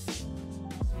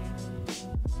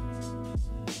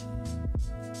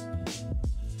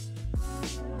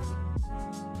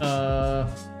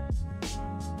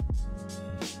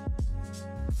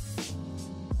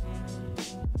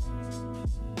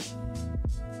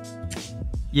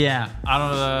 Yeah, I don't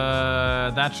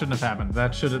know. That shouldn't have happened.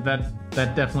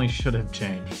 That definitely should have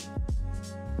changed.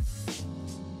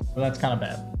 Well, that's kind of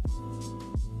bad.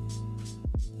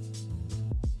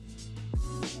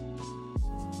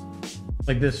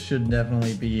 Like this should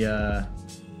definitely be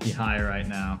high right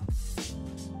now.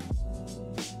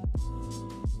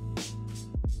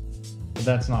 But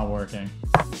that's not working.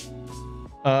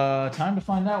 Time to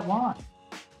find out why.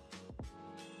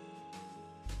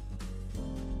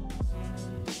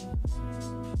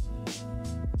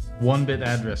 One-bit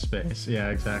address space. Yeah,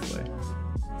 exactly.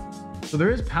 So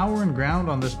there is power and ground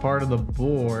on this part of the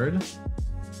board.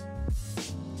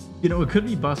 You know, it could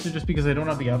be busted just because I don't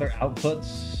have the other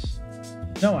outputs.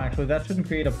 No, actually, that shouldn't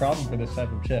create a problem for this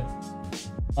type of chip.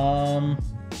 Let's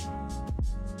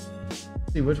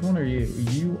see, which one are you?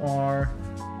 You are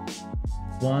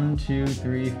 1, 2,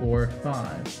 3, 4,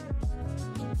 5.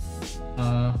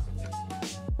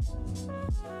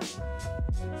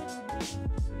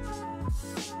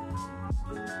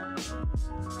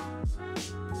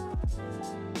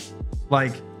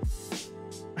 Like,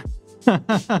 I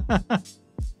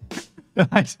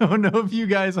don't know if you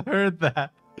guys heard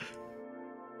that,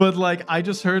 but like, I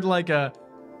just heard like a,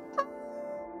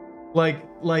 like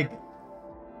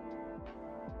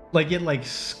it like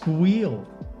squealed.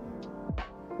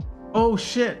 Oh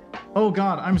shit. Oh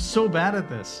god, I'm so bad at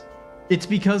this. It's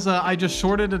because I just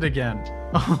shorted it again.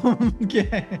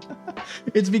 Okay.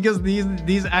 It's because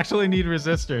these actually need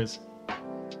resistors.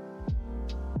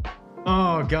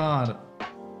 Oh god.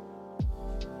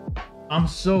 I'm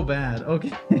so bad.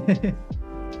 Okay.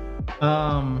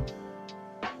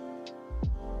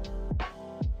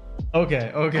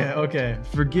 Okay.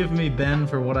 Forgive me, Ben,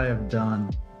 for what I have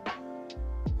done.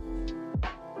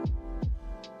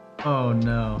 Oh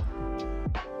no.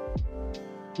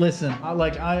 Listen,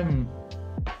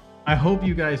 I hope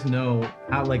you guys know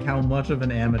how much of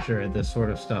an amateur at this sort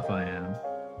of stuff I am.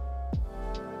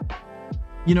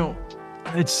 You know,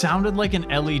 it sounded like an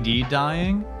LED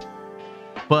dying,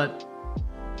 but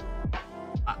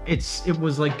it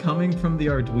was like coming from the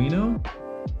Arduino,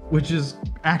 which is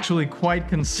actually quite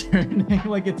concerning.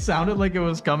 Like, it sounded like it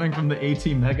was coming from the AT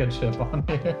Mega chip on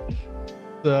here.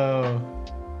 So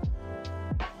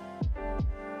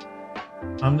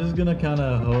I'm just gonna kind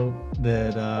of hope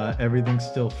that everything's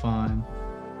still fine.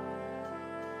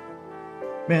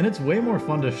 Man, it's way more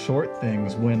fun to short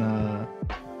things when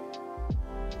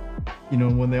you know,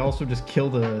 when they also just kill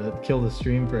the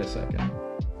stream for a second.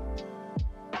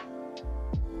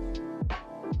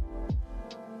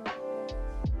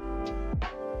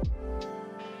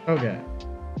 Okay.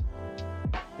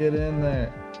 Get in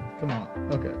there. Come on.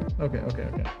 Okay.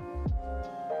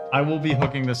 I will be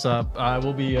hooking this up. I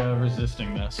will be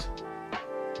resisting this.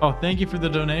 Oh, thank you for the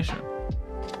donation.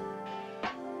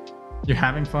 You're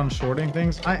having fun shorting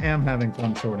things? I am having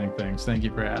fun shorting things. Thank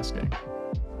you for asking.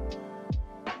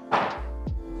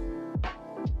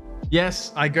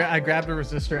 Yes, I grabbed a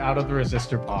resistor out of the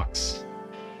resistor box.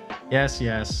 Yes.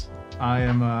 I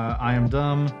am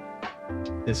dumb.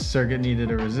 This circuit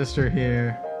needed a resistor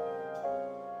here.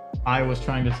 I was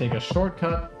trying to take a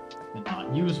shortcut and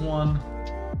not use one.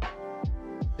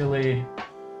 Silly.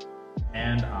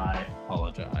 And I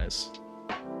apologize.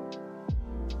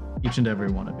 Each and every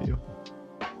one of you.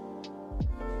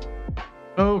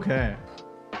 Okay.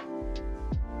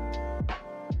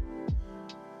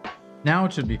 Now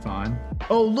it should be fine.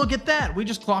 Oh, look at that! We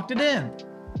just clocked it in.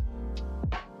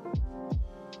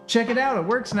 Check it out, it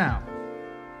works now.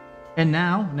 And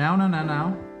now,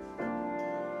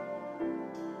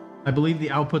 I believe the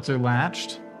outputs are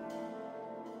latched.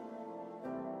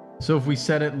 So if we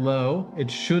set it low, it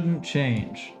shouldn't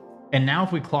change. And now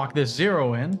if we clock this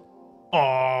 0 in,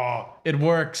 oh, it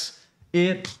works.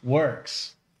 It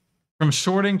works. From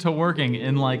shorting to working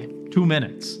in like 2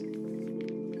 minutes.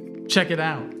 Check it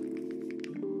out.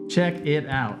 Check it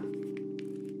out.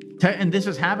 And this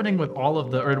is happening with all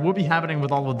of the, or it would be happening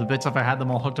with all of the bits if I had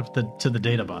them all hooked up to the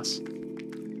data bus.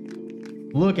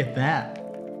 Look at that.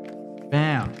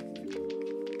 Bam.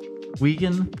 We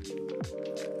can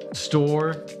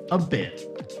store a bit.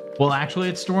 Well, actually,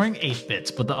 it's storing 8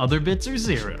 bits, but the other bits are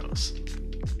zeros.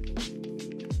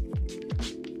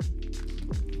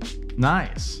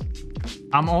 Nice.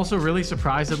 I'm also really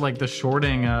surprised that like the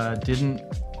shorting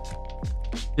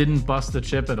didn't bust the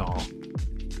chip at all.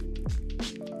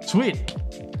 Sweet.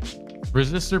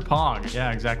 Resistor Pog.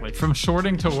 Yeah, exactly. From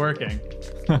shorting to working.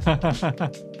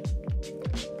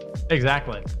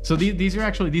 Exactly. So these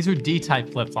are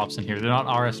D-type flip-flops in here. They're not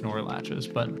RS NOR latches,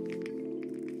 but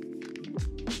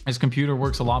his computer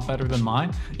works a lot better than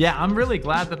mine. Yeah, I'm really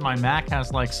glad that my Mac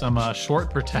has like some short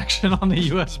protection on the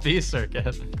USB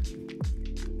circuit.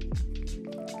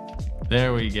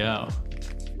 There we go.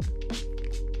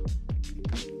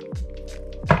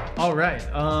 All right.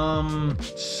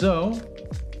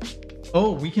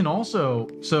 Oh, we can also,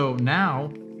 so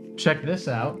now check this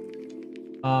out.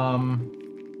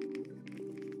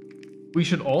 We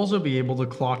should also be able to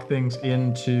clock things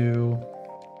into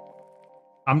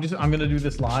I'm gonna do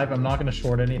this live. I'm not gonna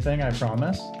short anything, I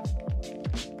promise.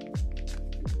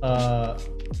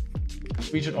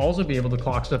 We should also be able to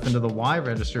clock stuff into the Y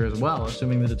register as well,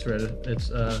 assuming that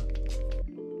it's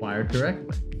wired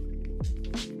correctly.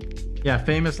 Yeah,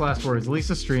 famous last words. At least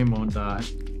the stream won't die.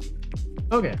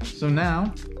 Okay, so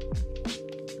now,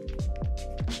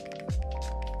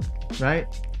 right?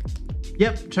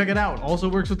 Yep, check it out. Also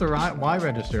works with the Y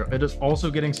register. It is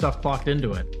also getting stuff clocked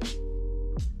into it.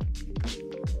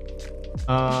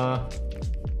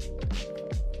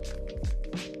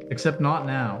 Except not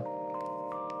now.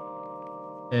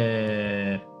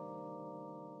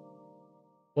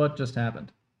 What just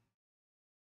happened?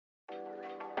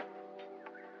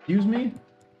 Excuse me?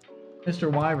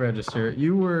 Mr. Y register,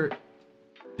 you were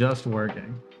just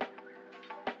working.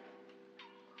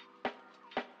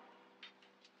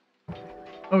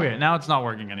 Okay, now it's not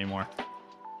working anymore.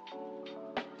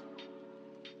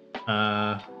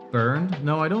 Burned?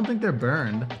 No, I don't think they're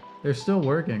burned. They're still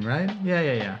working, right?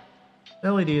 Yeah.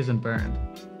 The LED isn't burned.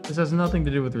 This has nothing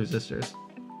to do with resistors.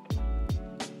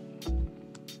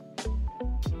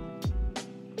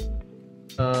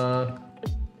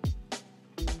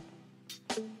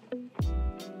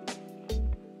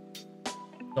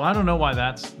 So I don't know why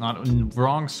that's not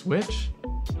wrong switch.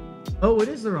 Oh, it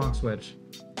is the wrong switch.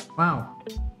 Wow.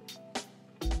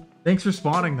 Thanks for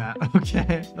spotting that.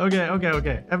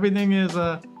 Okay. Everything is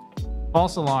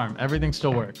false alarm. Everything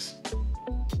still works.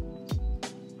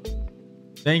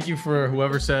 Thank you for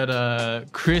whoever said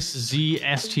Chris Z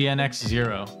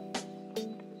STNX0.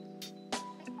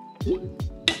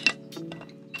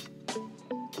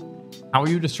 How are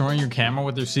you destroying your camera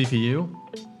with your CPU?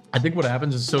 I think what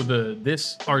happens is, so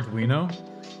this Arduino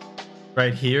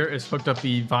right here is hooked up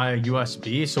via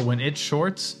USB. So when it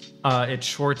shorts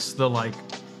the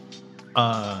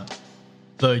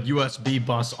the USB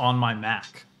bus on my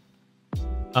Mac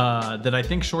that I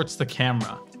think shorts the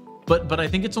camera. But I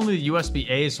think it's only the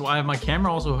USB-A, so I have my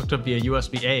camera also hooked up via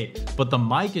USB-A, but the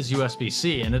mic is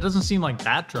USB-C, and it doesn't seem like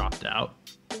that dropped out.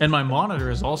 And my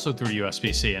monitor is also through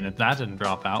USB-C, and that didn't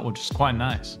drop out, which is quite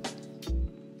nice.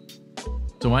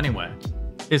 So anyway,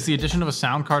 is the addition of a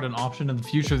sound card an option in the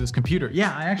future of this computer?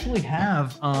 Yeah, I actually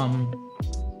have,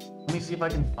 let me see if I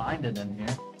can find it in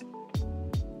here.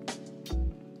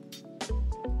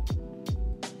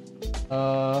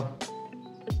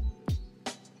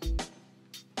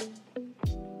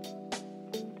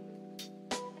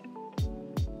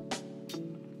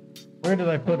 Where did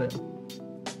I put it?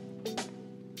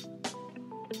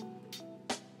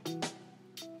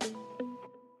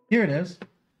 Here it is.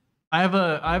 I have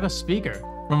a speaker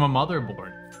from a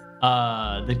motherboard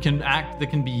that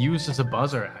can be used as a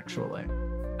buzzer. Actually,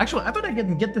 I bet I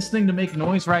can get this thing to make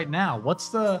noise right now. What's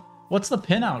the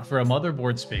pinout for a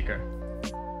motherboard speaker?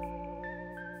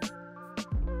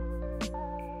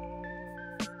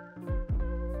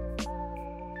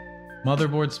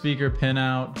 Motherboard speaker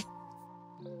pinout.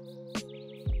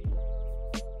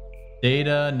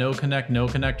 Data, no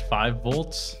connect, 5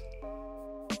 volts.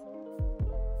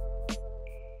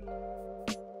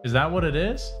 Is that what it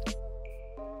is?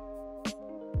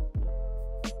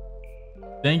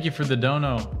 Thank you for the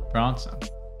dono, Bronson.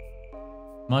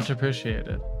 Much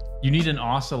appreciated. You need an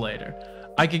oscillator.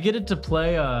 I could get it to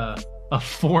play a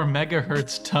 4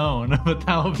 megahertz tone, but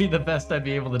that would be the best I'd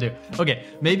be able to do. Okay,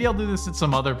 maybe I'll do this at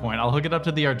some other point. I'll hook it up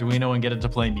to the Arduino and get it to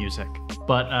play music.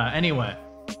 But anyway.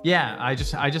 Yeah, I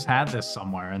just had this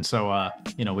somewhere, and so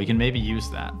you know, we can maybe use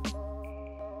that.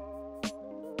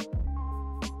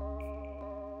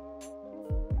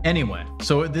 Anyway,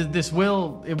 so it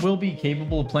will be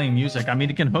capable of playing music. I mean,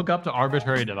 it can hook up to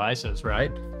arbitrary devices,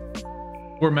 right?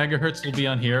 4 megahertz will be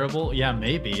unhearable. Yeah,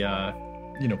 maybe.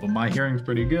 You know, but my hearing's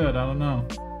pretty good. I don't know.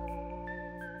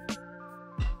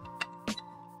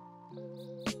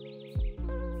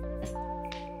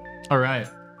 All right.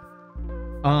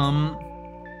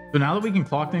 So now that we can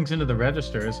clock things into the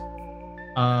registers,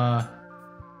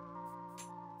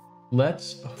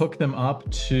 let's hook them up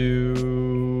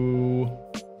to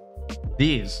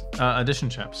these addition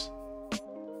chips.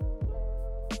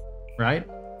 Right?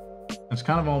 That's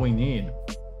kind of all we need.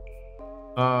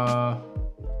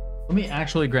 Let me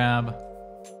actually grab.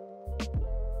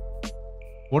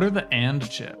 What are the AND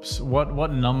chips?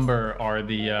 What number are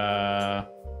the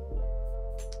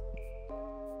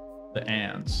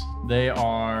ANDs? They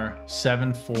are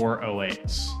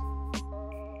 7408s.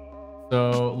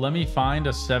 So let me find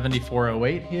a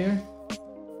 7408 here.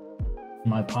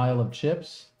 My pile of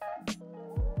chips.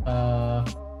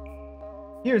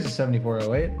 Here's a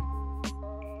 7408.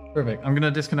 Perfect. I'm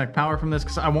gonna disconnect power from this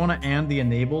because I want to AND the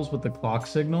enables with the clock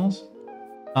signals.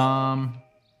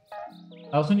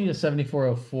 I also need a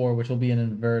 7404, which will be an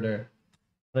inverter.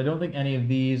 But I don't think any of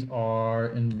these are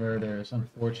inverters,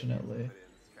 unfortunately.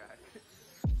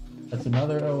 That's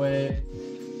another 08.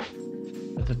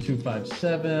 That's a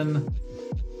 257.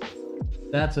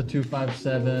 That's a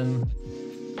 257.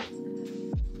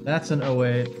 That's an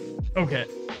 08. Okay.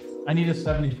 I need a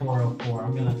 7404.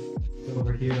 I'm gonna go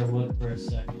over here and look for a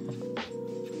second.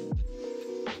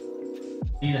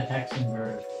 Need a hex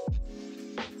inverter.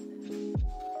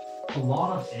 A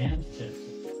lot of AND chips.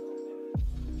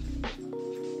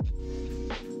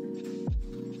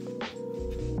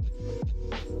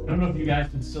 I don't know if you guys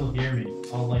can still hear me.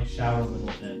 I'll like shout a little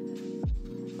bit.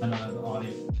 I don't have the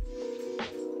audio.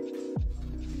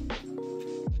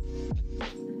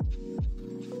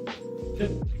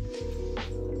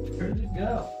 Where did it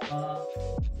go?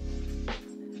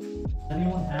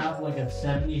 Anyone have like a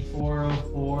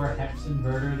 7404 hex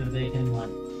inverter that they can like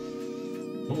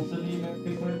build to me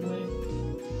very quickly?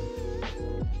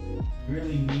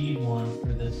 Really need one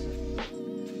for this.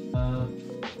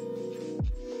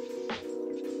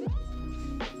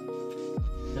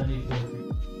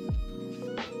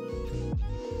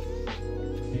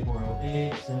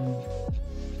 7408 and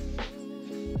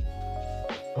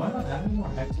do I not have any more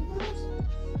hex inverters?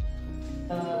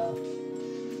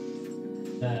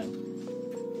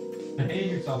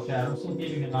 Behave yourself, Chad. I'm still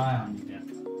keeping an eye on you, man.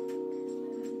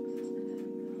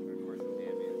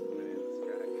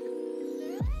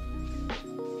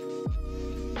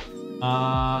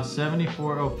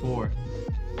 7404.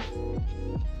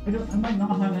 I might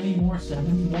not have any more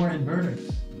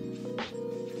inverters.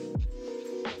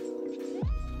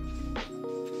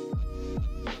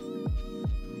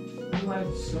 I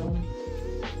have so many.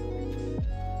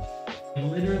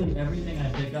 And literally everything I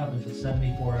pick up is a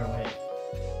 7408.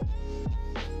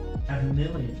 I have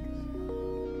millions.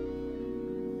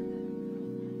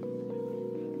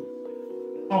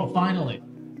 Oh, finally.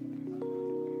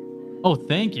 Oh,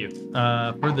 thank you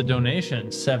for the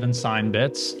donation. 7 sign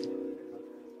bits.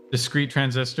 Discrete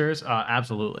transistors.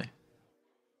 Absolutely.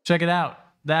 Check it out.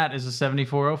 That is a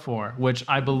 7404, which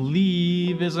I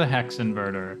believe is a hex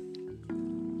inverter.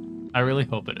 I really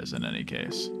hope it is in any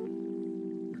case.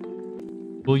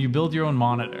 Will you build your own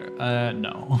monitor?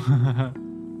 No.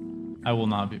 I will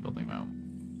not be building my own.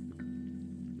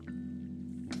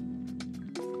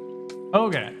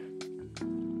 Okay.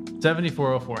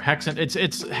 7404 hex.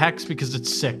 It's hex because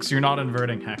it's 6. You're not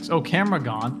inverting hex. Oh, camera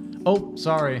gone. Oh,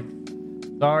 sorry.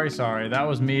 Sorry. That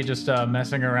was me just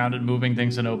messing around and moving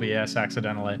things in OBS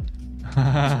accidentally.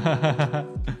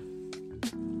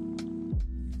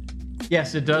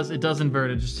 Yes, it does. It does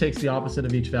invert. It just takes the opposite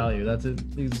of each value. That's it.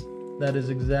 That is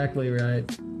exactly right.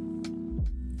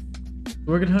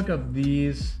 We're gonna hook up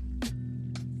these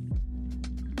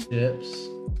chips.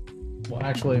 Well,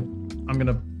 actually, I'm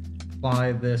gonna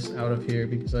fly this out of here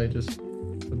because I just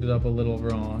hooked it up a little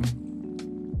wrong.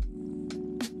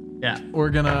 Yeah, we're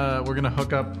gonna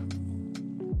hook up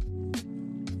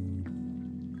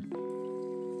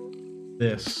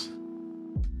this.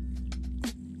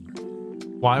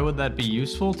 Why would that be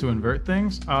useful to invert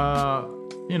things?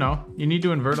 You know, you need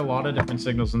to invert a lot of different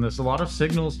signals in this. A lot of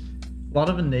signals, a lot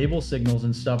of enable signals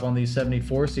and stuff on these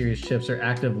 74 series chips are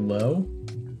active low,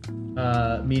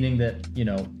 meaning that, you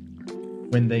know,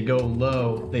 when they go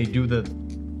low, they do the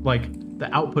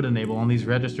output enable on these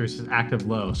registers is active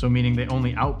low. So meaning they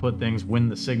only output things when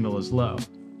the signal is low.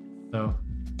 So,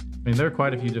 I mean, there are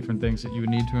quite a few different things that you would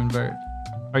need to invert.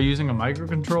 Are you using a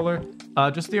microcontroller?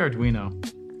 Just the Arduino.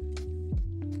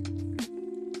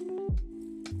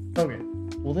 Okay,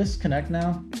 will this connect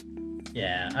now?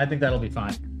 Yeah, I think that'll be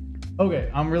fine. Okay,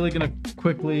 I'm really going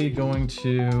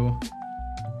to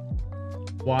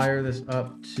wire this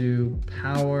up to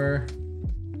power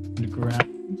and ground.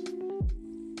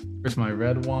 Where's my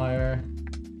red wire?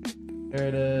 There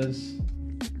it is.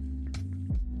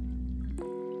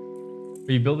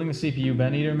 Are you building the CPU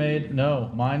Ben Eater made? No,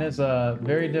 mine is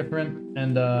very different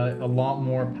and a lot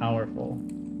more powerful.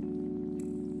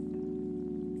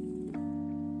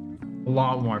 A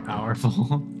lot more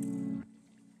powerful.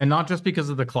 And not just because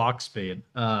of the clock speed.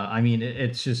 I mean,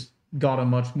 it's just got a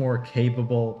much more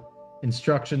capable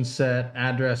instruction set,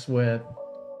 address width.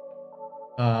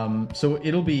 So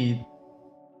it'll be,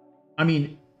 I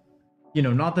mean, you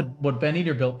know, not that what Ben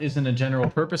Eater built isn't a general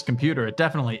purpose computer. It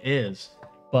definitely is.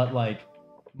 But like,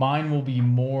 mine will be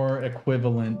more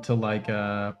equivalent to like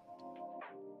a,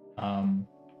 I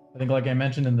think like I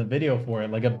mentioned in the video for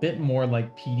it, like a bit more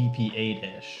like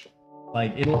PDP-8-ish.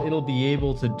 Like it'll be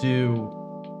able to do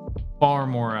far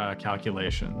more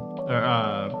calculation,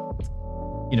 or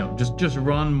you know, just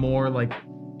run more like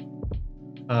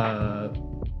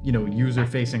you know,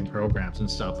 user-facing programs and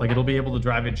stuff. Like it'll be able to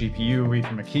drive a GPU, read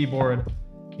from a keyboard,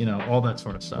 you know, all that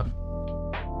sort of stuff.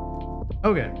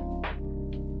 Okay.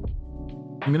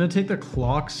 I'm gonna take the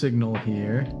clock signal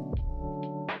here.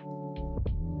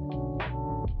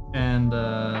 And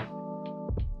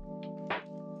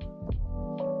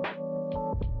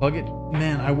plug it.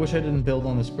 Man, I wish I didn't build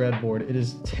on this breadboard. It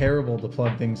is terrible to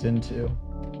plug things into.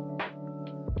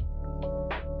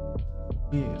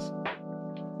 Jeez.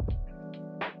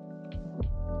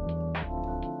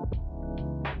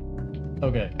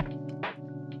 Okay.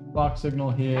 Clock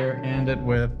signal here, and it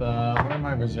with where are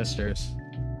my resistors?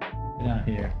 Down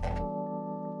here.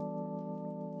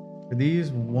 Are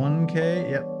these 1K?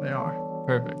 Yep, they are.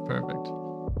 Perfect, perfect.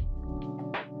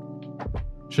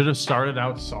 Should have started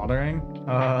out soldering.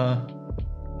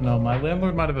 No, my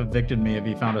landlord might have evicted me if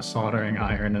he found a soldering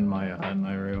iron in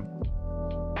my room.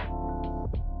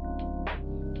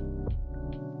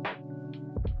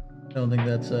 I don't think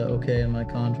that's okay in my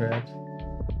contract.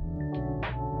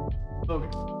 Okay.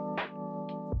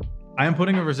 I am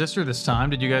putting a resistor this time.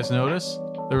 Did you guys notice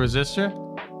the resistor?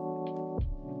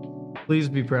 Please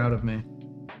be proud of me.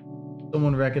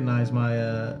 Someone recognize my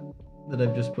that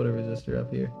I've just put a resistor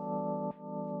up here.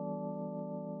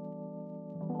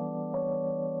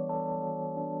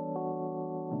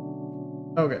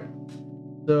 Okay.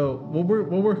 So what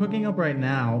we're hooking up right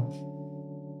now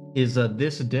is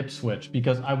this dip switch,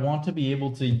 because I want to be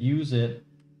able to use it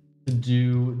to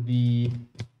do the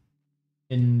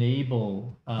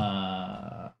enable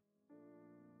the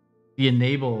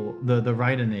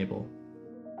right enable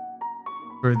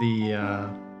for the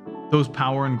those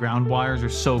power and ground wires are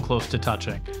so close to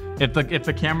touching. If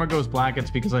the camera goes black,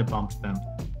 it's because I bumped them.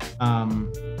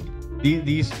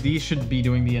 These should be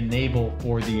doing the enable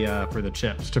for the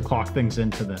chips to clock things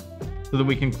into them, so that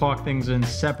we can clock things in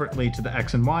separately to the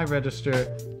X and Y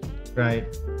register, right?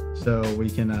 So we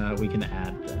can add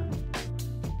them.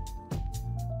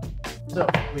 So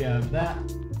we have that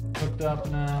hooked up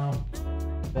now.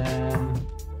 Then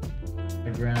I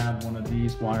grab one of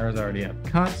these wires I already have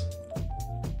cut.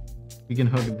 We can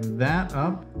hook that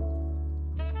up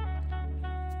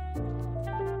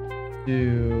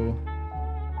to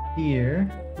here.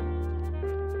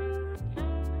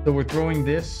 So we're throwing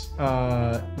this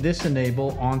this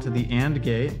enable onto the AND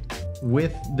gate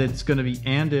that's going to be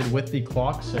ANDed with the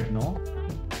clock signal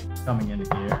coming in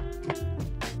here.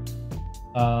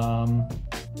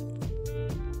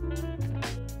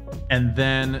 And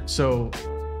then so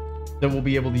that we'll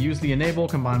be able to use the enable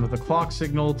combined with the clock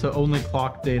signal to only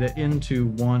clock data into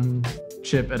one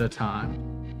chip at a time.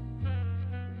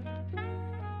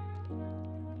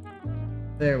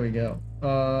 There we go.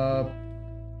 Oh,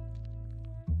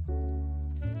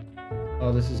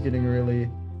 this is getting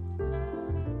really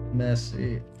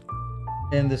messy.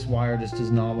 And this wire just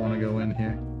does not want to go in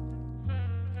here.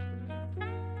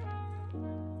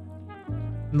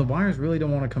 And the wires really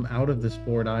don't want to come out of this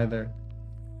board either.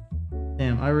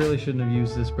 Damn, I really shouldn't have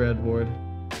used this breadboard.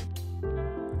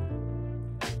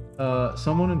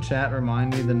 Someone in chat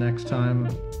remind me the next time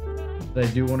that I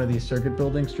do one of these circuit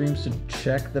building streams to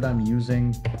check that I'm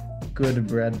using good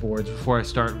breadboards before I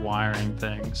start wiring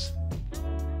things.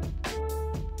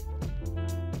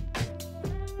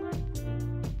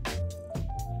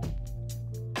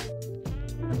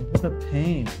 What a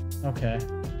pain. Okay.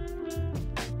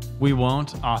 We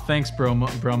won't. Aw, thanks, bro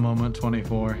moment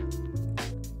 24.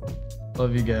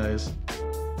 Love you guys.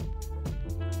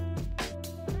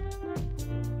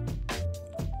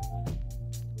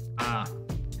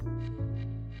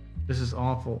 This is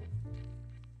awful.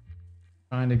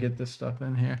 Trying to get this stuff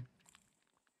in here.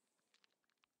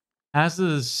 Has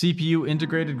the CPU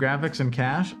integrated graphics and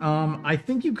cache? I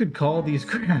think you could call these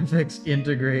graphics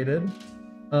integrated.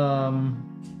 I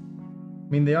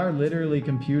mean, they are literally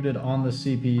computed on the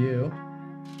CPU.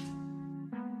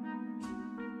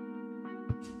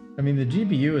 I mean, the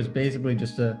GPU is basically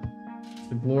just a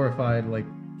glorified, like,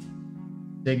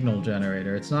 signal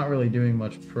generator. It's not really doing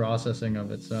much processing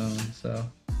of its own, so...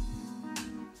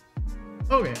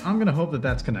 Okay, I'm gonna hope that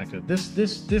that's connected. This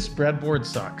breadboard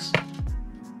sucks.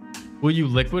 Will you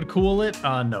liquid cool it?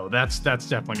 No, that's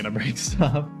definitely gonna break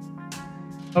stuff.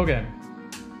 Okay.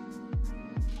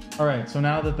 All right, so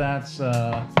now that that's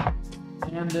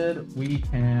ended, we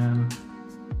can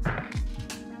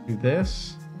do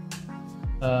this.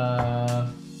 Let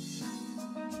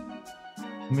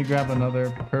me grab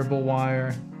another purple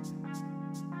wire.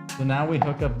 So now we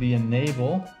hook up the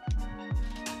enable.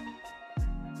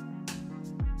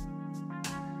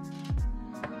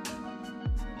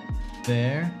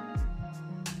 There.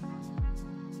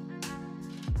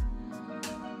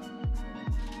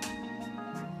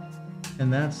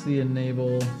 And that's the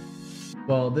enable.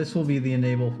 Well, this will be the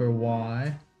enable for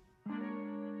Y.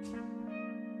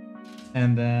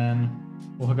 And then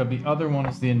we'll hook up the other one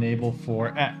as the enable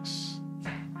for X.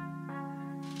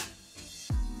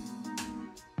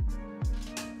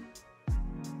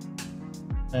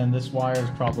 And this wire is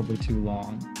probably too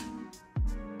long.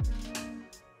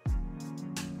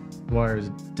 The wire is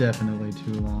definitely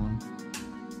too long.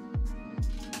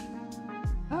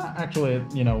 Actually,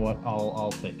 you know what?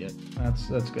 I'll take it.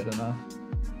 That's good enough.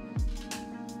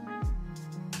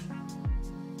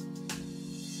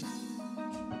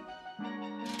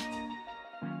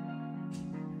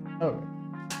 Oh,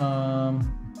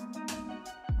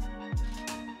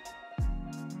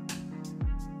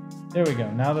 there we go.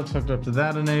 Now that's hooked up to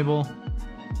that enable.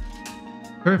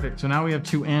 Perfect. So now we have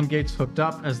two AND gates hooked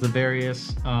up as the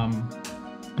various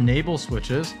enable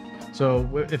switches.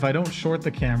 So if I don't short the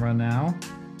camera now,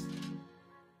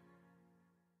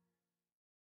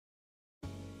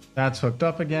 that's hooked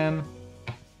up again.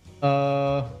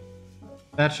 That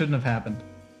shouldn't have happened.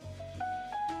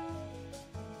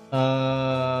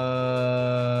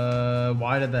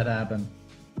 Why did that happen?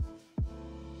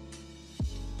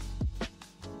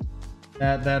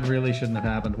 That really shouldn't have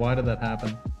happened. Why did that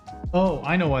happen? Oh,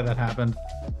 I know why that happened.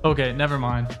 Okay, never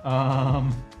mind.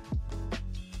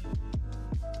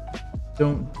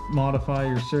 Don't modify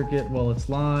your circuit while it's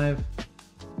live.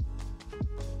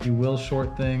 You will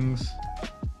short things.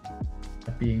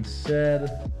 That being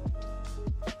said,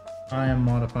 I am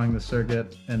modifying the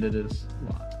circuit and it is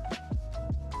live.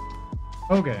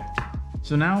 Okay,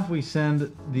 so now if we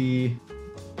send the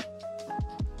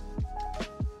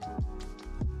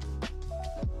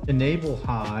enable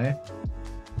high,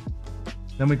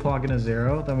 then we clock in a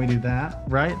 0, then we do that,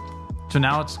 right? So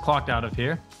now it's clocked out of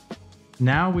here.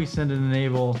 Now we send an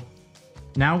enable.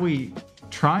 Now we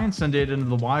try and send it into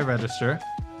the Y register,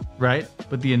 right?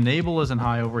 But the enable isn't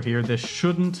high over here. This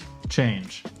shouldn't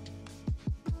change.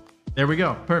 There we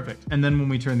go, perfect. And then when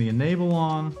we turn the enable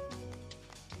on,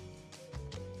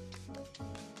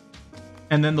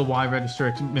 and then the Y register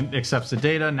accepts the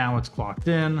data. Now it's clocked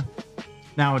in.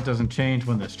 Now it doesn't change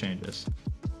when this changes.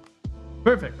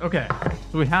 Perfect. Okay.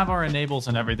 So we have our enables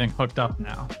and everything hooked up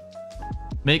now.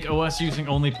 Make OS using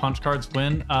only punch cards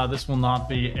win. This will not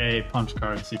be a punch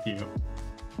card CPU.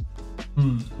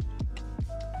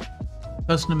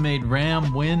 Custom made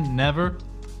RAM win. Never.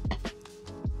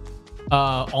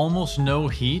 Almost no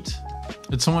heat.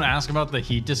 Did someone ask about the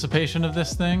heat dissipation of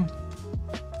this thing?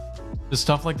 Does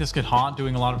stuff like this get hot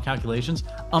doing a lot of calculations?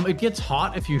 It gets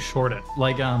hot if you short it.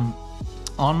 Like,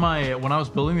 when I was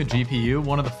building the GPU,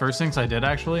 one of the first things I did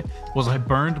actually was I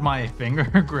burned my finger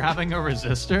grabbing a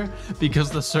resistor because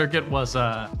the circuit was,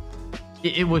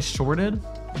 it was shorted,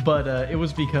 but it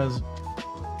was because,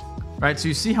 right? So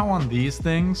you see how on these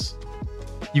things,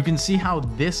 you can see how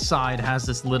this side has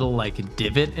this little like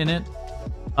divot in it.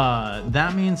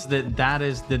 That means that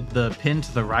is the pin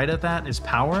to the right of that is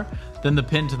power. Then the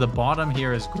pin to the bottom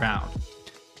here is ground.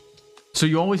 So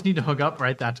you always need to hook up,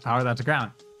 right? That's power, that's ground.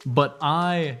 But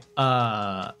I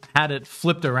had it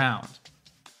flipped around.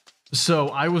 So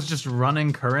I was just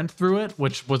running current through it,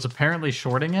 which was apparently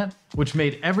shorting it, which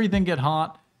made everything get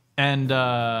hot. And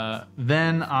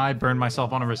then I burned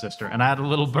myself on a resistor. And I had a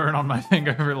little burn on my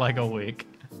finger for like a week.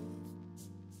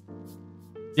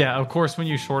 Yeah, of course, when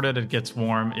you short it, it gets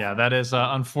warm. Yeah, that is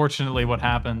unfortunately what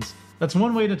happens. That's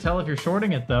one way to tell if you're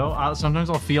shorting it, though.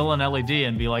 Sometimes I'll feel an LED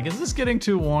and be like, is this getting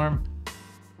too warm?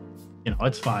 You know,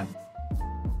 it's fine.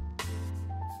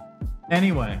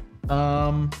 Anyway,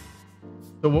 so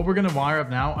what we're going to wire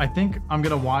up now, I think I'm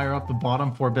going to wire up the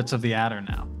bottom 4 bits of the adder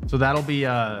now. So that'll be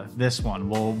this one.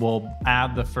 We'll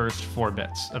add the first 4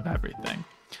 bits of everything.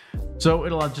 So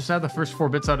it'll just add the first 4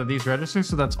 bits out of these registers.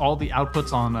 So that's all the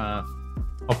outputs on...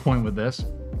 I'll point with this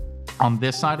on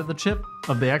this side of the chip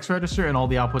of the X register, and all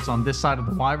the outputs on this side of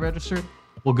the Y register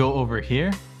will go over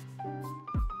here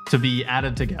to be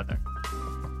added together.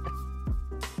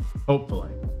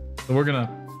 Hopefully. So we're gonna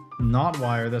not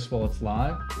wire this while it's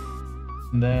live,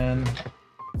 and then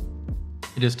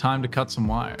it is time to cut some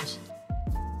wires.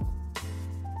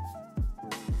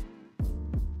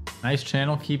 Nice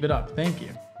channel, keep it up. Thank you.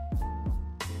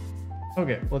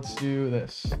 Okay, let's do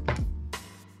this.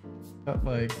 Cut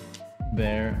like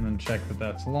there, and then check that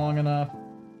that's long enough.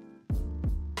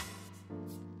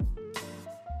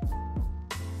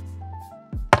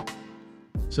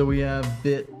 So we have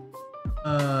bit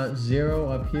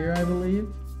 0 up here, I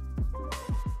believe.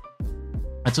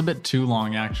 That's a bit too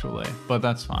long actually, but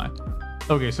that's fine.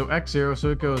 Okay, so X0, so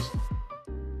it goes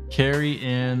carry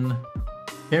in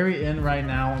right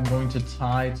now. I'm going to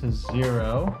tie to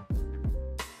 0.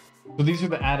 So So these are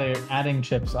the adding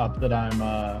chips up that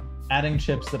I'm adding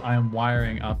chips that I am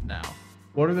wiring up now.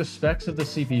 What are the specs of the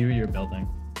CPU you're building?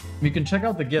 You can check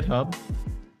out the GitHub,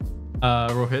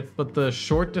 Rohit, but the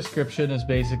short description is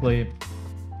basically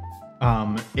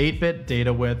 8-bit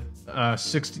data width,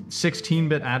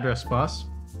 16-bit address bus,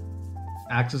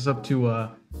 access up to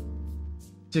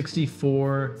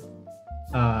 64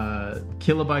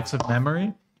 kilobytes of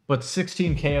memory, but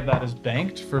 16K of that is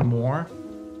banked for more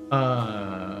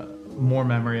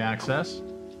memory access.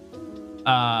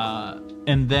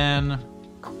 And then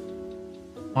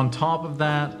on top of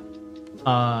that,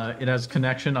 it has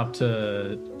connection up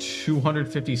to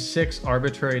 256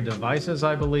 arbitrary devices,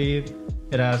 I believe.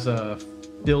 It has a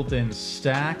built-in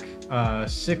stack,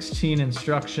 16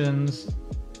 instructions,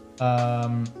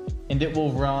 and it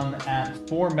will run at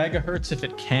 4 megahertz if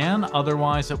it can.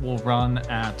 Otherwise, it will run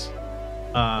at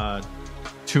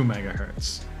 2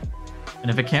 megahertz. And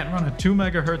if it can't run at 2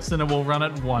 megahertz, then it will run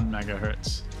at 1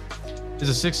 megahertz. Is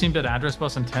a 16-bit address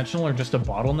bus intentional or just a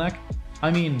bottleneck?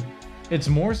 I mean, it's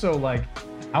more so like,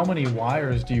 how many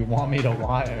wires do you want me to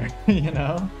wire? You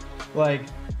know? Like,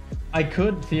 I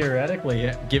could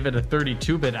theoretically give it a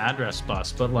 32-bit address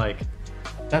bus, but like,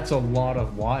 that's a lot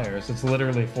of wires. It's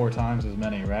literally 4 times as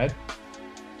many, right?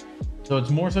 So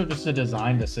it's more so just a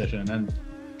design decision. And,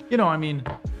 you know, I mean,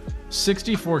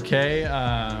 64K,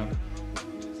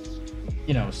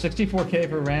 64K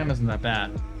for RAM isn't that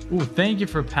bad. Ooh, thank you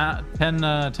for 10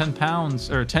 pounds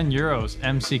or 10 euros,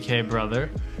 MCK brother.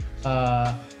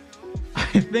 I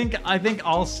think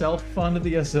I'll self-fund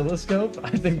the oscilloscope. I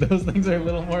think those things are a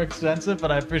little more expensive,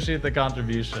 but I appreciate the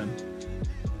contribution.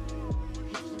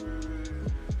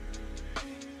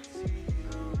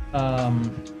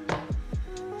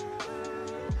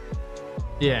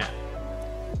 Yeah.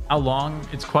 How long?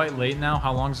 It's quite late now.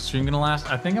 How long is the stream gonna last?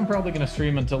 I think I'm probably gonna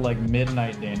stream until like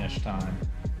midnight Danish time.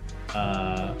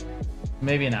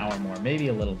 Maybe an hour more, maybe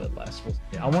a little bit less.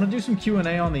 I want to do some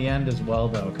Q&A on the end as well,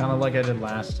 though, kind of like I did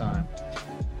last time.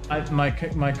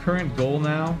 My current goal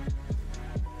now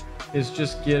is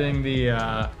just getting the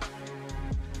I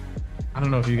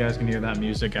don't know if you guys can hear that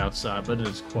music outside, but it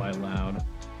is quite loud.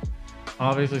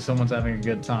 Obviously someone's having a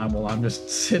good time while I'm just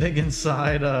sitting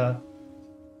inside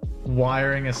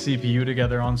wiring a CPU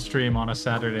together on stream on a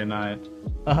Saturday night.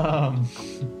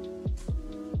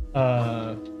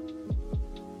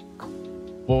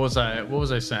 What was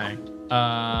I saying?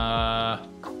 I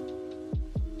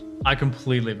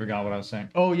completely forgot what I was saying.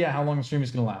 Oh yeah, how long the stream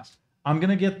is gonna last. I'm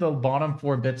gonna get the bottom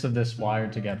 4 bits of this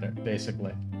wired together,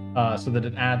 basically, so that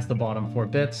it adds the bottom 4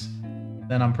 bits.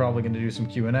 Then I'm probably gonna do some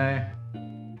Q&A.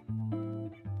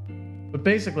 But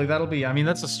basically, that'll be. I mean,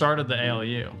 that's the start of the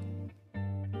ALU.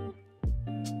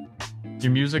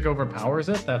 Your music overpowers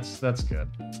it. That's good.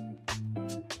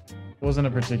 Wasn't a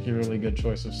particularly good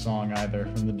choice of song either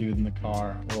from the dude in the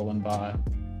car rolling by.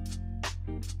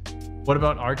 What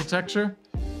about architecture?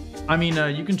 I mean,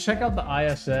 you can check out the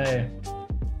ISA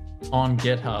on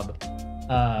GitHub.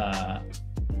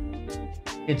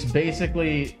 It's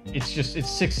basically, it's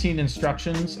 16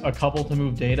 instructions, a couple to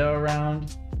move data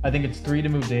around. I think it's 3 to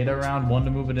move data around, 1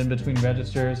 to move it in between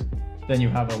registers. Then you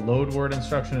have a load word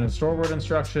instruction and a store word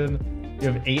instruction.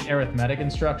 You have 8 arithmetic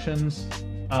instructions.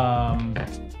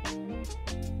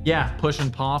 Yeah, push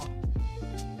and pop.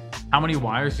 How many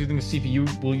wires do you think the CPU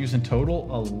will use in total?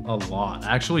 A lot.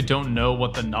 I actually don't know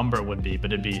what the number would be,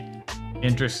 but it'd be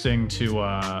interesting to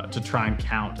try and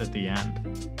count at the end.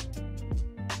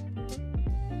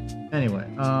 Anyway,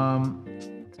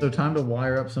 so time to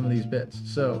wire up some of these bits.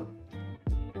 So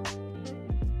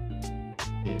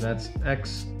okay, that's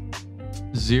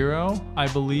X0, I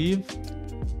believe.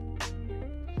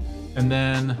 And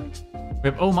then we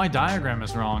have, oh, my diagram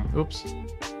is wrong. Oops.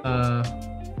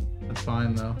 That's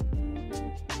fine though.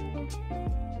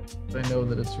 I know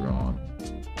that it's wrong.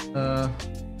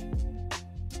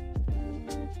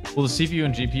 Will the CPU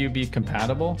and GPU be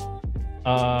compatible?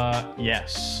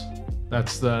 Yes.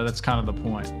 That's kind of the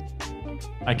point.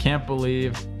 I can't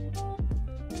believe,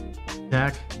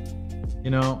 Jack,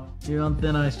 you're on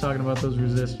thin ice talking about those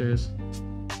resistors.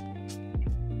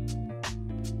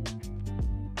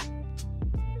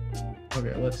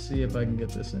 Okay, let's see if I can get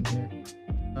this in here.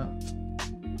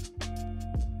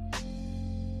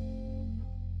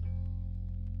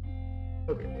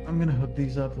 Okay, I'm gonna hook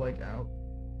these up like out.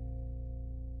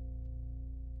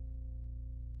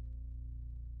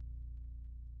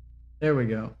 There we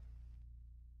go.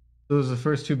 Those are the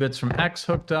first 2 bits from X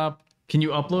hooked up. Can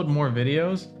you upload more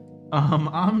videos?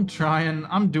 I'm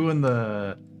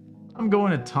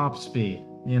going at top speed,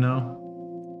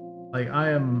 Like, I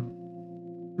am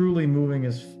truly moving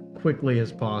as quickly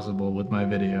as possible with my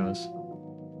videos.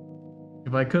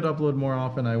 If I could upload more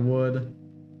often, I would.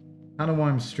 Kind of why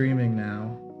I'm streaming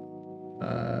now.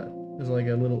 There's like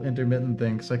a little intermittent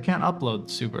thing because I can't upload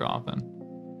super often.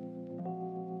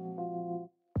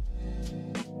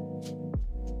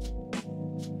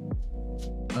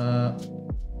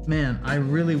 Man, I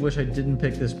really wish I didn't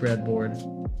pick this breadboard.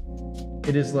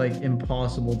 It is like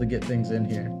impossible to get things in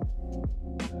here.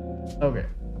 Okay.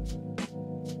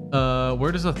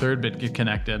 Where does the third bit get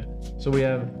connected? So we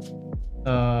have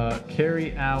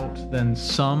carry out, then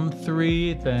sum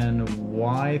 3, then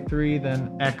y3, then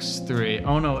x3.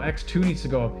 Oh no, x2 needs to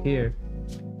go up here.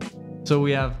 So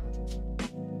we have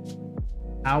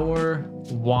our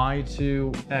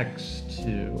y2,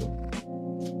 x2.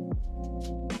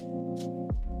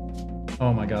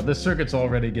 Oh my god, this circuit's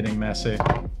already getting messy.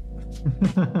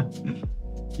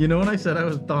 You know when I said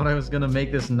thought I was gonna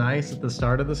make this nice at the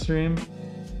start of the stream?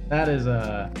 That is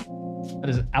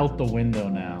out the window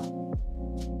now.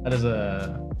 That is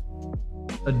a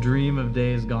dream of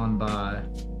days gone by.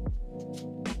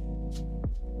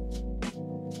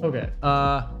 Okay.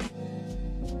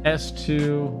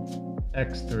 S2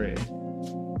 X3.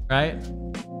 Right?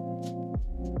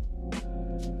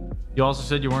 You also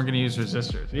said you weren't going to use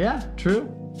resistors. Yeah,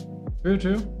 true.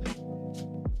 True.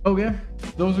 Okay.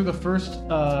 Those are the first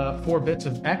 4 bits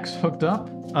of X hooked up.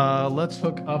 Let's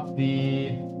hook up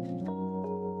the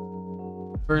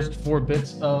first 4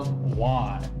 bits of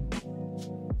Y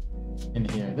in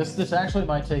here. This actually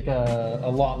might take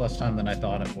a lot less time than I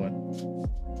thought it would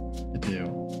to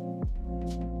do.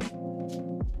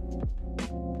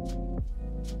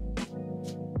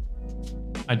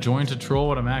 I joined to troll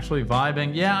what I'm actually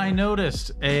vibing. Yeah, I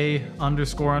noticed a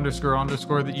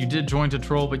 ___ that you did join to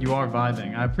troll, but you are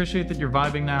vibing. I appreciate that you're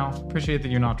vibing now. Appreciate that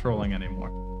you're not trolling anymore.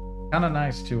 Kind of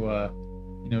nice to,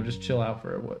 you know, just chill out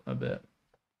for a bit.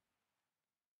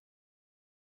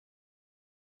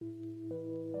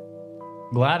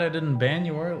 Glad I didn't ban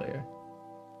you earlier.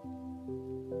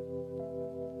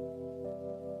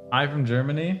 Hi from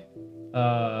Germany.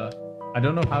 I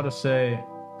don't know how to say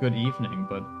good evening,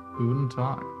 but Guten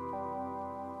Tag.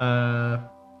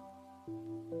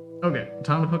 Okay,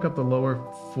 time to hook up the lower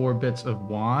 4 bits of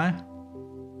Y.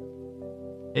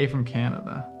 A from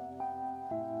Canada.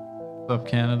 What's up,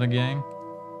 Canada gang?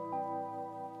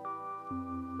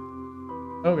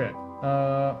 Okay,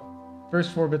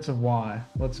 first 4 bits of Y.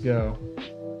 Let's go.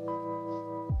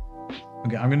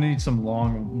 Okay, I'm gonna need some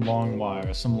long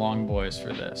wires, some long boys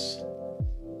for this.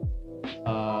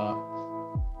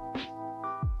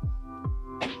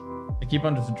 I keep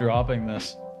on just dropping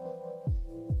this.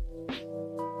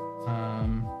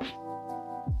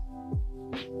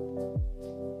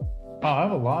 Oh, I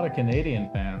have a lot of Canadian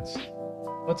fans.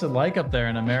 What's it like up there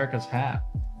in America's hat?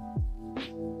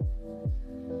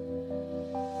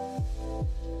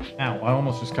 Ow, I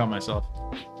almost just cut myself.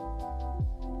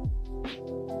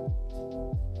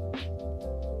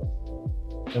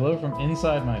 Hello from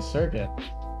inside my circuit.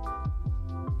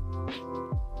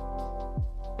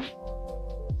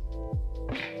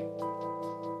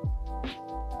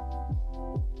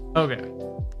 Okay.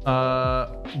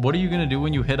 What are you gonna do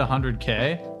when you hit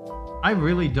 100K? I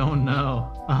really don't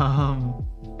know.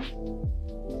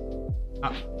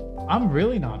 I'm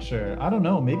really not sure. I don't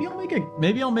know. Maybe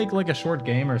I'll make like a short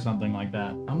game or something like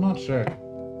that. I'm not sure.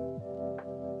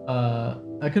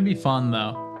 That could be fun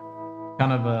though.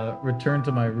 Kind of return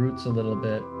to my roots a little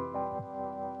bit.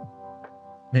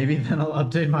 Maybe then I'll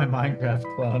update my Minecraft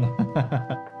clone.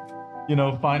 You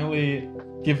know, finally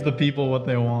give the people what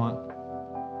they want.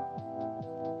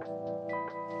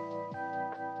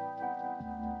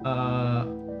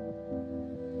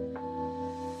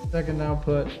 Second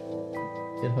output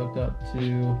get hooked up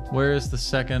to, where is the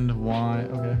second Y?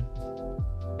 Okay,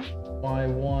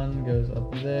 Y1 goes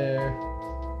up there.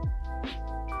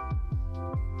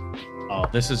 Oh,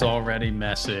 this is already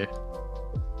messy.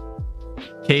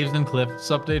 Caves and Cliffs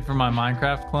update for my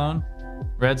Minecraft clone.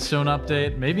 Redstone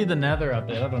update, maybe the Nether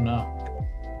update, I don't know.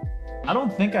 I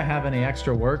don't think I have any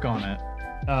extra work on it.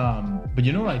 But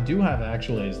you know what I do have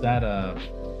actually is that a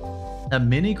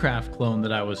Minecraft clone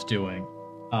that I was doing.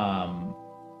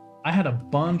 I had a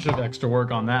bunch of extra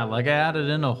work on that. Like I added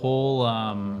in a whole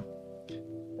lot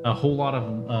of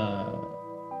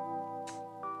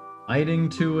lighting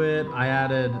to it.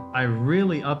 I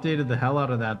really updated the hell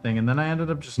out of that thing, and then I ended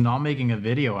up just not making a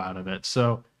video out of it.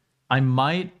 So I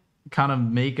might kind of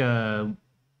make a,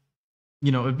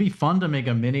 you know, it'd be fun to make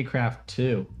a Minecraft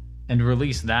 2 and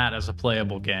release that as a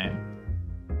playable game.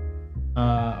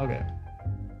 Okay.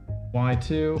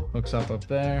 Y2 hooks up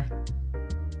there.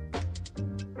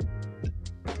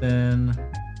 Then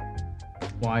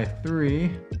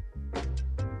Y3.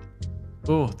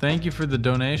 Oh, thank you for the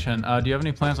donation. Do you have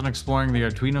any plans on exploring the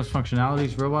Arduino's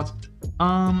functionalities, robots?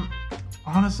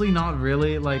 Honestly, not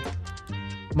really. Like,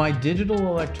 my digital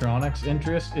electronics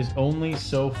interest is only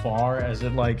so far as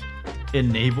it like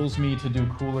enables me to do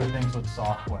cooler things with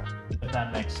software, if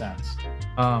that makes sense.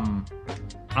 I'm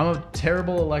a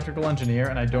terrible electrical engineer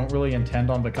and I don't really intend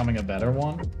on becoming a better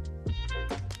one.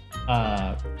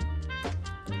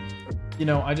 You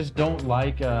know, I just don't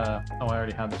like oh, I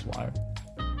already had this wire.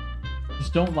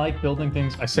 Just don't like building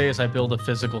things. I say as I build a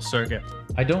physical circuit.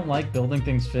 I don't like building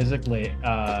things physically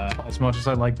as much as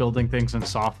I like building things in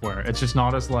software. It's just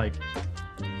not as like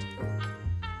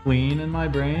clean in my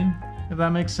brain, if that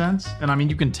makes sense. And I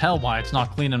mean, you can tell why it's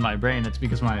not clean in my brain. It's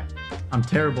because I'm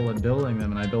terrible at building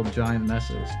them and I build giant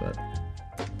messes, but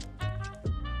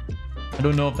I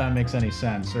don't know if that makes any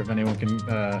sense or if anyone can,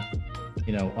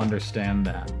 you know, understand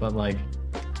that. But like,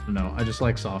 I don't know, I just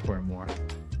like software more.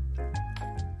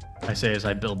 I say as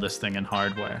I build this thing in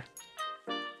hardware.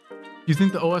 Do you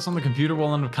think the OS on the computer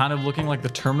will end up kind of looking like the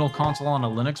terminal console on a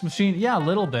Linux machine? Yeah, a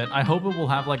little bit. I hope it will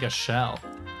have like a shell,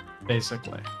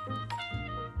 basically.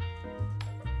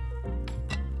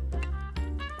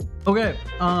 Okay,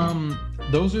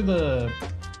 those are the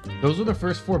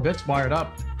first 4 bits wired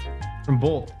up from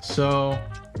Bolt. So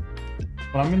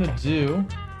what I'm gonna do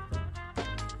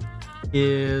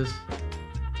is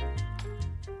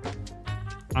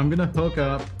I'm gonna hook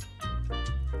up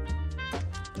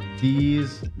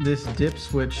this dip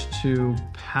switch to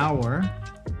power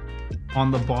on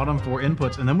the bottom 4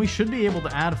 inputs, and then we should be able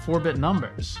to add 4-bit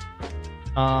numbers,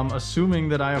 assuming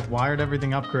that I have wired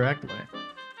everything up correctly.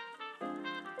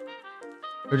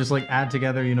 Or just like add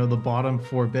together, you know, the bottom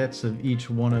 4 bits of each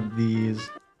one of these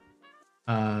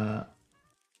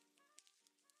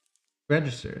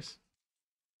registers,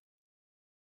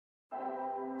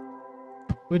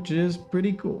 which is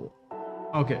pretty cool.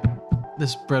 Okay.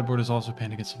 This breadboard is also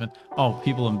painted against the fin. Oh,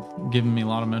 people have given me a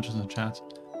lot of mentions in the chats.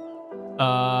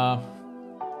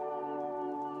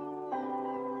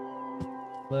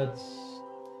 Let's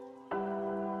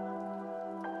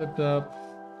hooked up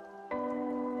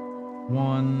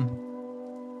 1,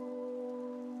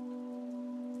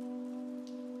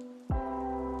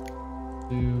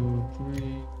 2,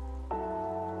 3.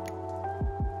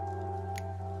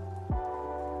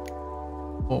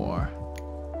 4.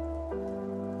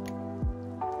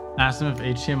 Ask them if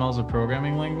HTML is a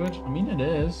programming language. I mean, it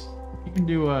is. You can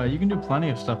do plenty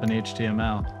of stuff in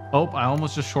HTML. Oh, I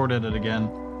almost just shorted it again.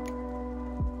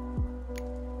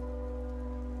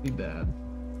 Be bad.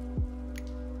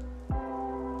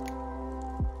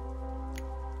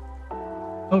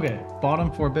 Okay,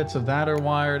 bottom 4 bits of that are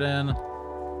wired in.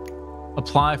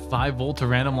 Apply 5 volt to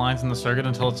random lines in the circuit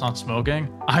until it's not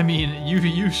smoking. I mean,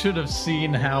 you should have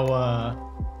seen how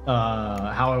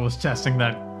I was testing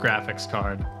that graphics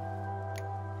card.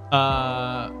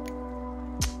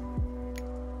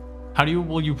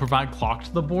 Will you provide clock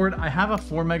to the board? I have a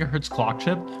 4 megahertz clock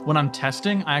chip. When I'm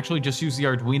testing, I actually just use the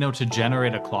Arduino to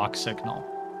generate a clock signal.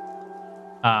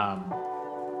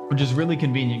 Which is really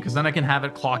convenient because then I can have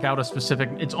it clock out a specific,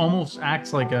 it almost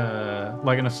acts like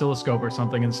an oscilloscope or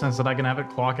something, in the sense that I can have it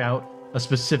clock out a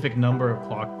specific number of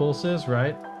clock pulses,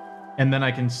 right? And then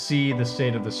I can see the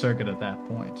state of the circuit at that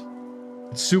point.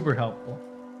 It's super helpful.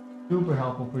 Super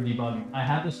helpful for debugging. I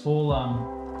had this whole,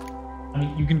 I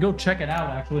mean, you can go check it out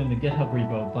actually in the GitHub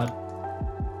repo, but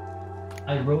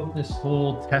I wrote this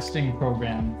whole testing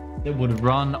program that would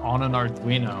run on an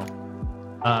Arduino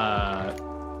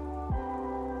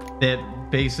that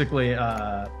basically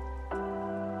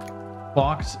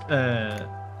clocked,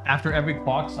 after every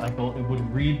clock cycle, it would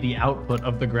read the output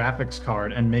of the graphics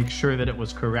card and make sure that it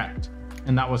was correct.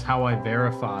 And that was how I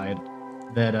verified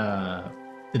that,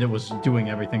 that it was doing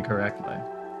everything correctly.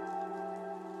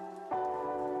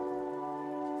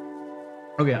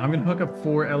 Okay, I'm gonna hook up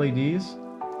 4 LEDs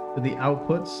to the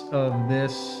outputs of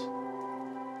this,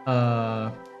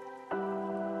 I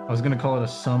was gonna call it a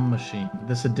sum machine,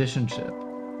 this addition chip.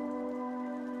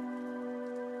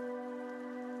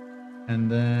 And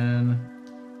then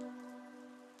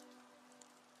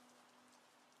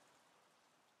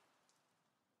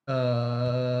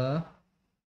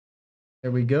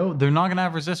there we go. They're not gonna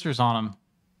have resistors on them.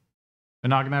 They're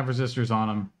not gonna have resistors on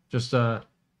them. Just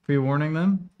pre-warning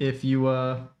them. If you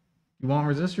want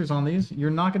resistors on these,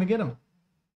 you're not gonna get them.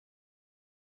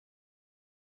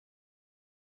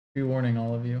 Pre-warning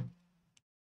all of you.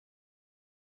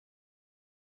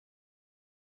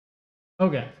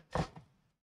 Okay.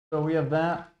 So we have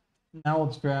that. Now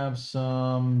let's grab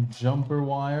some jumper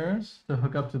wires to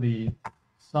hook up to the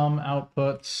sum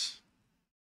outputs.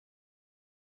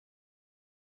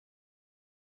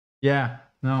 Yeah,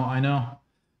 No, I know.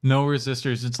 No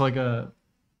resistors. It's like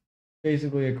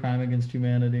basically a crime against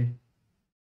humanity.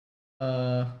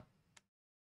 So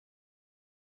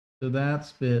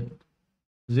that's bit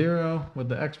 0 with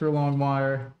the extra long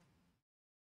wire.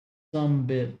 Some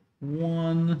bit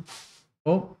 1.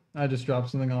 Oh, I just dropped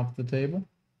something off the table.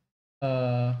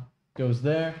 Goes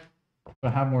there. Do I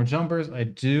have more jumpers? I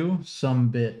do. Some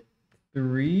bit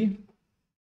 3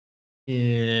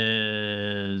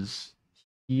 is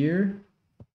here.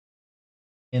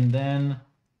 And then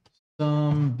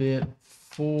some bit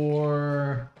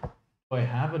 4. Do I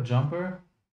have a jumper?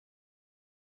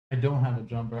 I don't have a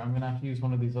jumper. I'm gonna have to use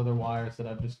one of these other wires that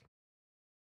I've just.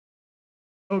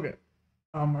 Okay.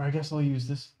 I guess I'll use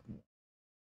this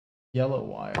yellow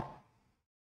wire.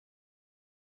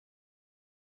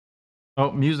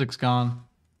 Oh, music's gone.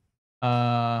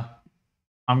 I'm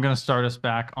gonna start us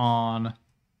back on.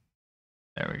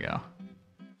 There we go.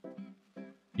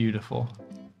 Beautiful.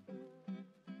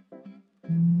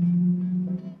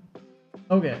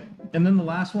 Okay, and then the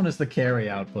last one is the carry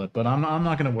output, but I'm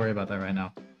not gonna worry about that right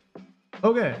now.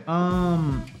 Okay,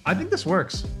 I think this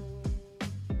works.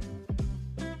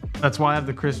 That's why I have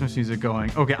the Christmas music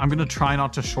going. Okay, I'm gonna try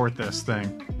not to short this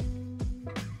thing.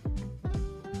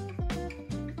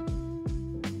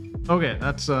 Okay,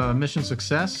 that's mission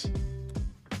success.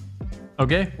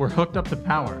 Okay, we're hooked up to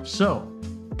power. So,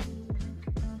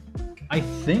 I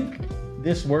think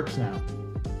this works now.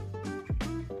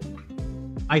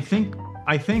 I think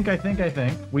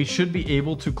we should be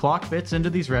able to clock bits into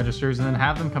these registers and then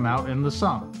have them come out in the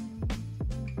sum.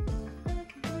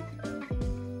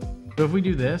 So if we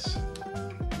do this,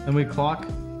 then we clock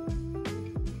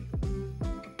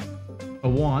a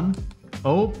 1.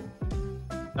 Oh,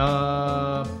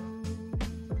 I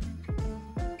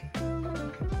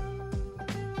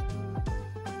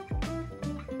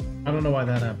don't know why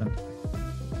that happened.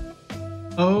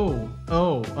 Oh,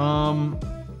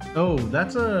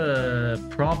 that's a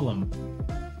problem.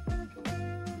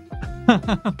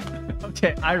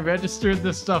 Okay, I registered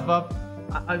this stuff up.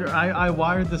 I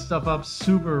wired this stuff up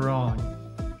super wrong.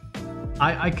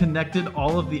 I connected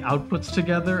all of the outputs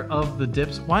together of the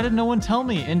dips. Why did no one tell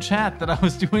me in chat that I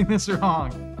was doing this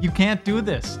wrong? You can't do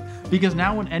this. Because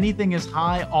now when anything is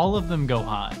high, all of them go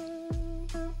high.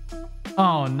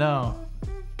 Oh no.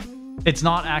 It's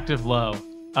not active low,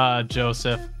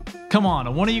 Joseph. Come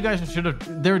on, one of you guys should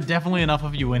have... There are definitely enough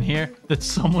of you in here that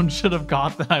someone should have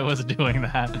got that I was doing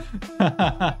that.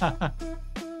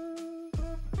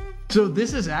 So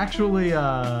this is actually...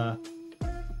 I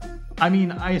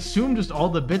mean, I assume just all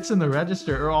the bits in the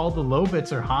register, or all the low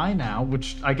bits are high now,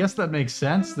 which I guess that makes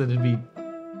sense that it'd be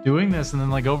doing this and then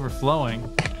like overflowing.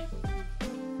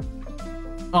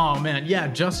 Oh man, yeah,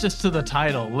 justice to the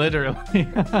title, literally.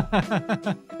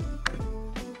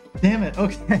 Damn it,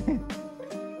 okay.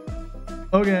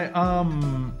 Okay,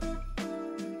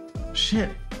 shit.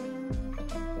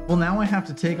 Well, now I have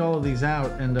to take all of these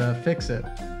out and fix it.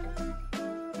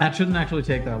 That shouldn't actually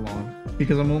take that long,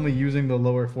 because I'm only using the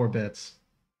lower 4 bits.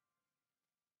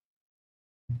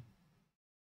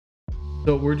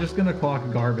 So we're just gonna clock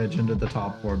garbage into the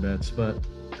top 4 bits, but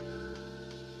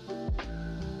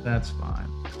that's fine.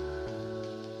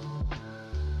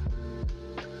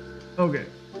 Okay.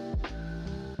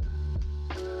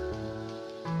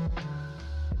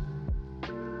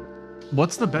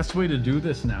 What's the best way to do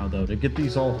this now, though? To get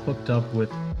these all hooked up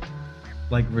with,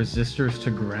 like, resistors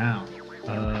to ground?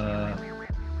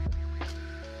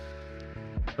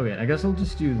 Okay, I guess I'll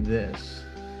just do this.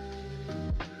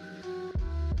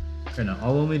 Or no,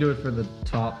 I'll only do it for the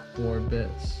top 4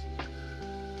 bits.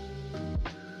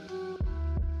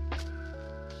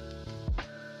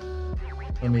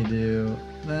 Let me do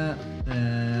that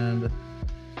and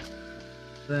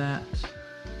that.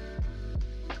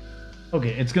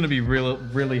 Okay, it's going to be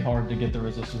really hard to get the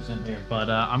resistors in here, but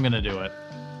I'm going to do it.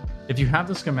 If you have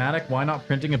the schematic, why not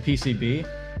printing a PCB?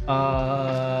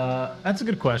 That's a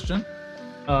good question.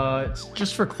 It's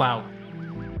just for clout.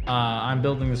 I'm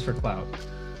building this for clout.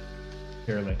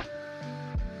 Purely.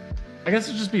 I guess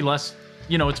it'd just be less...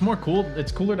 You know, it's more cool.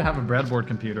 It's cooler to have a breadboard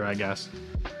computer, I guess.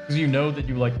 Because you know that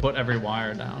you, like, put every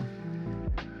wire down.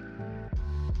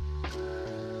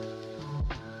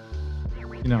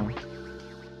 You know...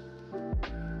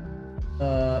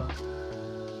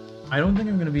 I don't think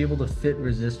I'm going to be able to fit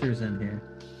resistors in here.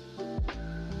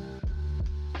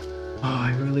 Oh,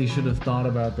 I really should have thought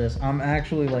about this. I'm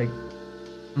actually, like...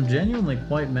 I'm genuinely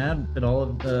quite mad at all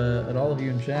of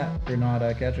you in chat for not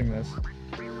catching this.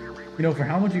 You know, for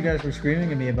how much you guys were screaming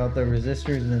at me about the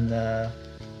resistors and the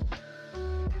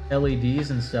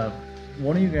LEDs and stuff,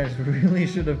 one of you guys really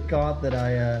should have caught that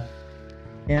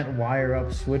Can't wire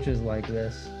up switches like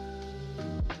this.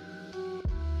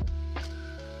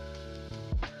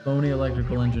 Phony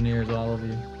electrical engineers, all of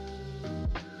you.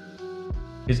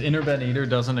 His internet eater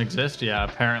doesn't exist? Yeah,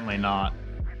 apparently not.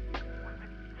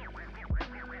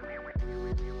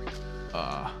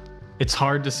 It's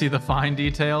hard to see the fine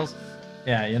details.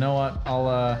 Yeah, you know what?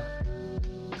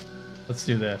 Let's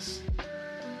do this.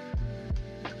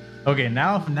 Okay,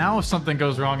 now if something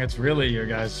goes wrong, it's really your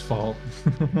guys' fault.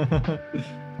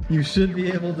 You should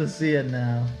be able to see it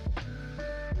now.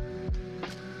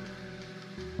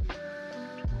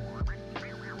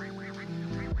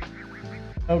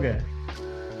 Okay,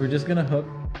 we're just gonna hook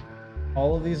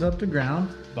all of these up to ground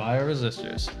via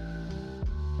resistors.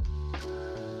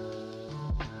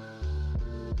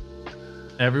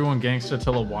 Everyone gangsta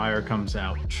till a wire comes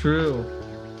out. True.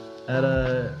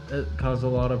 It caused a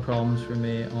lot of problems for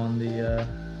me on the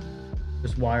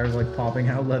just wires like popping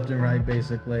out left and right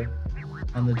basically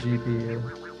on the GPU.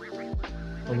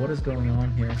 But what is going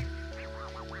on here?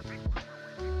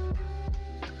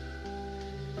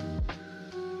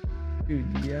 Dude,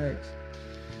 yikes.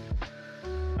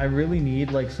 I really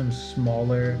need like some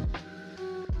smaller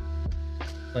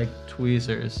like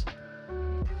tweezers.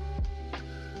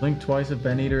 Blink twice if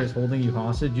Ben Eater is holding you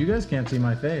hostage. You guys can't see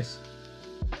my face.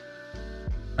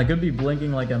 I could be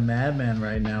blinking like a madman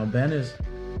right now. Ben is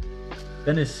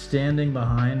standing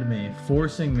behind me,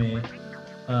 forcing me,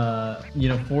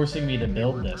 forcing me to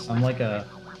build this. I'm like a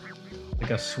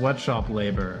sweatshop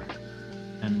laborer,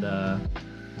 and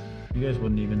you guys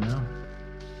wouldn't even know.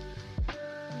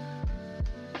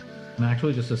 I'm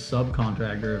actually just a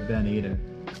subcontractor of Ben Eater,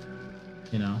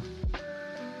 you know.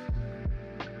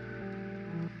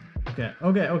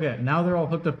 Okay. Now they're all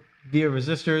hooked up via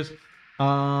resistors.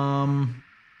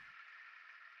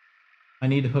 I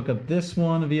need to hook up this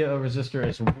one via a resistor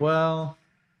as well.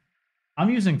 I'm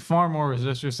using far more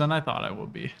resistors than I thought I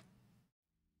would be.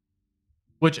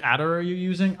 Which adder are you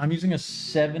using? I'm using a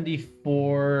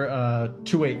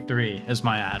 74283 as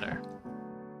my adder.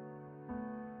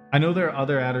 I know there are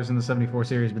other adders in the 74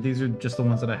 series, but these are just the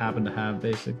ones that I happen to have,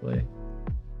 basically.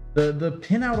 The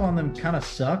pinout on them kind of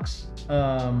sucks.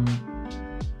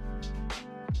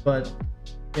 But,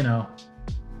 you know,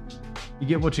 you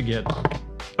get what you get.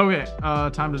 Okay,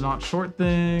 time to not short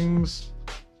things.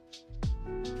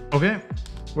 Okay,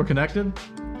 we're connected.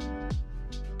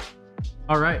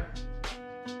 All right.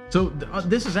 So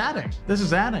this is adding.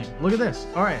 Look at this.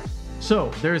 All right.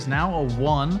 So there's now a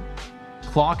 1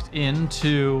 clocked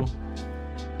into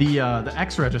the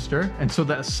X register, and so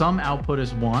that sum output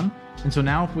is 1. And so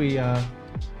now if we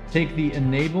take the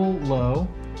enable low,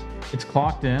 it's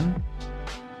clocked in.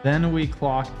 Then we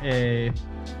clock a...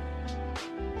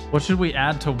 What should we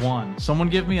add to 1? Someone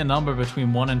give me a number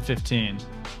between 1 and 15.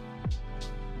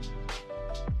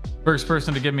 First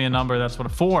person to give me a number, that's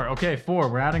what... 4. Okay, 4.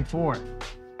 We're adding 4.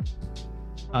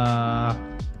 So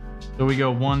we go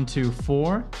 1, 2,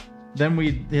 4. Then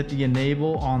we hit the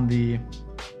enable on the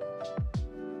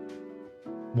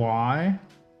Y.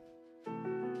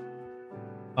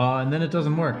 And then it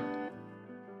doesn't work.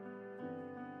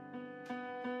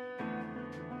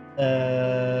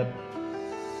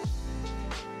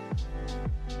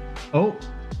 Oh.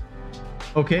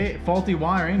 Okay, faulty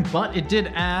wiring, but it did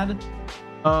add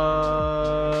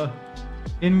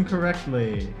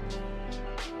incorrectly.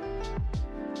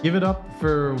 Give it up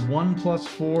for 1 plus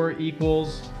 4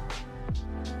 equals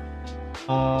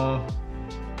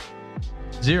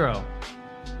 0.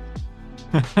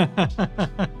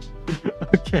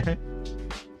 Okay.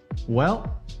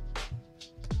 Well,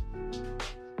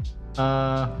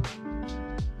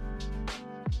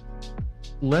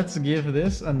 let's give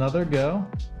this another go.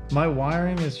 My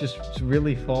wiring is just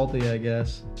really faulty, I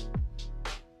guess.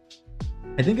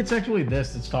 I think it's actually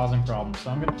this that's causing problems,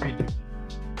 so I'm gonna read.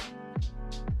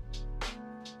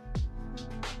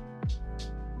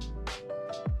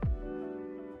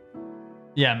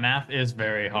 Yeah, math is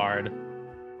very hard.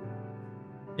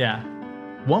 Yeah.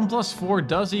 1 plus 4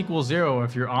 does equal 0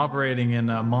 if you're operating in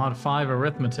mod 5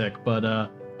 arithmetic, but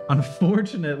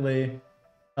unfortunately,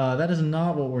 that is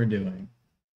not what we're doing.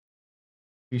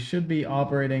 We should be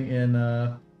operating in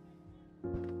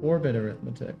 4-bit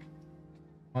arithmetic,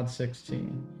 mod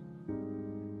 16.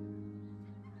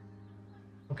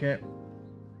 Okay.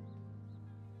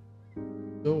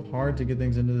 So hard to get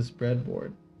things into this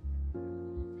breadboard.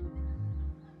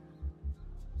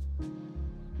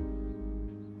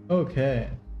 Okay,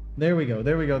 there we go.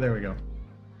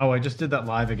 Oh, I just did that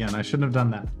live again. I shouldn't have done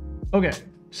that. Okay,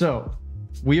 so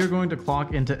we are going to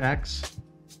clock into X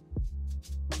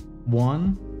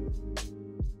 1.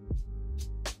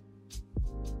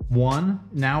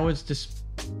 Now it's just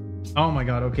Oh my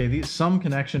god, okay, some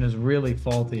connection is really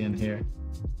faulty in here.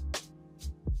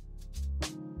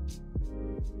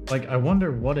 Like, I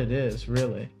wonder what it is,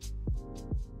 really.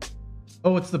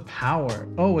 Oh, it's the power.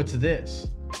 Oh, it's this.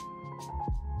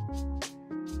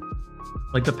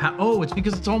 Like the oh, it's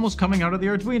because it's almost coming out of the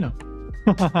Arduino.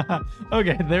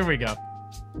 Okay, there we go.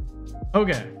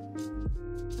 Okay.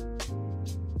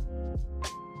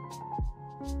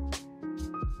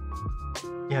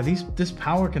 Yeah, this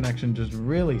power connection just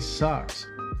really sucks.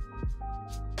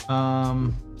 Let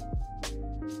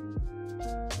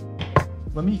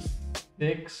me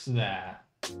fix that.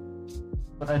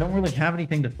 But I don't really have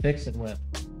anything to fix it with.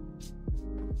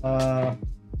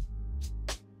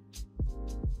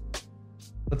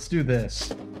 Let's do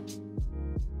this.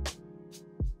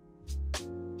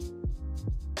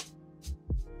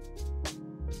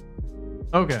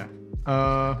 Okay.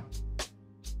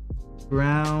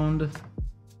 Ground.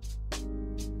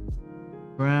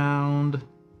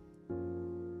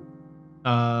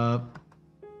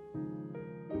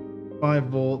 5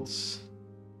 volts.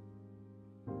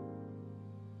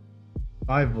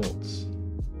 5 volts.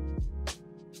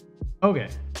 Okay.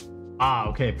 Ah,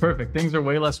 okay, perfect. Things are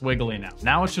way less wiggly now.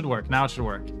 Now it should work.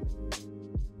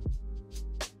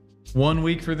 1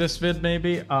 week for this vid,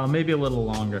 maybe? Maybe a little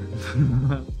longer.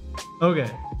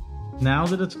 Okay. Now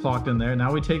that it's clocked in there,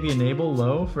 now we take the enable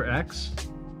low for X.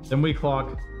 Then we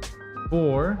clock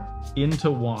 4 into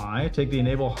Y. Take the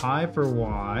enable high for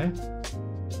Y.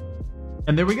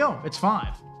 And there we go. It's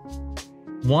 5.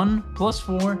 1 plus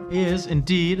 4 is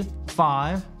indeed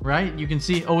 5, right? You can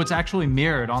see, oh, it's actually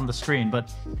mirrored on the screen,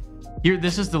 but here,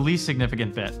 this is the least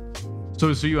significant bit.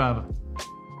 So you have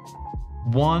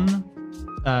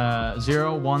 1,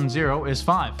 0, 1, 0 is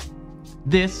 5.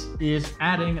 This is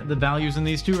adding the values in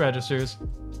these two registers.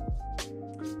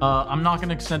 I'm not going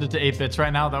to extend it to 8 bits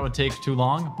right now. That would take too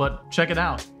long, but check it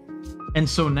out. And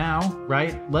so now,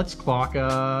 right, let's clock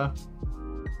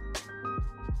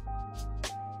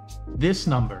this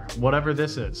number, whatever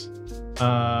this is.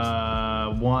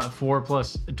 4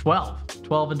 plus 12.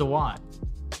 12 into Y.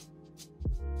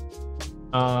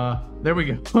 There we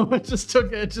go. It just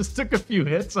took a few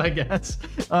hits, I guess.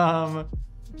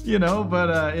 You know,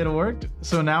 but it worked.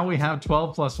 So now we have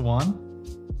 12 plus 1.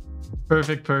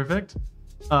 Perfect.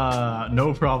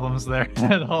 No problems there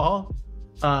at all.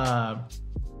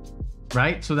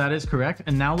 Right, so that is correct.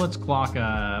 And now let's clock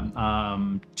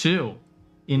 2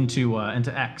 into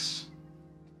X.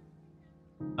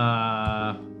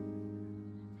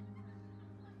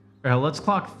 Let's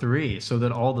clock 3 so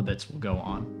that all the bits will go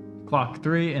on. Clock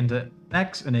 3 into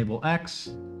X, enable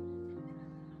X.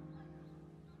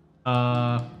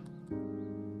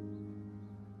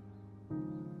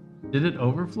 Did it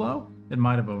overflow? It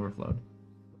might have overflowed.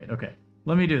 Wait, okay.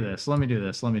 Let me do this.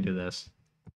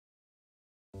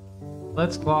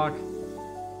 Let's clock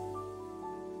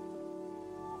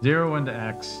 0 into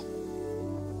X.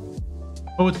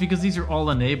 Oh, it's because these are all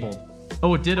enabled.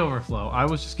 Oh, it did overflow. I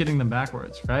was just getting them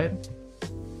backwards, right?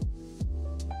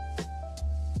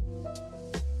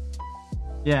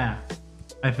 Yeah,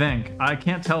 I think. I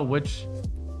can't tell which.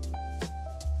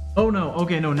 Oh no,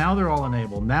 okay, no, now they're all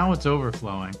enabled. Now it's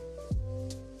overflowing.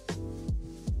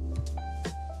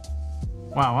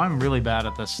 Wow, I'm really bad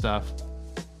at this stuff.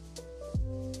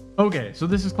 Okay, so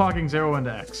this is clocking 0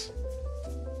 into X.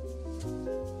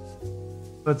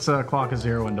 Let's clock a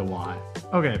 0 into Y.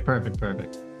 Okay,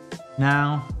 perfect.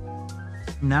 Now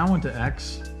into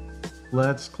X.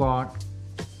 Let's clock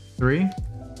 3.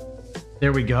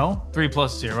 There we go. 3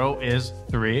 plus 0 is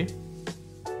 3.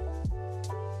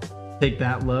 Take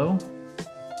that low.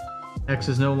 X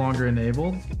is no longer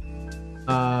enabled.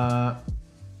 Clock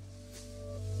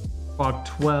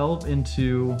 12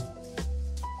 into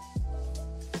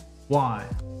Y.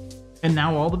 And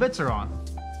now all the bits are on.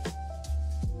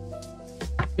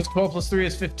 If 12 plus 3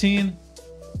 is 15.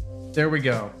 There we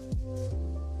go.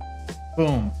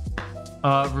 Boom.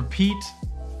 Repeat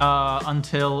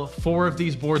until 4 of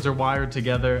these boards are wired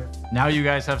together. Now you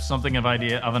guys have something of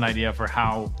an idea for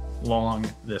how long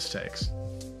this takes.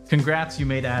 Congrats, you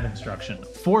made add instruction.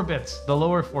 4 bits, the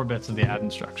lower 4 bits of the add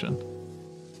instruction.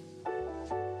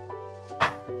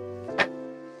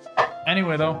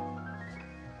 Anyway, though,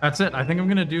 that's it. I think I'm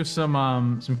gonna do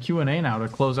some Q&A now to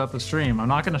close out the stream. I'm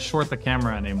not gonna short the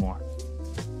camera anymore.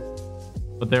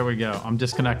 But there we go. I'm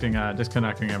disconnecting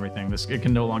everything. It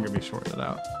can no longer be shorted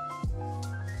out.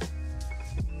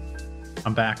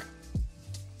 I'm back.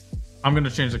 I'm gonna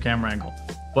change the camera angle.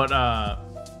 But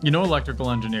you know,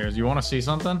 electrical engineers, you want to see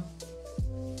something?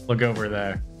 Look over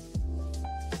there.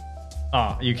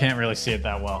 Oh, you can't really see it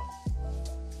that well.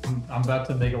 I'm about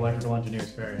to make electrical engineers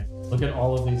variant. Look at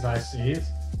all of these ICs.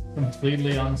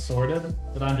 completely unsorted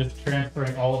that I'm just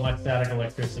transferring all of my static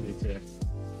electricity to.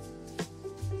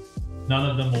 None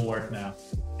of them will work now.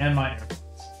 And my AirPods.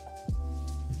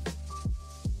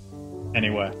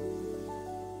 Anyway.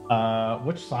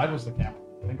 Which side was the camera?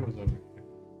 I think it was over here.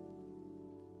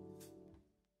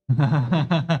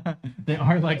 They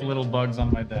are like little bugs on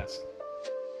my desk.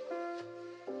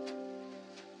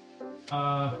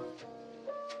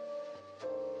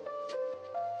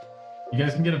 You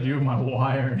guys can get a view of my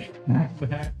wire back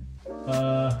there.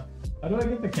 How do I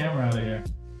get the camera out of here?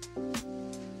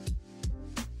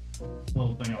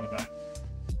 Little thing on the back.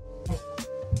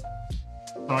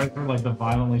 Sorry for like the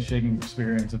violently shaking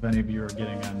experience if any of you are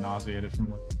getting nauseated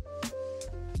from like...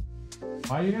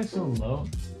 Why are you guys so low?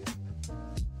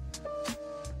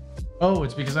 Oh,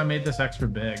 it's because I made this extra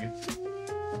big.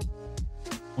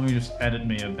 Let me just edit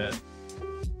me a bit.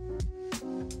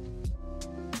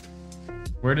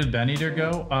 Where did Ben Eater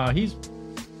go? He's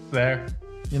there,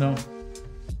 you know.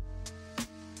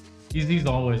 He's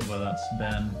always with us,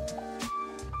 Ben.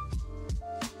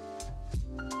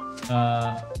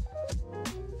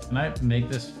 Can I make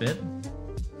this fit?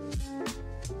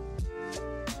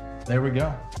 There we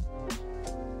go.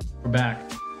 We're back.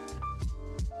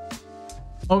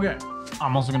 Okay.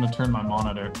 I'm also gonna turn my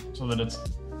monitor so that it's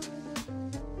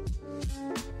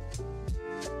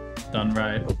done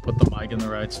right. We'll put the mic in the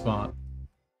right spot.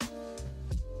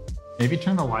 Maybe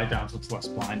turn the light down so it's less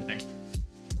blinding.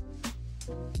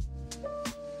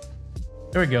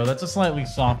 There we go. That's a slightly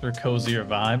softer, cozier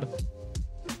vibe.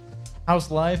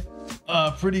 How's life?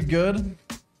 Pretty good. Do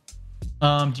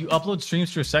you upload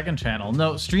streams to your second channel?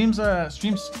 No, streams, I'm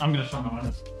gonna show my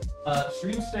windows.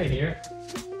 Streams stay here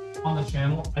on the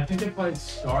channel. I think if I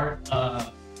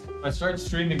start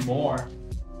streaming more,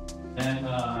 then,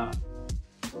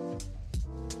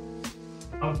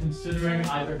 I'm considering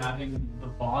either having the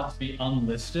VODs be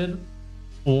unlisted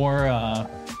or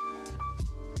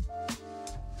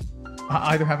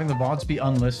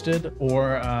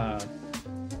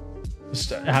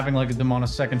just having like them on a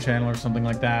second channel or something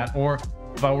like that. Or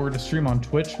if I were to stream on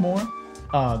Twitch more,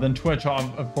 then Twitch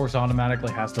of course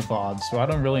automatically has the VODs. So I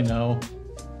don't really know.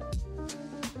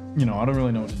 You know, I don't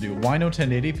really know what to do. Why no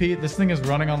 1080p? This thing is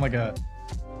running on like a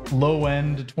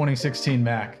low-end 2016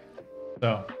 Mac.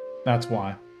 So that's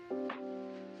why.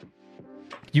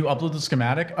 You upload the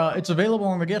schematic? It's available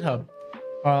on the GitHub.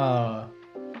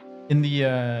 In the,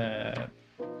 I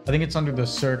think it's under the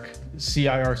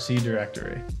CIRC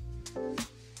directory.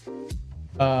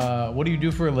 What do you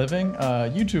do for a living?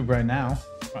 YouTube right now.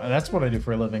 That's what I do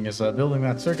for a living, is building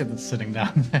that circuit that's sitting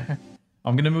down there.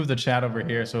 I'm gonna move the chat over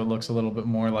here so it looks a little bit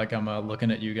more like I'm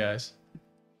looking at you guys.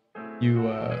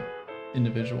 You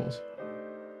individuals.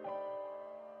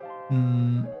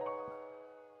 I'm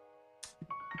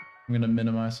gonna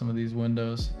minimize some of these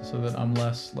windows so that I'm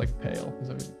less like pale.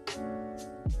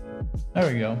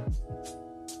 There we go.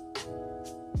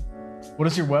 What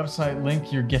is your website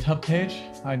link? Your GitHub page?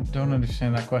 I don't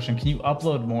understand that question. Can you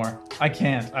upload more? I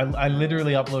can't. I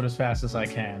literally upload as fast as I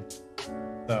can.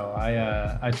 So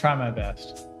I try my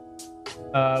best.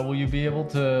 Will you be able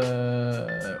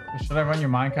to... Should I run your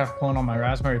Minecraft clone on my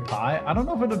Raspberry Pi? I don't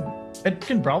know if it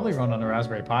can probably run on a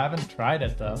Raspberry Pi. I haven't tried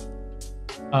it though.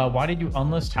 Why did you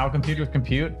unlist how computers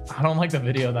compute? I don't like the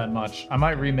video that much. I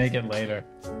might remake it later.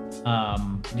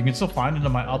 You can still find it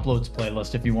in my uploads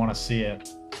playlist if you want to see it.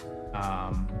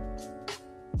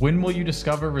 When will you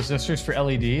discover resistors for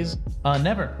LEDs?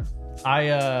 Never.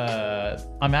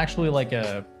 I'm actually like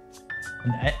an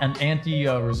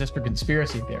anti-resistor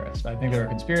conspiracy theorist. I think they're a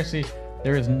conspiracy.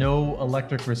 There is no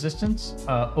electric resistance.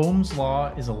 Ohm's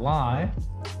law is a lie.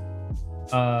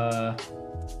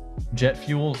 Jet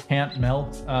fuel can't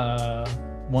melt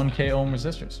 1K ohm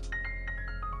resistors.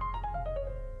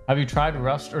 Have you tried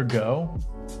Rust or Go?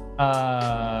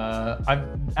 I've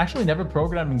actually never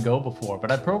programmed in Go before,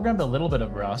 but I programmed a little bit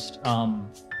of Rust.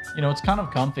 You know, it's kind of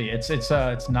comfy. It's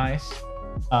nice.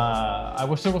 I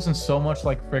wish there wasn't so much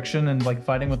like friction and like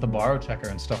fighting with the borrow checker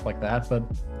and stuff like that, but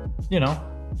you know,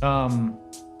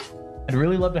 I'd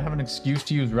really love to have an excuse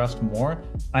to use Rust more.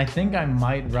 I think I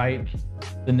might write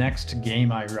the next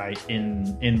game I write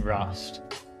in Rust.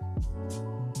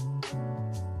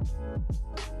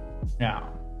 Yeah.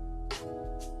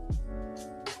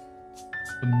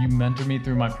 Would you mentor me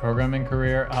through my programming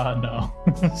career? No.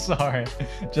 Sorry.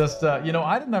 Just, you know,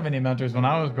 I didn't have any mentors when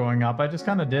I was growing up. I just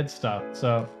kind of did stuff.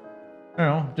 So, you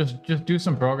know, just do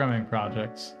some programming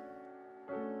projects.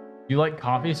 You like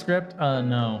CoffeeScript?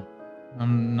 No.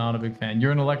 I'm not a big fan.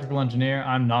 You're an electrical engineer?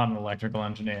 I'm not an electrical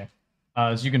engineer.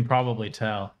 As you can probably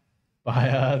tell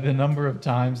by the number of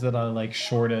times that I like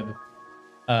shorted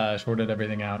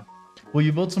everything out. Will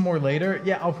you build some more later?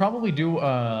 Yeah, I'll probably do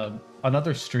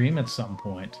another stream at some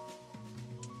point.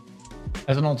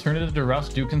 As an alternative to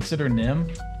Rust, do consider Nim.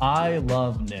 I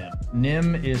love Nim.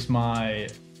 Nim is my,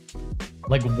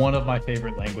 like, one of my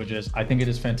favorite languages. I think it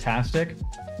is fantastic.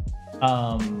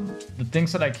 The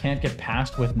things that I can't get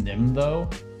past with Nim, though,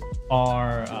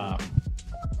 are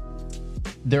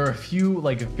there are a few,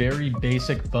 like, very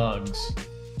basic bugs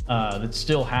that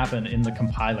still happen in the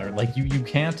compiler. Like, you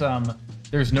can't,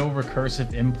 there's no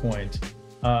recursive import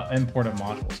of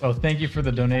modules. Oh, thank you for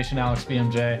the donation, Alex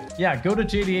BMJ. Yeah, go to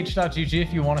jdh.gg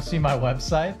if you want to see my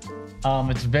website.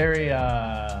 It's very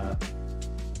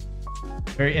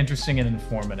very interesting and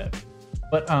informative.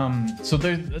 But so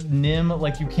there's Nim,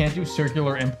 like, you can't do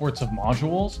circular imports of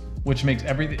modules, which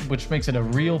makes it a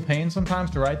real pain sometimes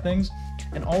to write things.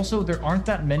 And also there aren't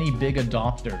that many big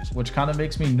adopters, which kind of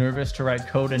makes me nervous to write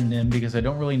code in Nim because I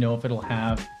don't really know if it'll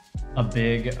have a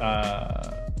big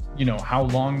you know, how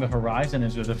long the horizon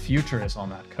is or the future is on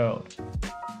that code.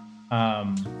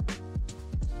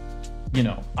 You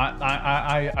know,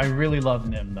 I really love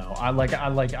Nim though.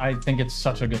 I think it's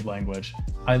such a good language.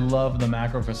 I love the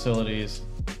macro facilities.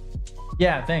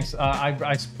 Yeah, thanks.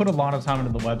 I put a lot of time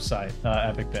into the website,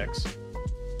 EpicPix.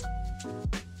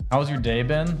 How's your day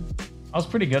been? I was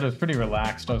pretty good. It was pretty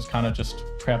relaxed. I was kind of just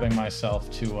prepping myself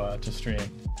to stream.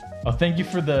 Oh, thank you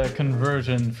for the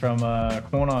conversion from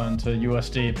Krona into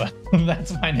USD, but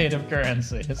that's my native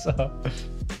currency. So,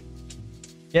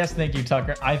 yes, thank you,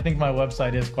 Tucker. I think my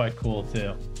website is quite cool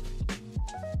too.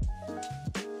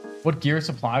 What gear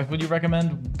supplies would you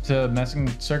recommend to messing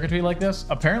circuitry like this?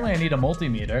 Apparently, I need a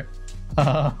multimeter,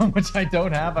 which I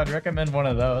don't have. I'd recommend one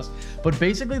of those. But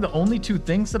basically, the only two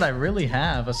things that I really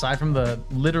have, aside from the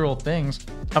literal things,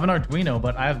 I have an Arduino,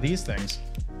 but I have these things.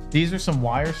 These are some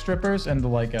wire strippers and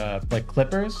like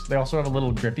clippers. They also have a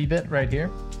little grippy bit right here.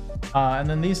 And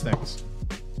then these things,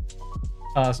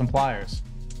 some pliers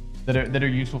that are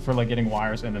useful for like getting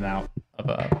wires in and out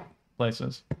of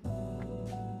places.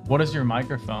 What is your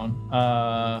microphone?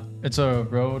 It's a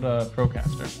Rode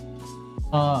Procaster.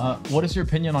 What is your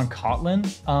opinion on Kotlin?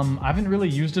 I haven't really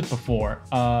used it before.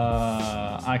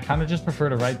 I kind of just prefer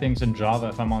to write things in Java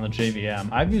if I'm on the JVM.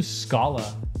 I've used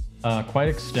Scala quite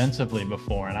extensively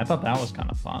before, and I thought that was kind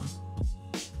of fun.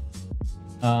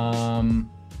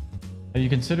 Have you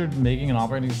considered making an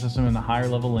operating system in a higher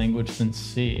level language than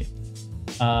C?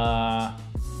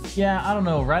 Yeah, I don't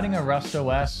know. Writing a Rust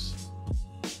OS,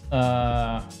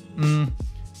 I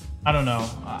don't know.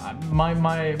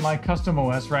 My custom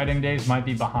OS writing days might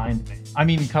be behind me. I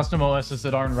mean, custom OSs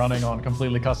that aren't running on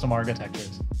completely custom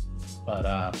architectures.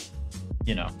 But,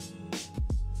 you know.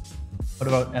 What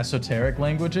about esoteric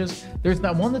languages? There's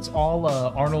that one that's all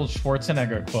Arnold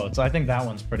Schwarzenegger quotes. I think that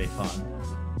one's pretty fun.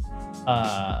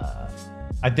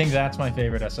 I think that's my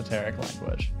favorite esoteric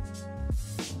language.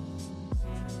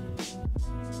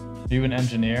 Are you an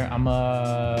engineer? I'm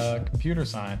a computer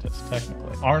scientist,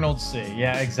 technically. Arnold C.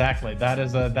 Yeah, exactly. That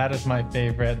is my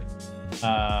favorite.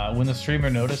 When the streamer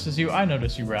notices you, I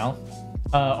notice you, Ralph.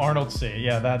 Arnold C.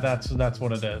 Yeah, that's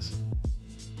what it is.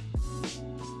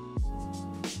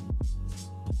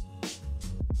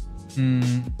 Do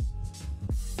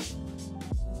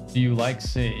you like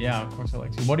C? Yeah, of course I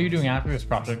like C. What are you doing after this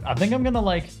project? I think I'm gonna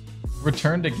like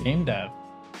return to game dev.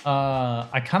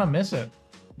 I kind of miss it.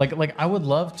 Like I would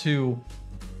love to.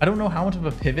 I don't know how much of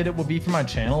a pivot it would be for my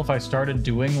channel if I started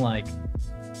doing like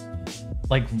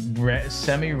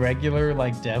semi-regular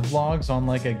like devlogs on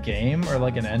like a game or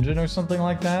like an engine or something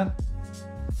like that.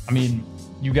 I mean,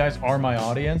 you guys are my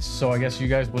audience, so I guess you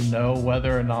guys would know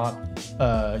whether or not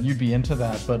you'd be into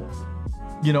that. But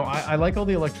you know, I like all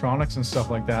the electronics and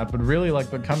stuff like that, but really like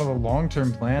the kind of the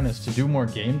long-term plan is to do more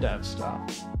game dev stuff.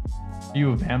 Are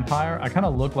you a vampire? I kind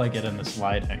of look like it in this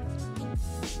lighting.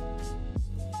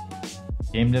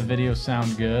 Game dev videos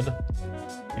sound good.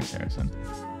 Thanks, Harrison.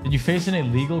 Did you face any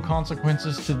legal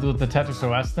consequences to the Tetris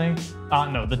OS thing?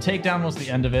 No, the takedown was the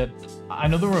end of it. I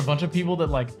know there were a bunch of people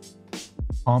that like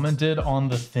commented on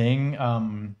the thing,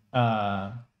 on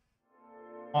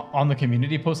the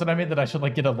community post that I made that I should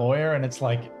like get a lawyer, and it's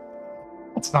like,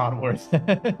 it's not worth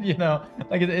it. You know,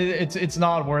 like it's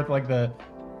not worth like the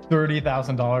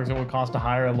 $30,000 it would cost to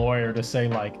hire a lawyer to say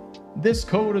like, this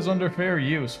code is under fair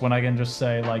use, when I can just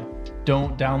say like,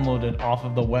 don't download it off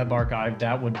of the web archive.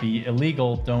 That would be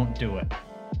illegal. Don't do it.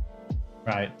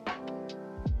 Right.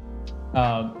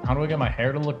 How do I get my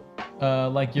hair to look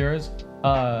like yours?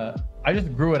 I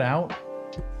just grew it out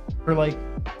for like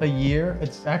a year.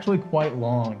 It's actually quite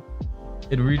long.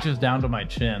 It reaches down to my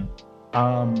chin.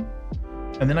 And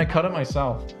then I cut it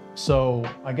myself. So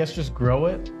I guess just grow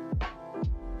it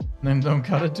and then don't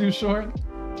cut it too short.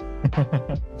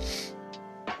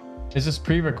 Is this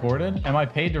pre-recorded? Am I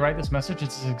paid to write this message at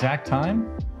this exact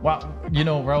time? Wow, you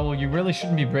know, Raul, you really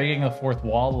shouldn't be breaking the fourth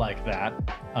wall like that,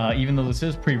 even though this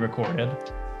is pre-recorded.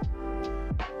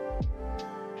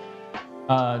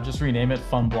 Just rename it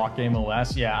Fun Block Game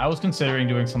OS. Yeah, I was considering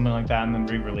doing something like that and then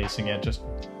re-releasing it, just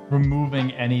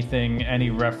removing anything, any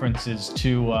references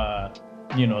to,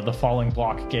 you know, the Falling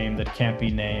Block game that can't be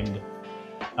named,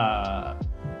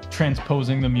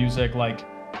 transposing the music like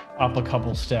up a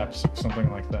couple steps,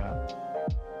 something like that.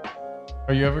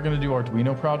 Are you ever going to do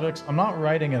Arduino projects? I'm not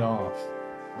writing it off.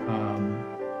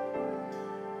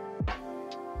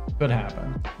 Could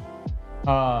happen.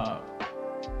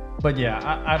 But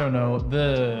yeah, I don't know.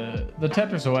 The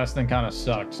Tetris OS thing kind of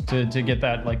sucks to get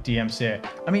that like DMCA.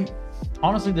 I mean,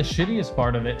 honestly, the shittiest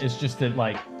part of it is just that,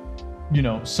 like, you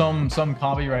know, some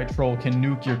copyright troll can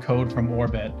nuke your code from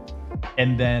orbit,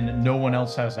 and then no one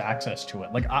else has access to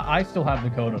it. Like, I still have the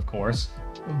code, of course,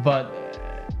 but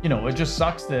you know, it just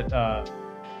sucks that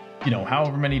you know,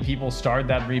 however many people started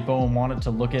that repo and wanted to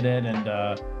look at it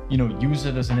and you know, use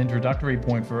it as an introductory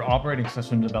point for operating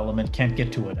system development can't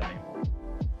get to it anymore.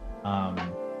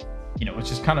 You know, it's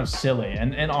just kind of silly,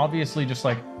 and obviously just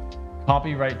like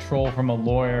copyright troll from a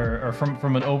lawyer or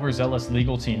from an overzealous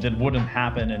legal team that wouldn't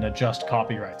happen in a just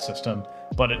copyright system.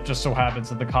 But it just so happens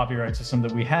that the copyright system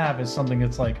that we have is something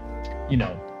that's like, you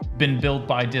know, been built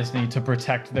by Disney to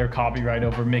protect their copyright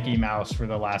over Mickey Mouse for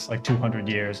the last like 200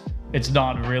 years. It's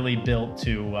not really built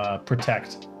to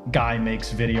protect guy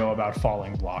makes video about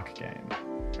falling block game,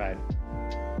 right?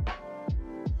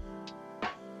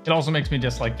 It also makes me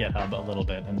dislike GitHub a little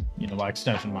bit, and, you know, by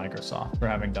extension Microsoft for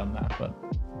having done that. But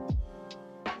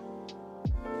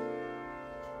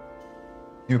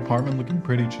your apartment looking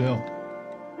pretty chill.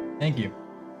 Thank you.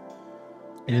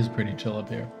 It is pretty chill up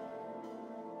here.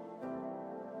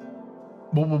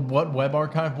 What web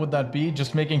archive would that be?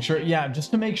 Just making sure, yeah, just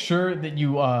to make sure that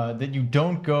you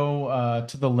don't go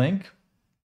to the link.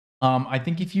 I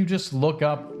think if you just look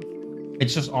up,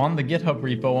 it's just on the GitHub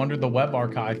repo under the web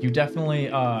archive. You definitely,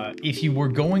 if you were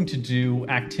going to do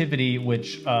activity,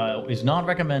 which is not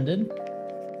recommended,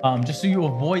 just so you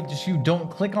avoid, just so you don't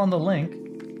click on the link,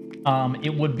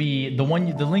 it would be the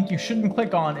link you shouldn't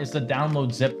click on is the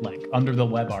download zip link under the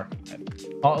web archive.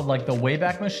 Like the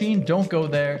Wayback Machine, don't go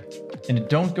there, and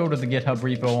don't go to the GitHub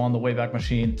repo on the Wayback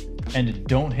Machine, and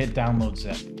don't hit download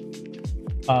zip.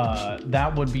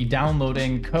 That would be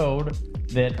downloading code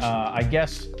that I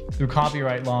guess through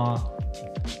copyright law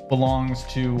belongs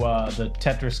to the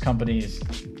Tetris companies,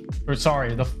 or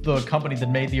sorry, the company that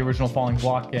made the original Falling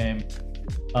Block game,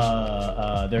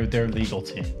 their legal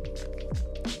team.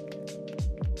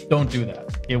 Don't do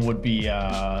that. It would be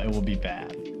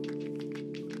bad.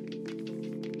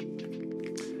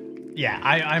 Yeah,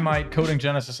 I might, Coding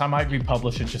Genesis, I might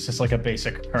republish it just as like a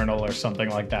basic kernel or something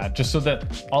like that, just so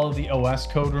that all of the OS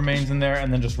code remains in there,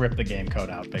 and then just rip the game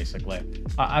code out, basically.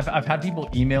 I've had people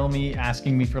email me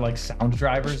asking me for like sound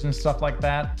drivers and stuff like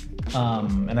that,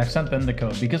 and I've sent them the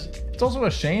code, because it's also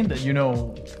a shame that, you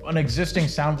know, an existing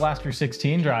Sound Blaster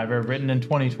 16 driver written in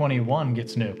 2021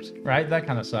 gets nuked, right? That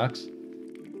kind of sucks.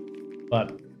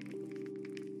 But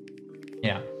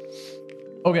yeah.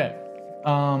 Okay.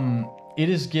 It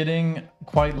is getting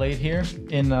quite late here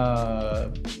in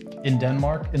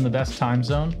Denmark, in the best time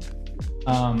zone.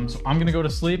 So I'm gonna go to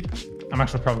sleep. I'm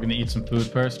actually probably gonna eat some food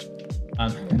first,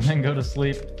 and then go to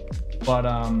sleep. But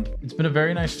it's been a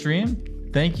very nice stream.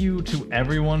 Thank you to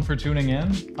everyone for tuning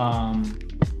in.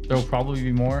 There will probably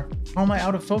be more. How am I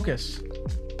out of focus?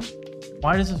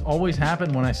 Why does this always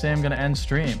happen when I say I'm gonna end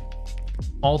stream?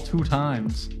 All 2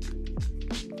 times.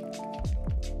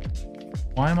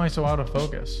 Why am I so out of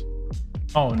focus?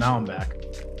 Oh, now I'm back.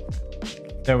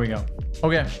 There we go.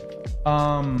 Okay.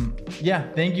 Yeah,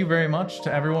 thank you very much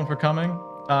to everyone for coming.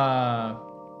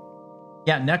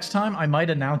 Yeah, next time I might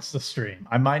announce the stream.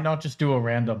 I might not just do a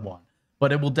random one,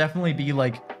 but it will definitely be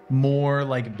like more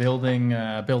like building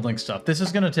stuff. This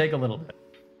is gonna take a little bit.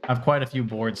 I have quite a few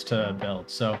boards to build.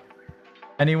 So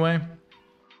anyway,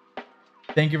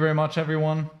 thank you very much,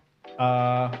 everyone.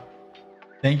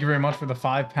 Thank you very much for the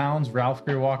 £5, Ralph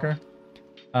Greerwalker.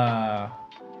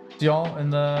 See y'all in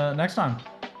the next time.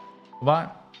 Bye.